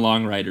got to do the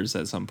Long Riders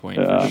at some point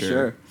Yeah. for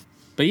sure.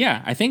 But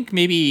yeah, I think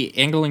maybe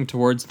angling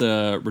towards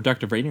the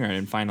reductive rating round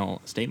and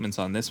final statements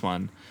on this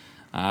one.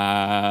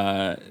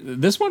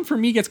 This one for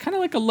me gets kind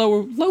of like a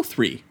low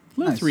 3.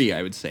 Low Nice. 3,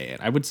 I would say it.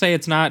 I would say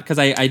it's not, because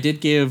I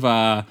did give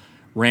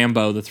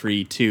Rambo the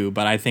 3 too,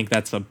 but I think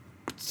that's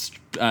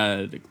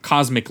a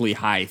cosmically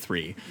high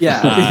 3.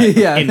 Yeah.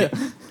 Yeah.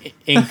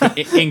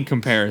 In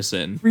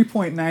comparison.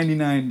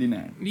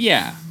 3.9999.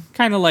 Yeah,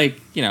 kind of like,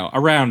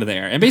 around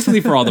there, and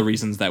basically for all the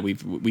reasons that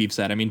we've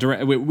said. I mean,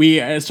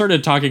 we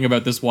started talking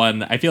about this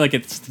one. I feel like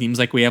it seems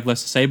like we have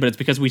less to say, but it's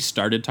because we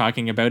started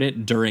talking about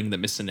it during the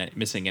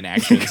missing in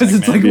action Because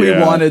it's segment. like we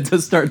Yeah. wanted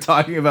to start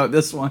talking about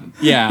this one.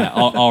 Yeah,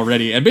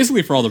 already, and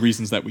basically for all the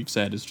reasons that we've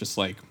said, it's just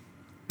like,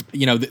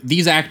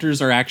 these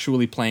actors are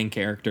actually playing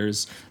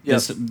characters.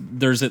 Yep.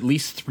 There's at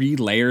least 3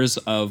 layers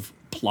of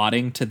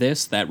plotting to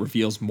this that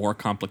reveals more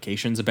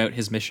complications about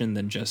his mission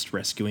than just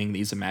rescuing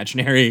these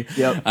imaginary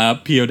Yep.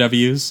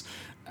 POWs.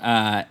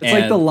 It's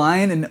like the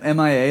line in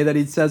MIA that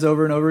he says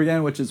over and over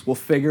again, which is "We'll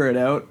figure it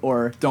out"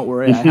 or "Don't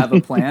worry, I have a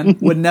plan."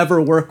 Would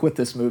never work with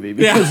this movie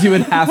because you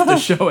would have to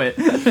show it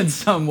in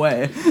some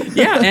way.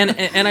 Yeah,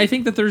 and I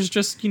think that there's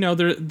just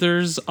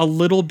there's a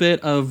little bit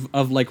of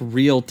like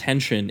real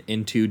tension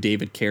into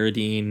David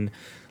Carradine,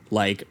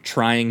 like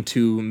trying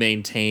to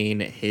maintain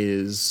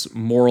his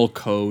moral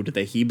code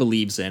that he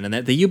believes in and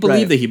that you believe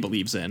Right. that he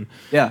believes in.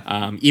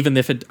 Yeah. Even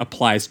if it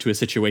applies to a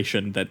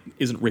situation that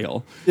isn't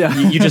real. Yeah.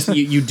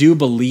 You do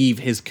believe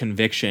his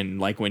conviction,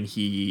 like when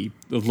he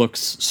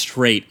looks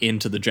straight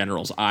into the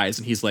general's eyes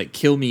and he's like,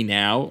 "Kill me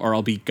now or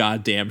I'll be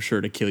goddamn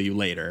sure to kill you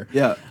later."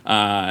 Yeah.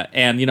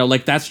 And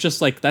like that's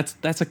just like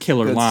that's a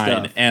killer Good line.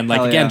 stuff. And like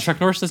Hell again, yeah. Chuck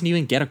Norris doesn't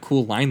even get a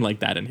cool line like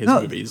that in his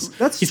No, movies.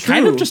 that's He's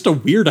kind of true. just a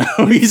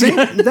weirdo.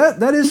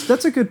 He's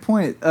That's a good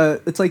point.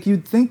 It's like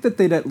you'd think that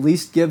they'd at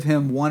least give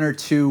him 1 or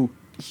 2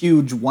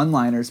 huge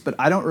one-liners, but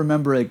I don't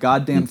remember a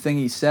goddamn thing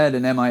he said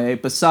in MIA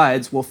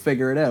besides "We'll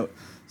figure it out."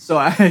 So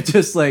I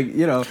just like,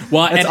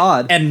 well, it's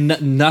odd. And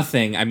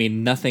nothing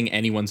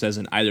anyone says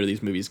in either of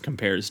these movies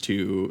compares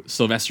to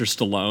Sylvester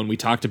Stallone. We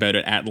talked about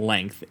it at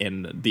length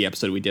in the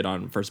episode we did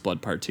on First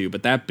Blood Part 2,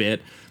 but that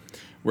bit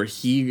where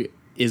he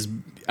is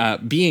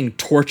being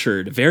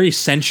tortured, very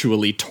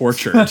sensually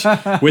tortured,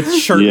 with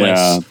shirtless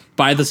Yeah.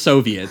 by the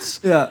Soviets.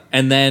 Yeah.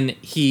 And then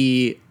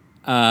he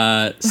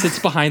sits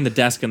behind the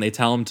desk and they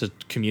tell him to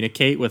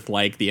communicate with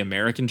like the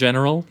American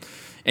general.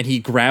 And he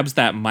grabs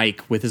that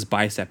mic with his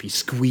bicep. He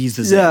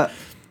squeezes it. Yeah.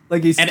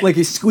 Like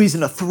he's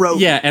squeezing a throat.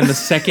 Yeah, and the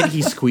second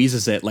he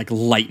squeezes it, like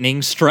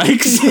lightning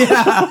strikes.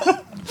 Yeah.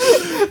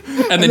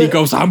 And then he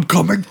goes, "I'm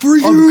coming for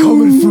you. I'm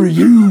coming for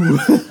you.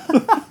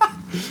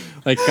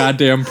 Like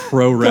goddamn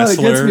pro God, it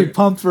wrestler. gets me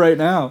pumped right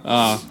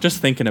now. Just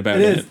thinking about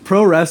It it. is.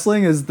 Pro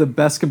wrestling is the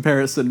best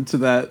comparison to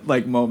that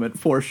like moment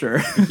for sure.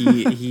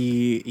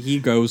 He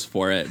goes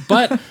for it.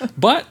 But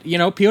POW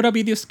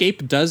The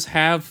Escape does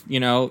have,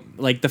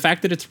 like the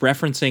fact that it's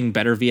referencing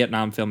better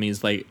Vietnam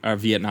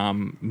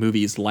Vietnam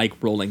movies like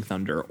Rolling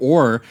Thunder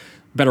or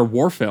better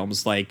war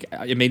films, like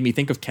it made me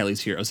think of Kelly's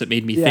Heroes. It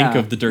made me think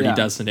of The Dirty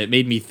Dozen. It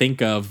made me think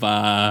of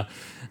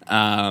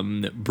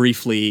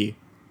briefly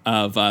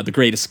of The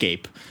Great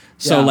Escape.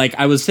 So Yeah. like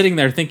I was sitting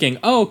there thinking,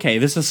 oh, okay,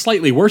 this is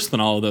slightly worse than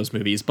all of those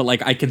movies, but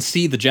like I can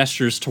see the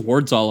gestures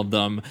towards all of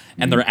them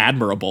and they're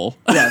admirable.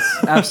 Yes,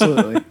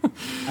 absolutely.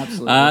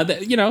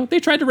 Absolutely. They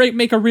tried to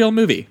make a real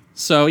movie.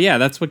 So yeah,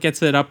 that's what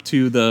gets it up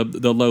to the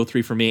low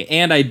 3 for me.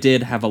 And I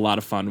did have a lot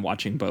of fun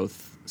watching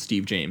both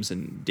Steve James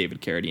and David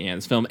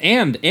Carradine's film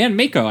and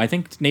Mako. I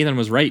think Nathan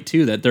was right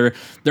too, that there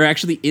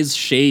actually is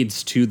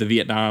shades to the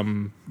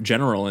Vietnam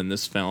general in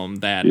this film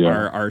that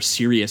are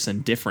serious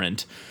and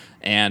different.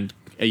 And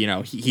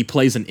he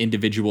plays an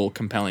individual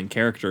compelling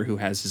character who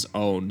has his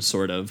own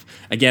sort of,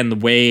 it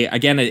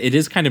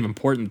is kind of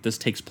important that this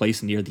takes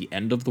place near the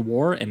end of the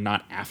war and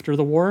not after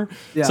the war.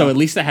 Yeah. So at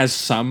least it has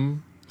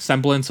some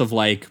semblance of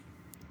like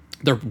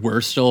there were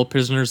still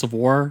prisoners of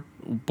war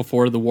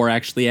before the war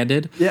actually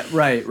ended. Yeah,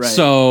 right.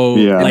 So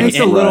Yeah. It like, makes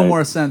a and- little right.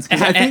 more sense.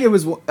 'Cause I think it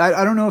was,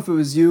 I don't know if it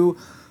was you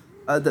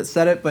that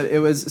said it, but it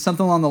was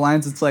something along the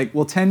lines, it's like,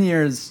 well, 10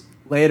 years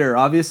later,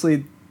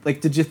 obviously, like,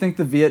 did you think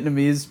the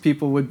Vietnamese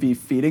people would be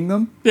feeding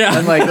them? Yeah.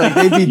 And like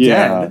they'd be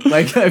Yeah. dead.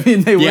 Like, I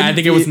mean, they wouldn't I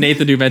think it was be-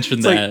 Nathan who mentioned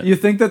It's that. like, you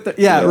think that,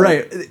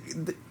 right.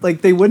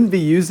 Like, they wouldn't be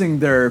using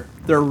their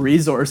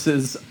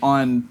resources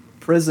on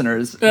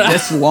prisoners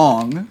this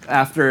long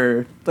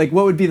after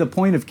what would be the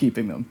point of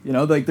keeping them? You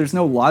know, like there's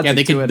no logic. Yeah,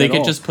 they to could it they at could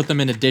all. just put them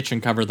in a ditch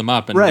and cover them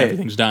up, and Right.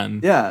 everything's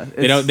done. Yeah,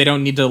 they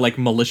don't need to like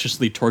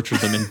maliciously torture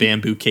them in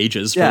bamboo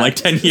cages for like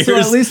 10 years. So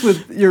at least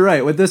you're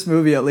right, with this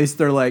movie, at least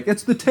they're like,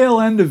 it's the tail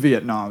end of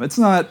Vietnam. It's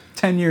not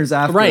 10 years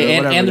after. Right, or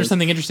whatever and it there's is.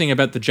 something interesting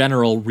about the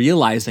general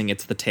realizing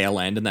it's the tail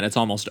end and that it's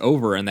almost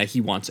over and that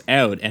he wants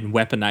out, and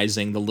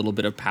weaponizing the little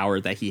bit of power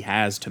that he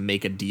has to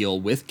make a deal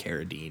with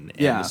Carradine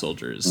and the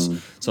soldiers.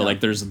 So like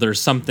there's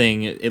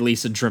something at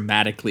least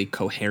dramatically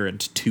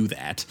coherent to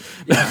that.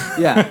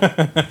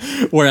 Yeah.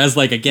 Whereas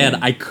like again,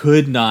 I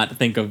could not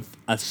think of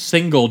a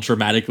single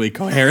dramatically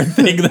coherent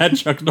thing that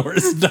Chuck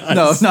Norris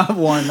does. No, not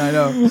one. I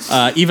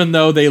know. Even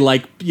though they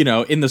like, you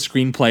know, in the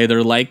screenplay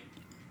they're like,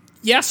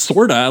 yeah,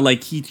 sorta.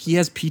 Like he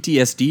has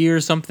PTSD or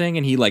something,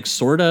 and he like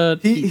sorta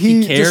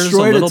he cares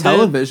destroyed a little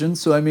television,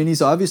 so I mean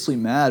he's obviously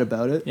mad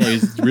about it. bit. Yeah,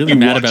 he's really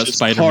mad about Watches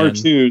Spider-Man.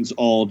 cartoons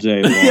all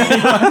day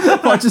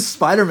long. Watches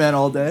Spider-Man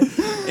all day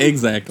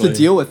Exactly. to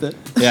deal with it.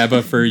 Yeah,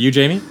 but for you,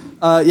 Jamie?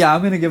 Yeah,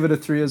 I'm gonna give it a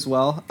 3 as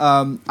well.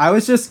 I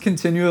was just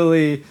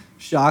continually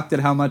shocked at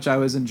how much I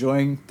was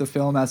enjoying the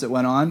film as it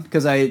went on,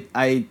 because I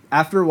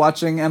after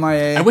watching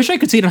MIA, I wish I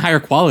could see it in higher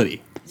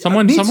quality.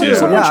 Someone me too.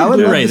 someone Yeah, I should would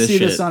love Blu-ray to this see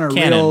shit. this on a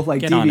Canon, real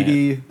like get on it.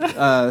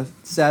 DVD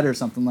set or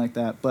something like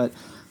that. But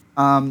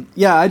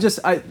yeah,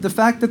 the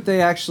fact that they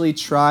actually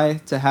try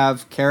to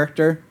have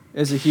character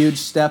is a huge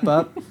step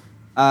up.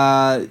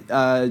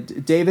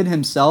 David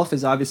himself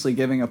is obviously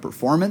giving a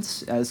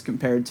performance as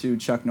compared to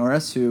Chuck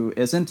Norris, who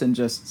isn't, and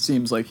just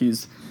seems like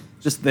he's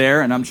just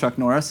there, and I'm Chuck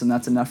Norris, and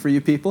that's enough for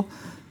you people.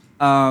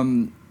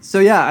 So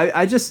yeah,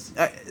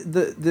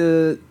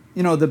 the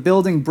you know, the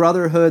building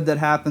brotherhood that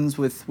happens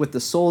with the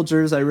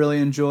soldiers, I really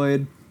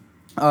enjoyed.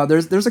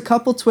 There's a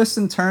couple twists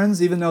and turns,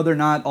 even though they're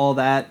not all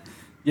that,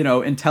 you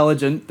know,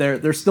 intelligent.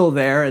 They're still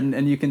there,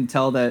 and you can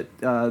tell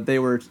that they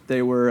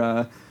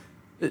were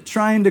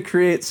trying to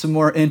create some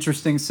more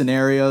interesting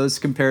scenarios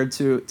compared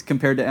to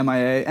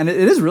MIA. And it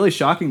is really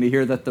shocking to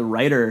hear that the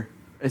writer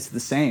is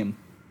the same.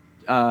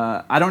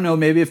 I don't know,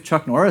 maybe if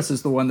Chuck Norris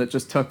is the one that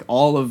just took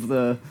all of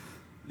the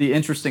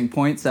interesting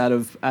points out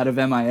of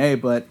MIA,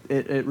 but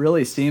it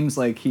really seems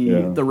like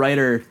the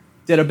writer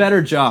did a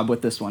better job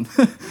with this one.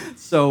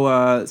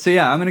 So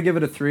yeah, I'm gonna give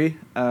it a 3,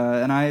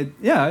 and I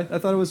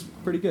thought it was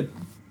pretty good.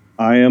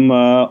 I am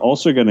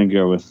also going to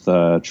go with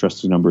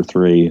trusty number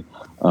 3.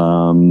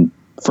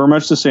 For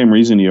much the same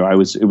reason it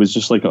was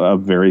just like a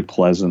very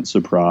pleasant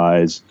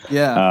surprise.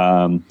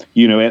 Yeah.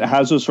 You know, it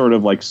has a sort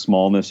of like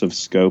smallness of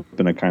scope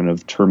and a kind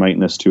of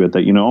termiteness to it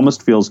that, you know,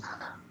 almost feels,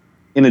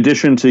 in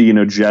addition to, you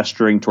know,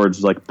 gesturing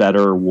towards like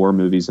better war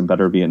movies and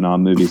better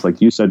Vietnam movies,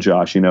 like you said,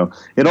 Josh, you know,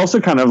 it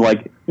also kind of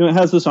like, you know, it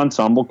has this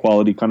ensemble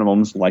quality, kind of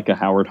almost like a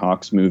Howard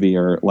Hawks movie,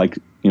 or like,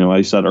 you know,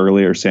 I said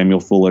earlier, Samuel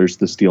Fuller's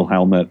The Steel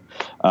Helmet,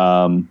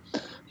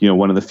 you know,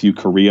 one of the few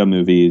Korea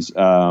movies.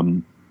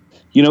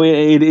 You know,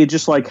 it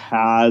just like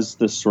has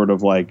this sort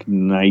of like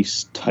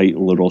nice, tight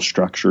little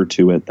structure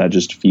to it that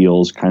just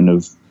feels kind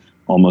of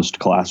almost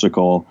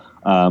classical.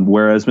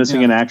 Whereas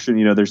Missing in Action,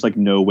 you know, there's like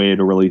no way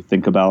to really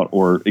think about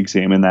or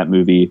examine that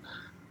movie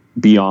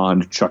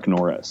beyond Chuck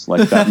Norris.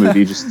 Like that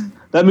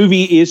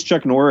movie is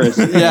Chuck Norris.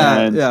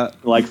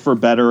 Like for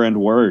better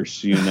and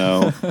worse, you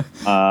know,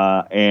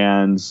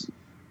 and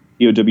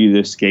EOW The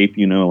Escape,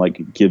 you know,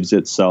 like gives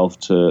itself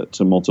to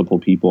multiple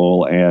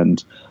people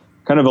and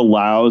kind of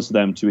allows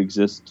them to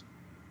exist,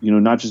 you know,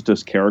 not just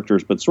as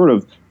characters, but sort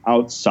of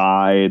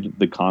outside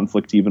the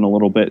conflict even a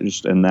little bit,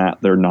 just in that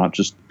they're not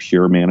just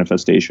pure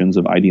manifestations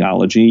of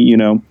ideology, you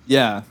know?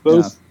 Yeah.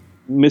 Both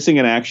Missing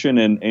in Action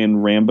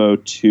and Rambo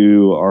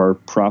 2 are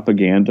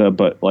propaganda,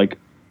 but like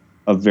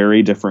of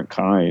very different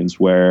kinds,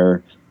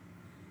 where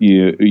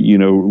you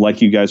know,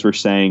 like you guys were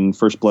saying,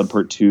 First Blood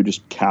Part 2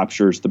 just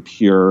captures the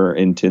pure,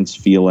 intense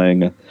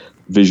feeling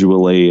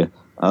visually,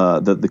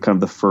 the kind of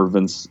the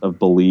fervence of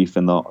belief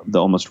and the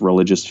almost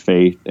religious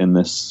faith in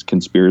this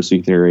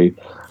conspiracy theory.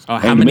 Oh,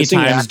 how many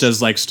times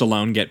does like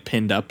Stallone get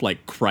pinned up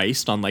like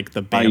Christ on like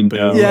the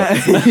bamboo? Yeah,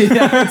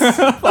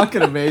 it's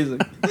fucking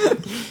amazing.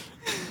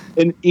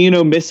 And, you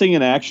know, Missing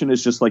in Action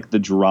is just like the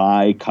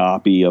dry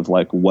copy of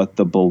like what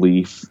the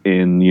belief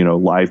in, you know,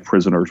 live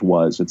prisoners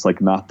was. It's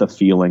like not the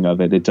feeling of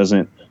it. It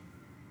doesn't,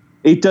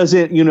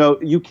 you know,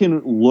 you can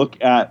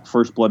look at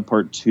First Blood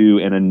Part 2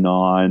 in a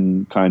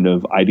non kind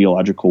of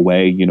ideological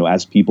way, you know,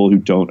 as people who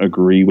don't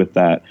agree with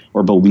that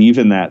or believe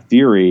in that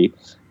theory.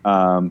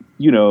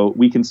 You know,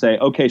 we can say,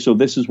 okay, so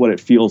this is what it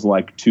feels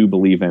like to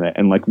believe in it.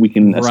 And like we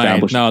can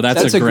establish. No,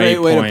 that's a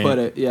great way point to put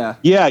it. Yeah.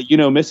 Yeah. You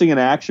know, Missing in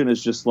Action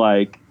is just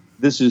like,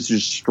 this is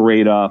just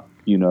straight up,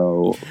 you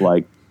know,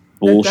 like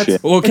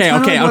bullshit. Okay.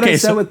 What I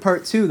said So with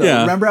Part 2, though.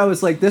 Yeah. Remember, I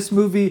was like, this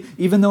movie,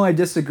 even though I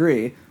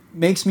disagree,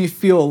 makes me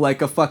feel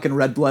like a fucking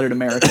red-blooded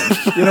American.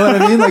 You know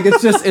what I mean? Like,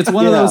 it's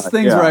one of those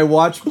things where I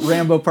watch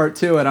Rambo Part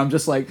 2 and I'm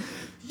just like,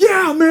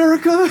 yeah,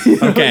 America. You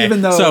know, Okay,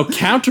 even though so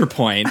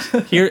counterpoint.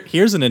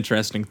 Here's an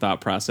interesting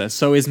thought process.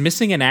 So is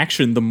Missing in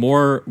Action the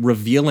more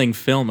revealing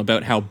film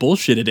about how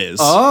bullshit it is?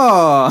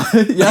 oh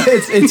yeah,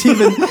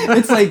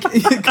 it's like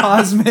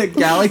cosmic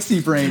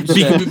galaxy brain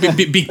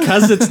shit.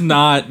 Because it's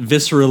not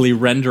viscerally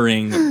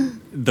rendering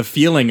the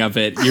feeling of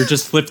it, you're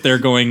just flipped there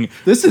going,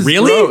 This is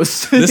really?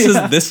 gross." This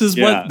Yeah. is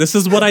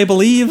Yeah. what I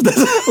believe.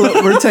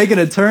 We're taking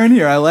a turn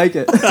here. I like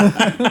it.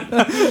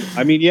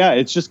 I mean, yeah,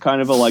 it's just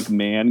kind of a like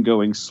man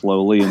going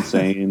slowly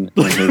insane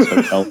in his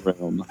hotel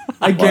room.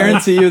 I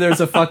guarantee you, there's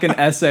a fucking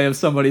essay of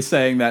somebody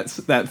saying that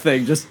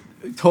thing, just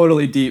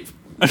totally deep.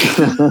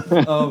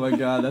 Oh my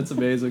god, that's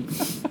amazing.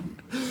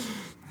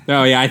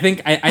 No, yeah, I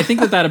think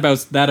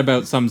that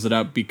about sums it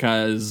up,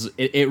 because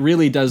it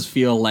really does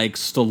feel like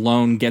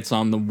Stallone gets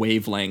on the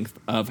wavelength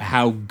of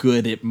how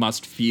good it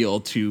must feel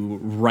to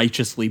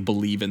righteously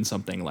believe in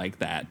something like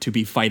that, to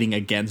be fighting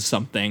against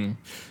something,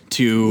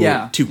 to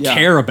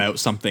care about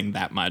something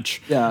that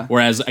much. Yeah.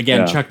 Whereas again,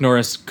 Yeah. Chuck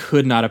Norris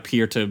could not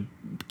appear to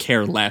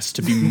care less,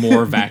 to be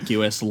more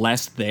vacuous,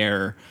 less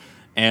there,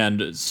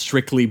 and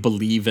strictly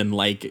believe in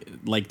like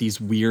these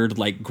weird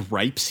like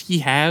gripes he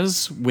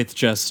has with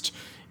just,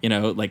 you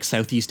know, like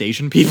Southeast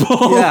Asian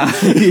people. Yeah,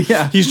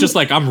 yeah. He's just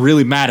like, I'm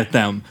really mad at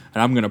them,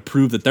 and I'm gonna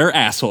prove that they're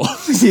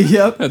assholes.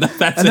 Yep.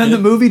 That's And then it. the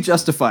movie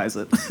justifies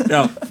it.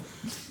 Yeah.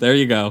 There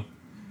you go.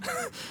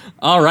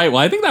 All right.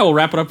 Well, I think that will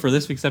wrap it up for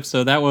this week's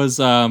episode. That was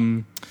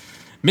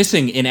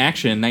Missing in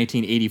Action,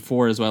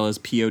 1984, as well as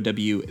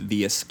POW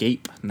The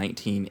Escape,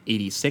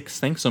 1986.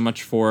 Thanks so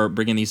much for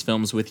bringing these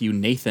films with you,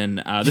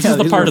 Nathan. This is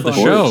the these part were of the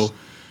fun. show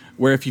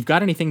where if you've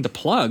got anything to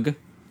plug,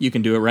 you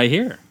can do it right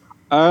here.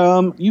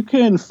 You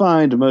can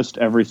find most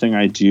everything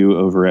I do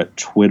over at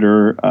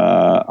Twitter.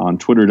 On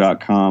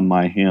twitter.com,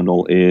 my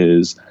handle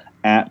is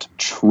at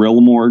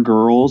Trillmore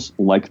Girls,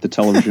 like the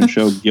television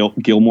show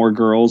Gilmore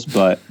Girls,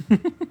 but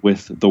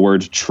with the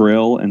word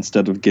Trill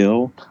instead of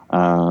Gil.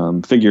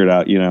 Figure it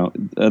out. You know,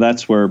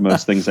 that's where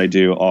most things I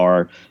do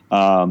are.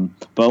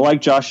 But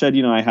like Josh said,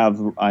 you know, I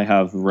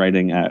have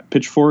writing at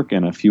Pitchfork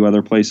and a few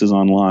other places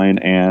online.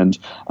 And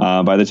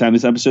by the time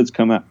this episode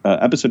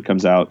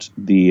comes out,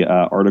 the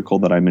article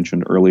that I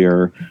mentioned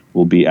earlier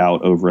will be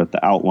out over at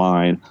The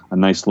Outline. A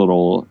nice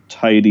little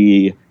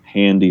tidy,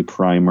 handy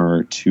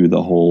primer to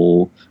the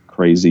whole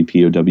crazy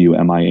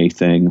POW MIA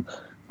thing,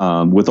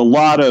 with a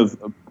lot of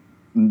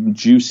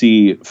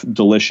juicy,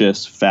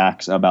 delicious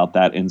facts about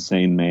that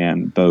insane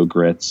man, Bo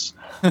Gritz,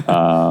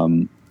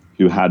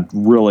 who had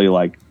really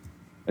like,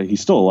 he's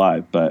still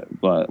alive, but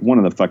one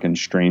of the fucking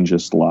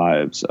strangest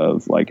lives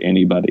of like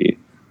anybody.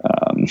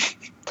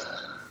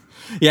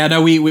 Yeah,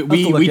 no, we talked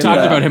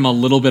that. about him a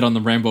little bit on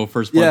the Rambo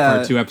First Blood Yeah.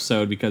 Part 2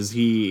 episode, because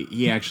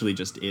he actually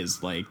just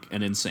is like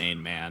an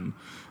insane man.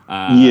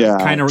 Yeah,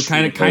 kind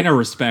of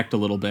respect a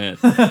little bit.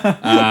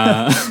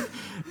 And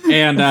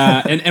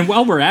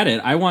while we're at it,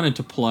 I wanted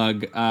to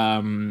plug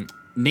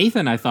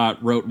Nathan. I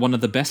thought wrote one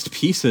of the best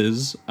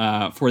pieces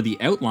for The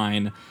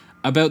Outline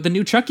about the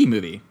new Chucky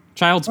movie,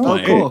 Child's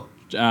Play. Oh,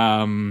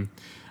 cool.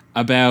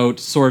 About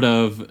sort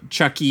of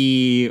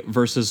Chucky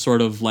versus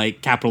sort of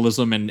like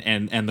capitalism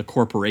and the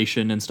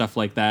corporation and stuff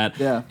like that.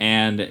 Yeah.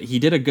 And he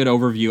did a good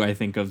overview, I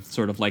think, of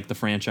sort of like the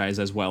franchise,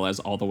 as well as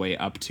all the way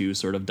up to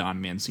sort of Don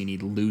Mancini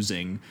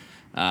losing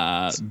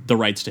the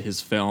rights to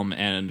his film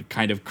and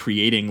kind of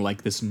creating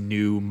like this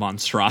new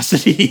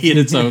monstrosity in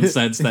its own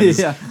sense that is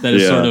Yeah.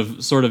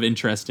 sort of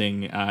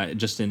interesting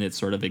just in its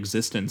sort of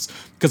existence.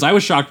 Because I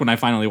was shocked when I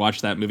finally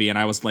watched that movie, and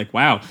I was like,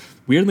 wow,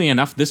 weirdly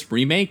enough, this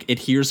remake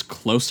adheres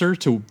closer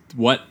to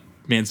what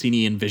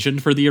Mancini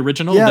envisioned for the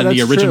original Yeah, than the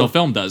that's original true.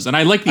 film does. And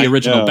I like the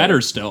original know. better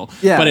still,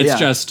 Yeah, but it's yeah.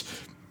 just...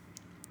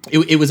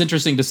 It was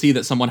interesting to see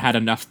that someone had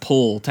enough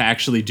pull to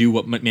actually do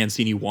what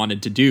Mancini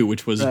wanted to do,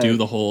 which was do Right.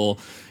 the whole,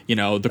 you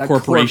know, the That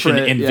corporation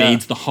corporate,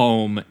 invades yeah. the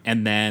home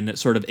and then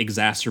sort of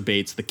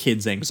exacerbates the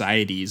kid's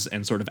anxieties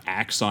and sort of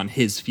acts on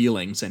his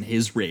feelings and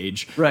his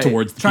rage Right.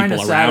 towards the Trying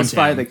people to around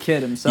satisfy him. the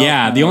kid himself.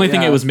 Yeah, the now, only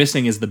thing yeah. it was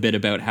missing is the bit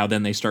about how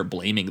then they start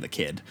blaming the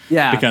kid.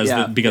 Yeah, because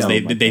yeah. because Yeah,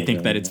 they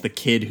think that it's the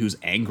kid who's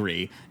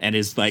angry and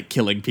is like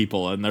killing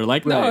people, and they're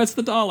like, no, Right. it's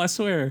the doll, I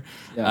swear.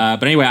 Yeah.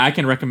 But anyway, I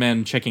can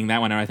recommend checking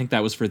that one out. I think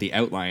that was for The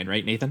Outline,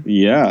 right, Nathan?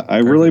 Yeah, I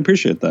really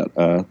appreciate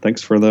that.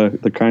 Thanks for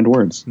the kind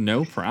words.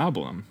 No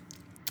problem.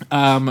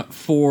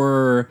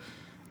 For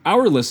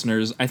our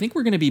listeners, I think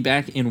we're going to be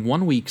back in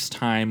 1 week's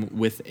time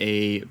with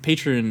a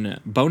patron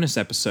bonus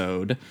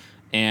episode,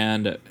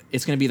 and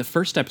it's going to be the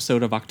first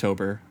episode of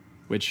October,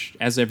 which,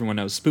 as everyone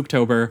knows,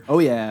 Spooktober. Oh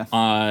yeah.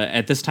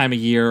 At this time of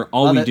year,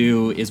 all Love we it.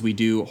 do is we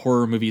do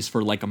horror movies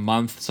for like a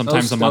month,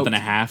 sometimes a month and a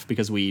stoked. half,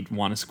 because we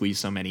want to squeeze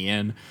so many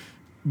in.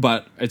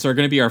 But it's going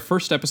to be our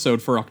first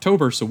episode for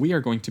October, so we are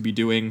going to be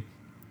doing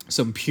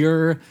some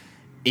pure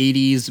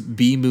 80s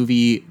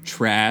B-movie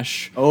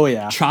trash. Oh,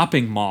 yeah.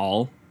 Chopping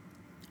Mall,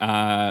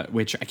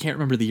 which I can't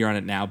remember the year on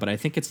it now, but I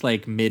think it's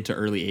like mid to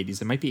early 80s.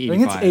 It might be I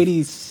 85. think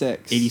it's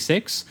 86.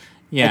 86?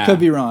 Yeah. I could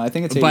be wrong. I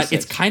think it's 86. But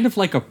it's kind of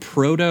like a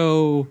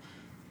proto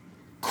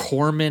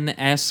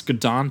Corman-esque,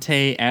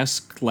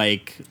 Dante-esque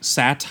like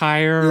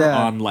satire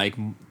on like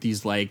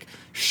these like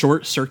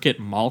short circuit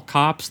mall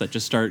cops that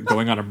just start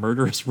going on a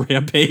murderous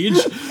rampage.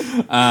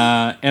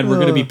 And we're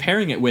going to be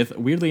pairing it with,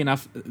 weirdly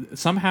enough,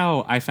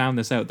 somehow I found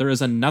this out. There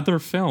is another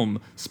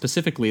film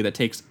specifically that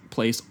takes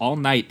place all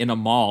night in a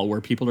mall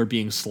where people are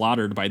being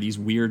slaughtered by these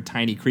weird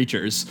tiny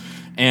creatures.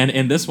 And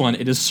in this one,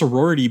 it is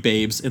sorority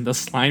babes in the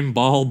slime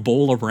ball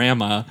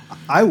bowl-orama.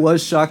 I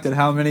was shocked at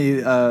how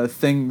many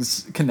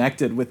things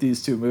connected with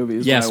these two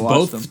movies. Yes, when I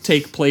watched both them.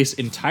 take place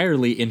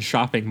entirely in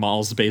shopping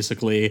malls,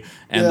 basically,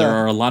 and there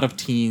are a lot of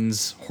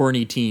teens,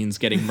 horny teens,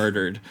 getting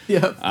murdered.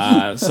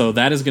 So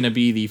that is going to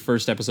be the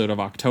first episode of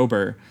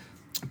October.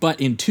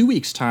 But in 2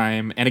 weeks'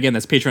 time, and again,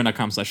 that's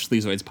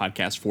patreon.com/Sleazoids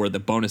podcast for the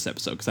bonus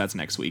episode, because that's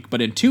next week.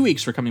 But in 2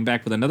 weeks, we're coming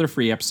back with another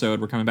free episode.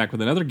 We're coming back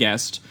with another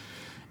guest.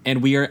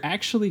 And we are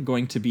actually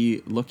going to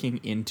be looking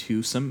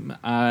into some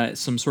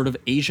sort of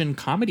Asian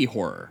comedy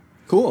horror.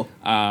 Cool.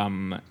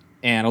 And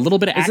a little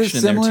bit of action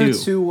in there, too.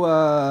 Is it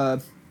similar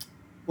to,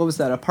 what was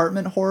that,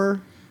 apartment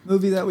horror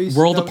movie that we...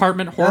 World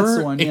Apartment Horror? That's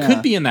the one, It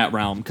could be in that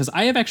realm, because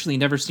I have actually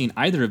never seen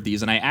either of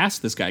these, and I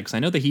asked this guy, because I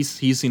know that he's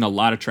seen a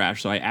lot of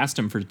trash, so I asked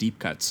him for deep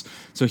cuts.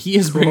 So he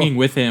is bringing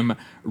with him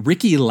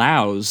Ricky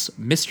Lau's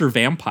Mr.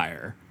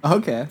 Vampire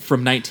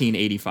from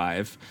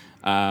 1985.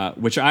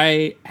 Which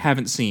I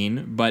haven't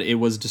seen, but it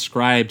was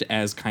described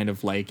as kind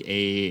of like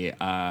a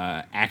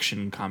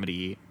action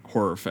comedy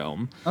horror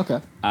film.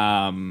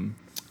 And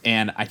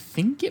I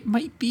think it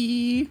might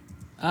be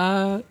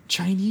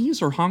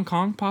Chinese or Hong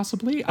Kong,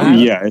 possibly.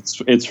 Yeah,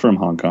 it's from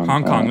Hong Kong.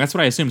 Hong Kong, that's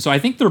what I assume. So I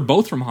think they're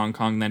both from Hong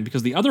Kong then,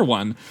 because the other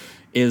one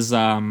is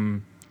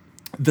The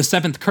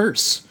Seventh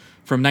Curse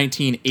from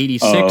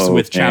 1986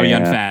 with Chow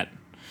Yun-fat.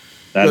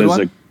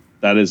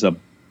 That is a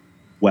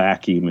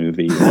wacky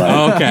movie.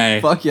 Like, okay.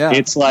 Fuck yeah.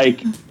 It's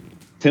like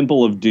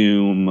Temple of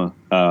Doom,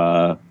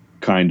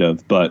 kind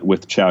of, but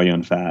with Chow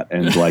Yun-fat,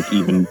 and like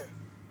even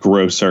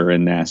grosser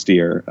and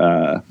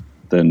nastier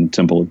than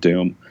Temple of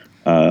Doom.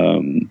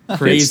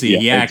 Crazy,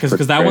 because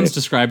that great. one's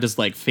described as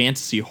like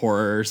fantasy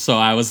horror, so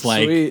I was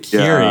like Sweet.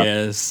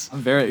 curious. I'm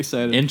very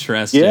excited.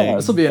 Interesting. Yeah.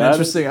 This will be an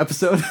interesting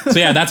episode. So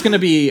yeah, that's going to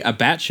be a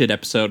batshit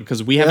episode,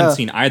 because we haven't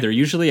seen either.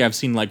 Usually I've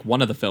seen like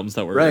one of the films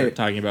that we're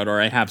talking about, or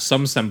I have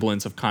some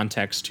semblance of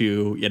context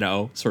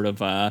to, sort of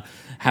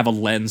have a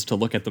lens to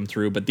look at them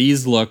through. But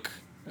these look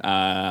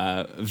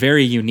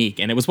very unique,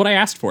 and it was what I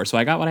asked for, so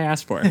I got what I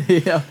asked for.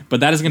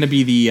 But that is going to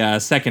be the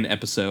second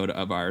episode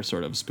of our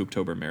sort of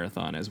Spooktober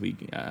marathon, as we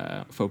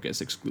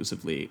focus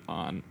exclusively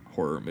on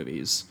horror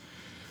movies.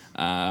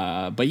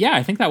 But yeah,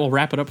 I think that will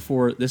wrap it up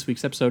for this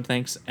week's episode.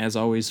 Thanks as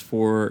always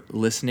for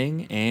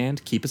listening,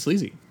 and keep it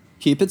sleazy.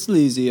 Keep it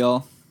sleazy,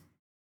 y'all.